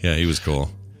 Yeah, he was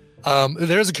cool.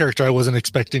 There's a character I wasn't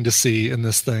expecting to see in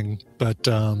this thing, but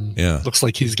looks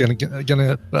like he's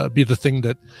gonna be the thing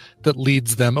that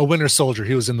leads them. A Winter Soldier.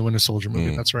 He was in the Winter Soldier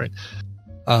movie. That's right.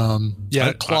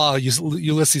 Claw.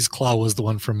 Ulysses Claw was the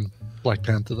one from Black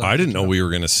Panther. I didn't know we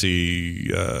were going to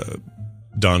see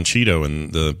Don Cheadle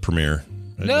in the premiere.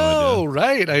 No,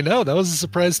 right. I know. That was a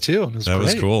surprise too. That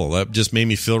was cool. That just made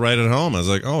me feel right at home. I was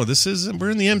like, oh,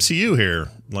 we're in the MCU here.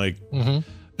 Like.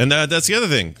 And that's the other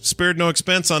thing. Spared no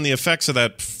expense on the effects of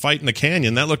that fight in the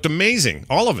canyon. That looked amazing.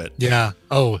 All of it. Yeah.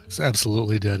 Oh, it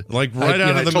absolutely did. Like out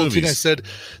of the movies. I said,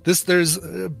 there's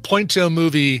point to a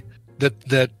movie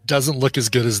that doesn't look as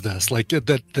good as this. Like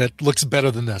that looks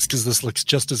better than this because this looks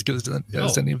just as good as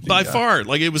any of the by far.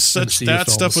 Like it was such MCU that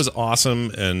films. Stuff was awesome.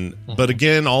 And but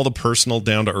again, all the personal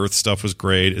down to earth stuff was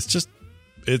great.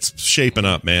 It's shaping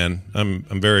up, man.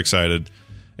 I'm very excited.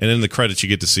 And in the credits, you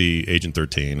get to see Agent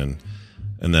 13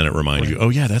 and then it reminds you, oh,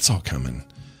 yeah, that's all coming.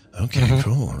 Okay,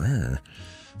 cool.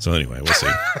 So anyway, we'll see.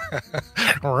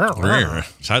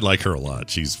 I like her a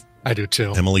lot. I do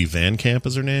too. Emily Van Camp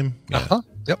is her name. Yeah.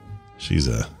 Yep. She's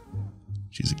a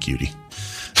cutie.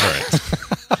 All right.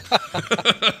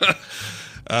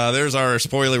 There's our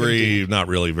spoilery. Not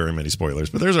really very many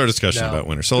spoilers, but there's our discussion about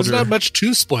Winter Soldier. There's not much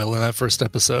to spoil in that first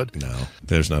episode. No,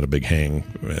 there's not a big hang.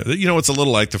 You know, it's a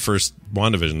little like the first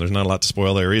WandaVision. There's not a lot to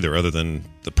spoil there either, other than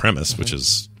the premise, which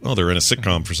is, they're in a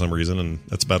sitcom for some reason, and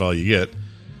that's about all you get.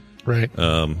 Right.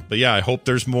 But yeah, I hope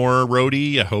there's more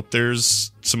Rhodey. I hope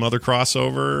there's some other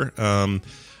crossover.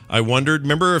 I wondered,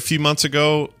 remember a few months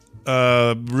ago,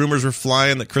 rumors were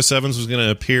flying that Chris Evans was going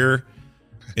to appear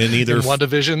in either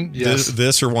WandaVision, yes,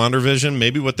 this or WandaVision.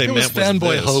 Maybe what they meant was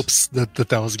fanboy this. Hopes that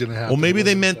was going to happen. Well, maybe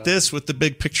they meant this with the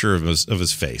big picture of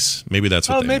his face. Maybe that's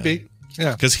what. They meant.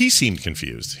 Yeah, because he seemed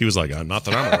confused. He was like, "Not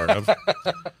that I'm aware of."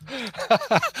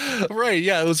 Right?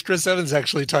 Yeah, it was Chris Evans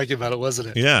actually talking about it, wasn't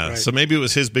it? Yeah. Right. So maybe it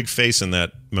was his big face in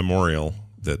that memorial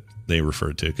that they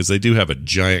referred to, because they do have a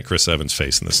giant Chris Evans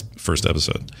face in this first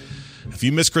episode. If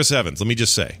you miss Chris Evans, let me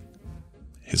just say,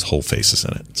 his whole face is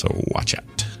in it. So watch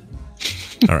out.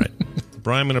 All right.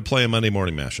 Brian, I'm going to play a Monday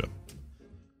morning mashup.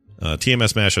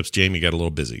 TMS mashups, Jamie got a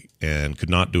little busy and could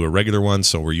not do a regular one,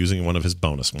 so we're using one of his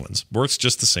bonus ones. Works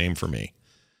just the same for me.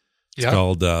 It's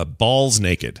called Balls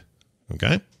Naked.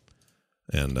 Okay?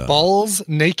 And Balls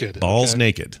Naked. Balls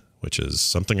Naked, which is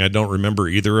something I don't remember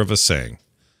either of us saying.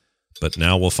 But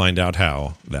now we'll find out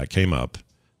how that came up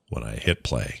when I hit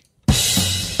play.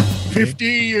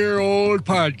 50-year-old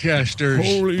podcasters.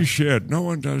 Holy shit, no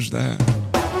one does that.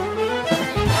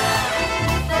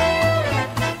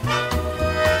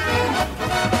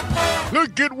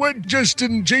 what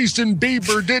Jason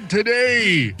Bieber did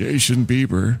today. Jason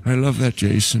Bieber. I love that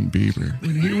Jason Bieber.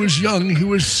 When he was young, he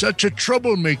was such a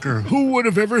troublemaker. Who would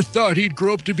have ever thought he'd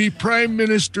grow up to be Prime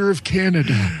Minister of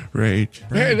Canada? Right.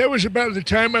 Man, that was about the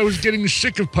time I was getting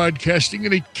sick of podcasting,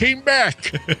 and it came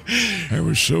back. I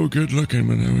was so good looking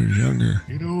when I was younger.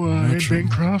 You know, Ed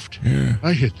Bancroft? Yeah.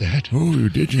 I hit that. Oh,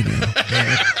 did you now?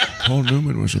 Paul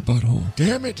Newman was a butthole.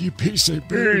 Damn it, you piece of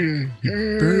bird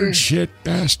shit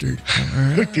bastard.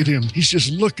 Look at him. He's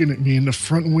just looking at me in the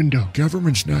front window.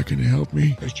 Government's not going to help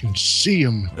me. I can see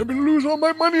him. I'm going to lose all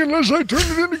my money unless I turn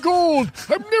it into gold.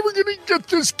 I'm never going to get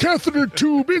this catheter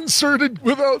tube inserted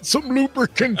without some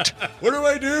lubricant. What do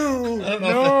I do?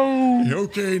 No.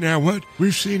 Okay, now what?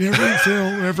 We've seen every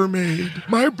film ever made.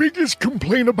 My biggest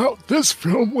complaint about this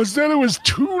film was that it was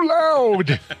too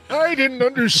loud. I didn't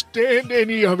understand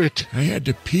any of it. I had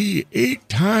to pee 8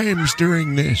 times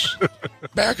during this.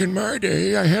 Back in my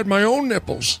day, I had my own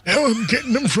nipples. Now I'm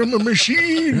getting them from a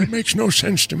machine. That makes no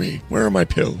sense to me. Where are my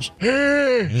pills?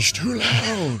 It's too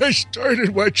loud. I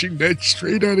started watching that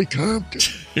straight out of Compton.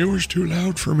 It was too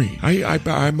loud for me.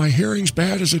 My hearing's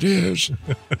bad as it is.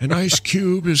 An Ice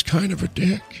Cube is kind of a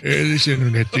dick. This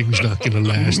internet thing's not going to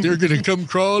last. They're going to come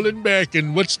crawling back,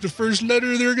 and what's the first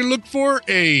letter they're going to look for?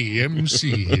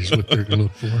 A-M-C is what they're going to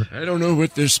look for. I don't know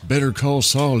what this Better Call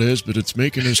Saul is, but it's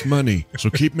making us money. So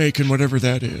keep making whatever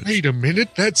that is. Wait a minute,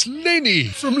 that's Lenny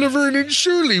from Laverne and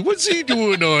Shirley. What's he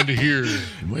doing on here?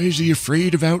 Why is he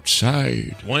afraid of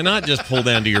outside? Why not just pull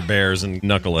down to your bears and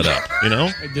knuckle it up, you know?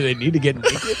 Do they need to get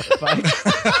naked?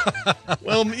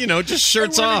 Well, you know, just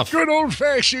shirts off. Good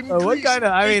old-fashioned what kind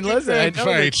of, I mean, listen,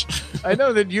 I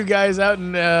know that you guys out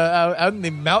in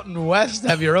the Mountain West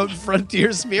have your own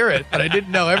frontier spirit, but I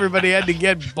didn't know everybody had to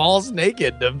get balls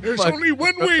naked. There's only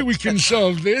one way we can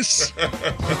solve this. That's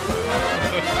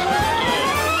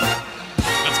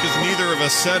because neither of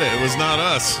us said it. It was not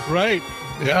us. Right.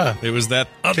 Yeah. It was that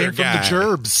other Came guy. from the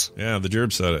Gerbs. Yeah, the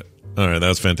Gerbs said it. All right, that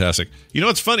was fantastic. You know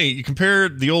what's funny? You compare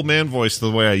the old man voice to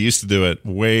the way I used to do it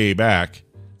way back.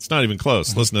 It's not even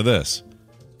close. Listen to this.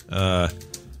 I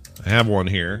have one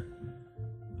here.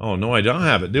 Oh, no, I don't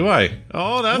have it, do I?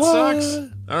 Oh, that sucks.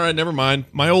 All right, never mind.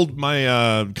 My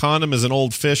condom is an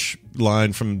old fish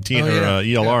line from ELR.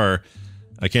 Yeah.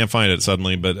 I can't find it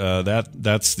suddenly, but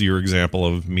that's your example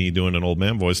of me doing an old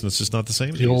man voice, and it's just not the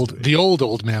same. The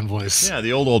old man voice. Yeah,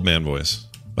 the old man voice.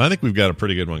 I think we've got a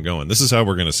pretty good one going. This is how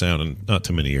we're going to sound in not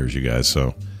too many years, you guys.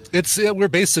 So we're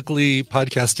basically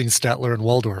podcasting Statler and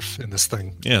Waldorf in this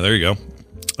thing. Yeah, there you go.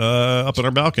 Up on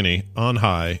our balcony on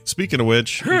high. Speaking of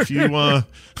which, if you want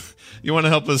to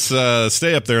help us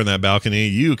stay up there in that balcony,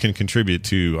 you can contribute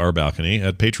to our balcony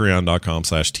at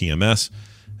patreon.com/TMS.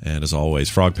 And as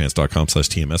always,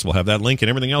 frogpants.com/TMS. We'll have that link and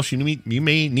everything else you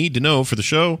may need to know for the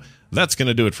show. That's going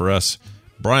to do it for us.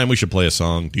 Brian, we should play a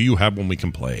song. Do you have one we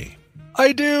can play?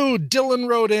 I do. Dylan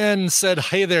wrote in, said,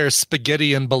 "Hey there,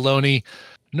 spaghetti and bologna."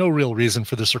 No real reason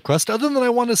for this request other than I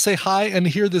want to say hi and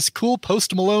hear this cool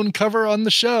Post Malone cover on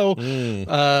the show.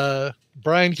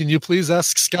 Brian, can you please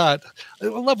ask Scott? I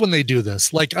love when they do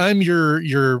this. Like, I'm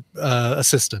your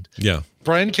assistant. Yeah.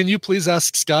 Brian, can you please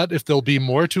ask Scott if there'll be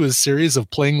more to his series of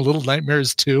Playing Little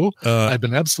Nightmares 2? I've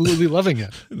been absolutely loving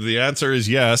it. The answer is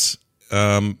yes.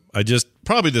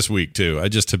 Probably this week too. I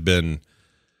just have been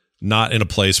not in a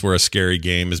place where a scary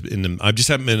game is I just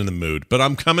haven't been in the mood, but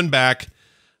I'm coming back.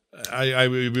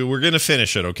 We're going to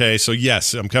finish it. Okay. So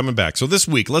yes, I'm coming back. So this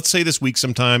week, let's say this week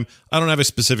sometime. I don't have a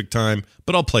specific time,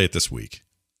 but I'll play it this week.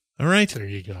 All right. There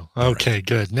you go. Okay, right.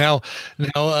 Good. Now,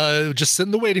 just sit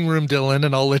in the waiting room, Dylan,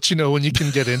 and I'll let you know when you can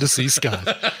get in to see Scott.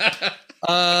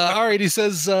 All right. He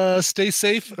says, stay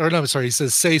safe. Or no, I'm sorry. He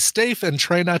says, stay safe and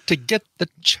try not to get the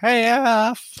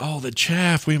chaff. Oh, the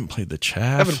chaff. We haven't played the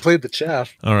chaff. I haven't played the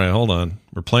chaff. All right. Hold on.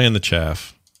 We're playing the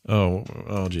chaff.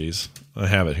 Oh, geez. I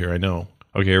have it here. I know.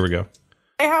 Okay, here we go.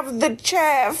 I have the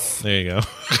chaff. There you go.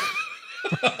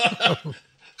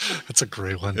 That's a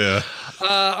great one. Yeah.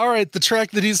 All right. The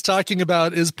track that he's talking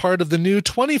about is part of the new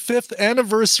 25th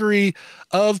anniversary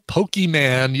of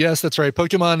Pokemon. Yes, that's right.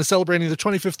 Pokemon is celebrating the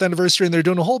 25th anniversary, and they're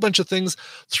doing a whole bunch of things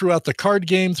throughout the card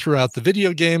game, throughout the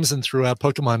video games, and throughout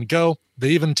Pokemon Go.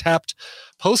 They even tapped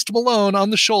Post Malone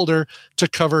on the shoulder to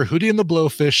cover Hootie and the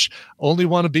Blowfish, Only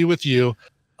Want to Be With You.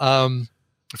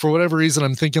 For whatever reason,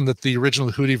 I'm thinking that the original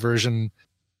Hootie version,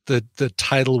 the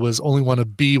title was Only Want to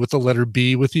Be with the letter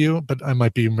B with You, but I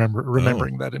might be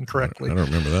remembering that incorrectly. I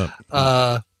don't remember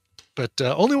that. But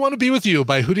Only Want to Be With You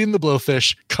by Hootie and the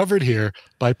Blowfish, covered here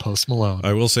by Post Malone.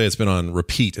 I will say it's been on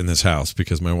repeat in this house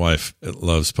because my wife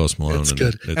loves Post Malone. It's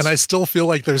good. And I still feel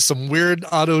like there's some weird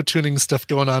auto-tuning stuff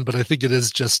going on, but I think it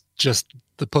is just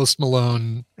the Post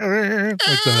Malone.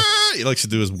 He likes to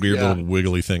do his weird little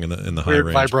wiggly thing in the high weird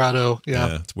range. Vibrato.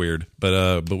 Yeah, it's weird.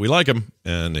 But we like him.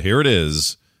 And here it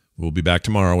is. We'll be back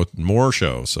tomorrow with more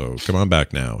show. So come on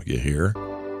back now. You hear?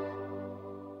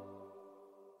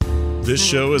 This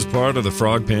show is part of the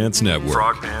Frog Pants Network.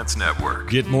 Frog Pants Network.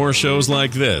 Get more shows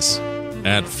like this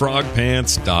at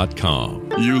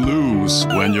frogpants.com. You lose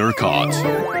when you're caught.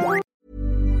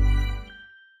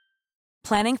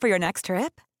 Planning for your next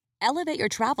trip? Elevate your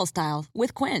travel style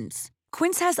with Quince.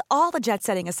 Quince has all the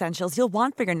jet-setting essentials you'll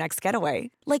want for your next getaway,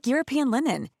 like European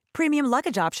linen, premium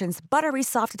luggage options, buttery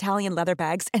soft Italian leather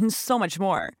bags, and so much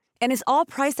more. And is all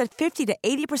priced at 50 to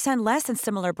 80% less than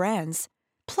similar brands.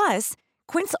 Plus,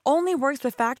 Quince only works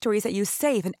with factories that use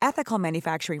safe and ethical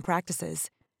manufacturing practices.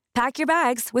 Pack your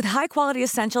bags with high-quality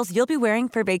essentials you'll be wearing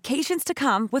for vacations to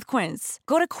come with Quince.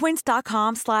 Go to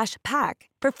quince.com/pack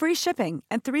for free shipping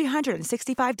and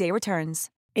 365-day returns.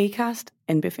 Acast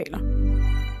anbefaler.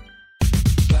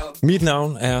 Mit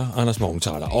navn er Anders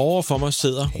Morgenthaler. Over for mig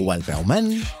sidder Roald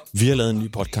Bergmann. Vi har lavet en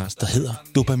ny podcast, der hedder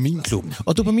Dopaminklubben.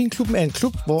 Og Dopaminklubben er en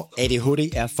klub, hvor ADHD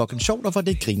er fucking sjovt, og hvor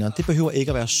det griner. Det behøver ikke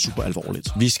at være super alvorligt.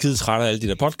 Vi er skide trætte af alle de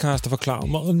der podcasts, der forklarer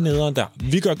mig nederen der.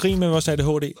 Vi gør grin med vores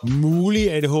ADHD.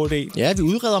 Mulig ADHD. Ja, vi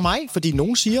udreder mig, fordi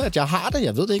nogen siger, at jeg har det.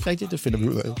 Jeg ved det ikke rigtigt. Det finder vi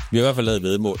ud af. Vi har i hvert fald lavet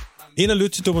væddemål. Ind og lyt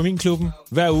til Dopaminklubben.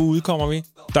 Hver uge udkommer vi.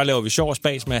 Der laver vi sjov og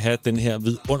spas med at have den her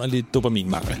vidunderlige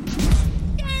dopaminmangel.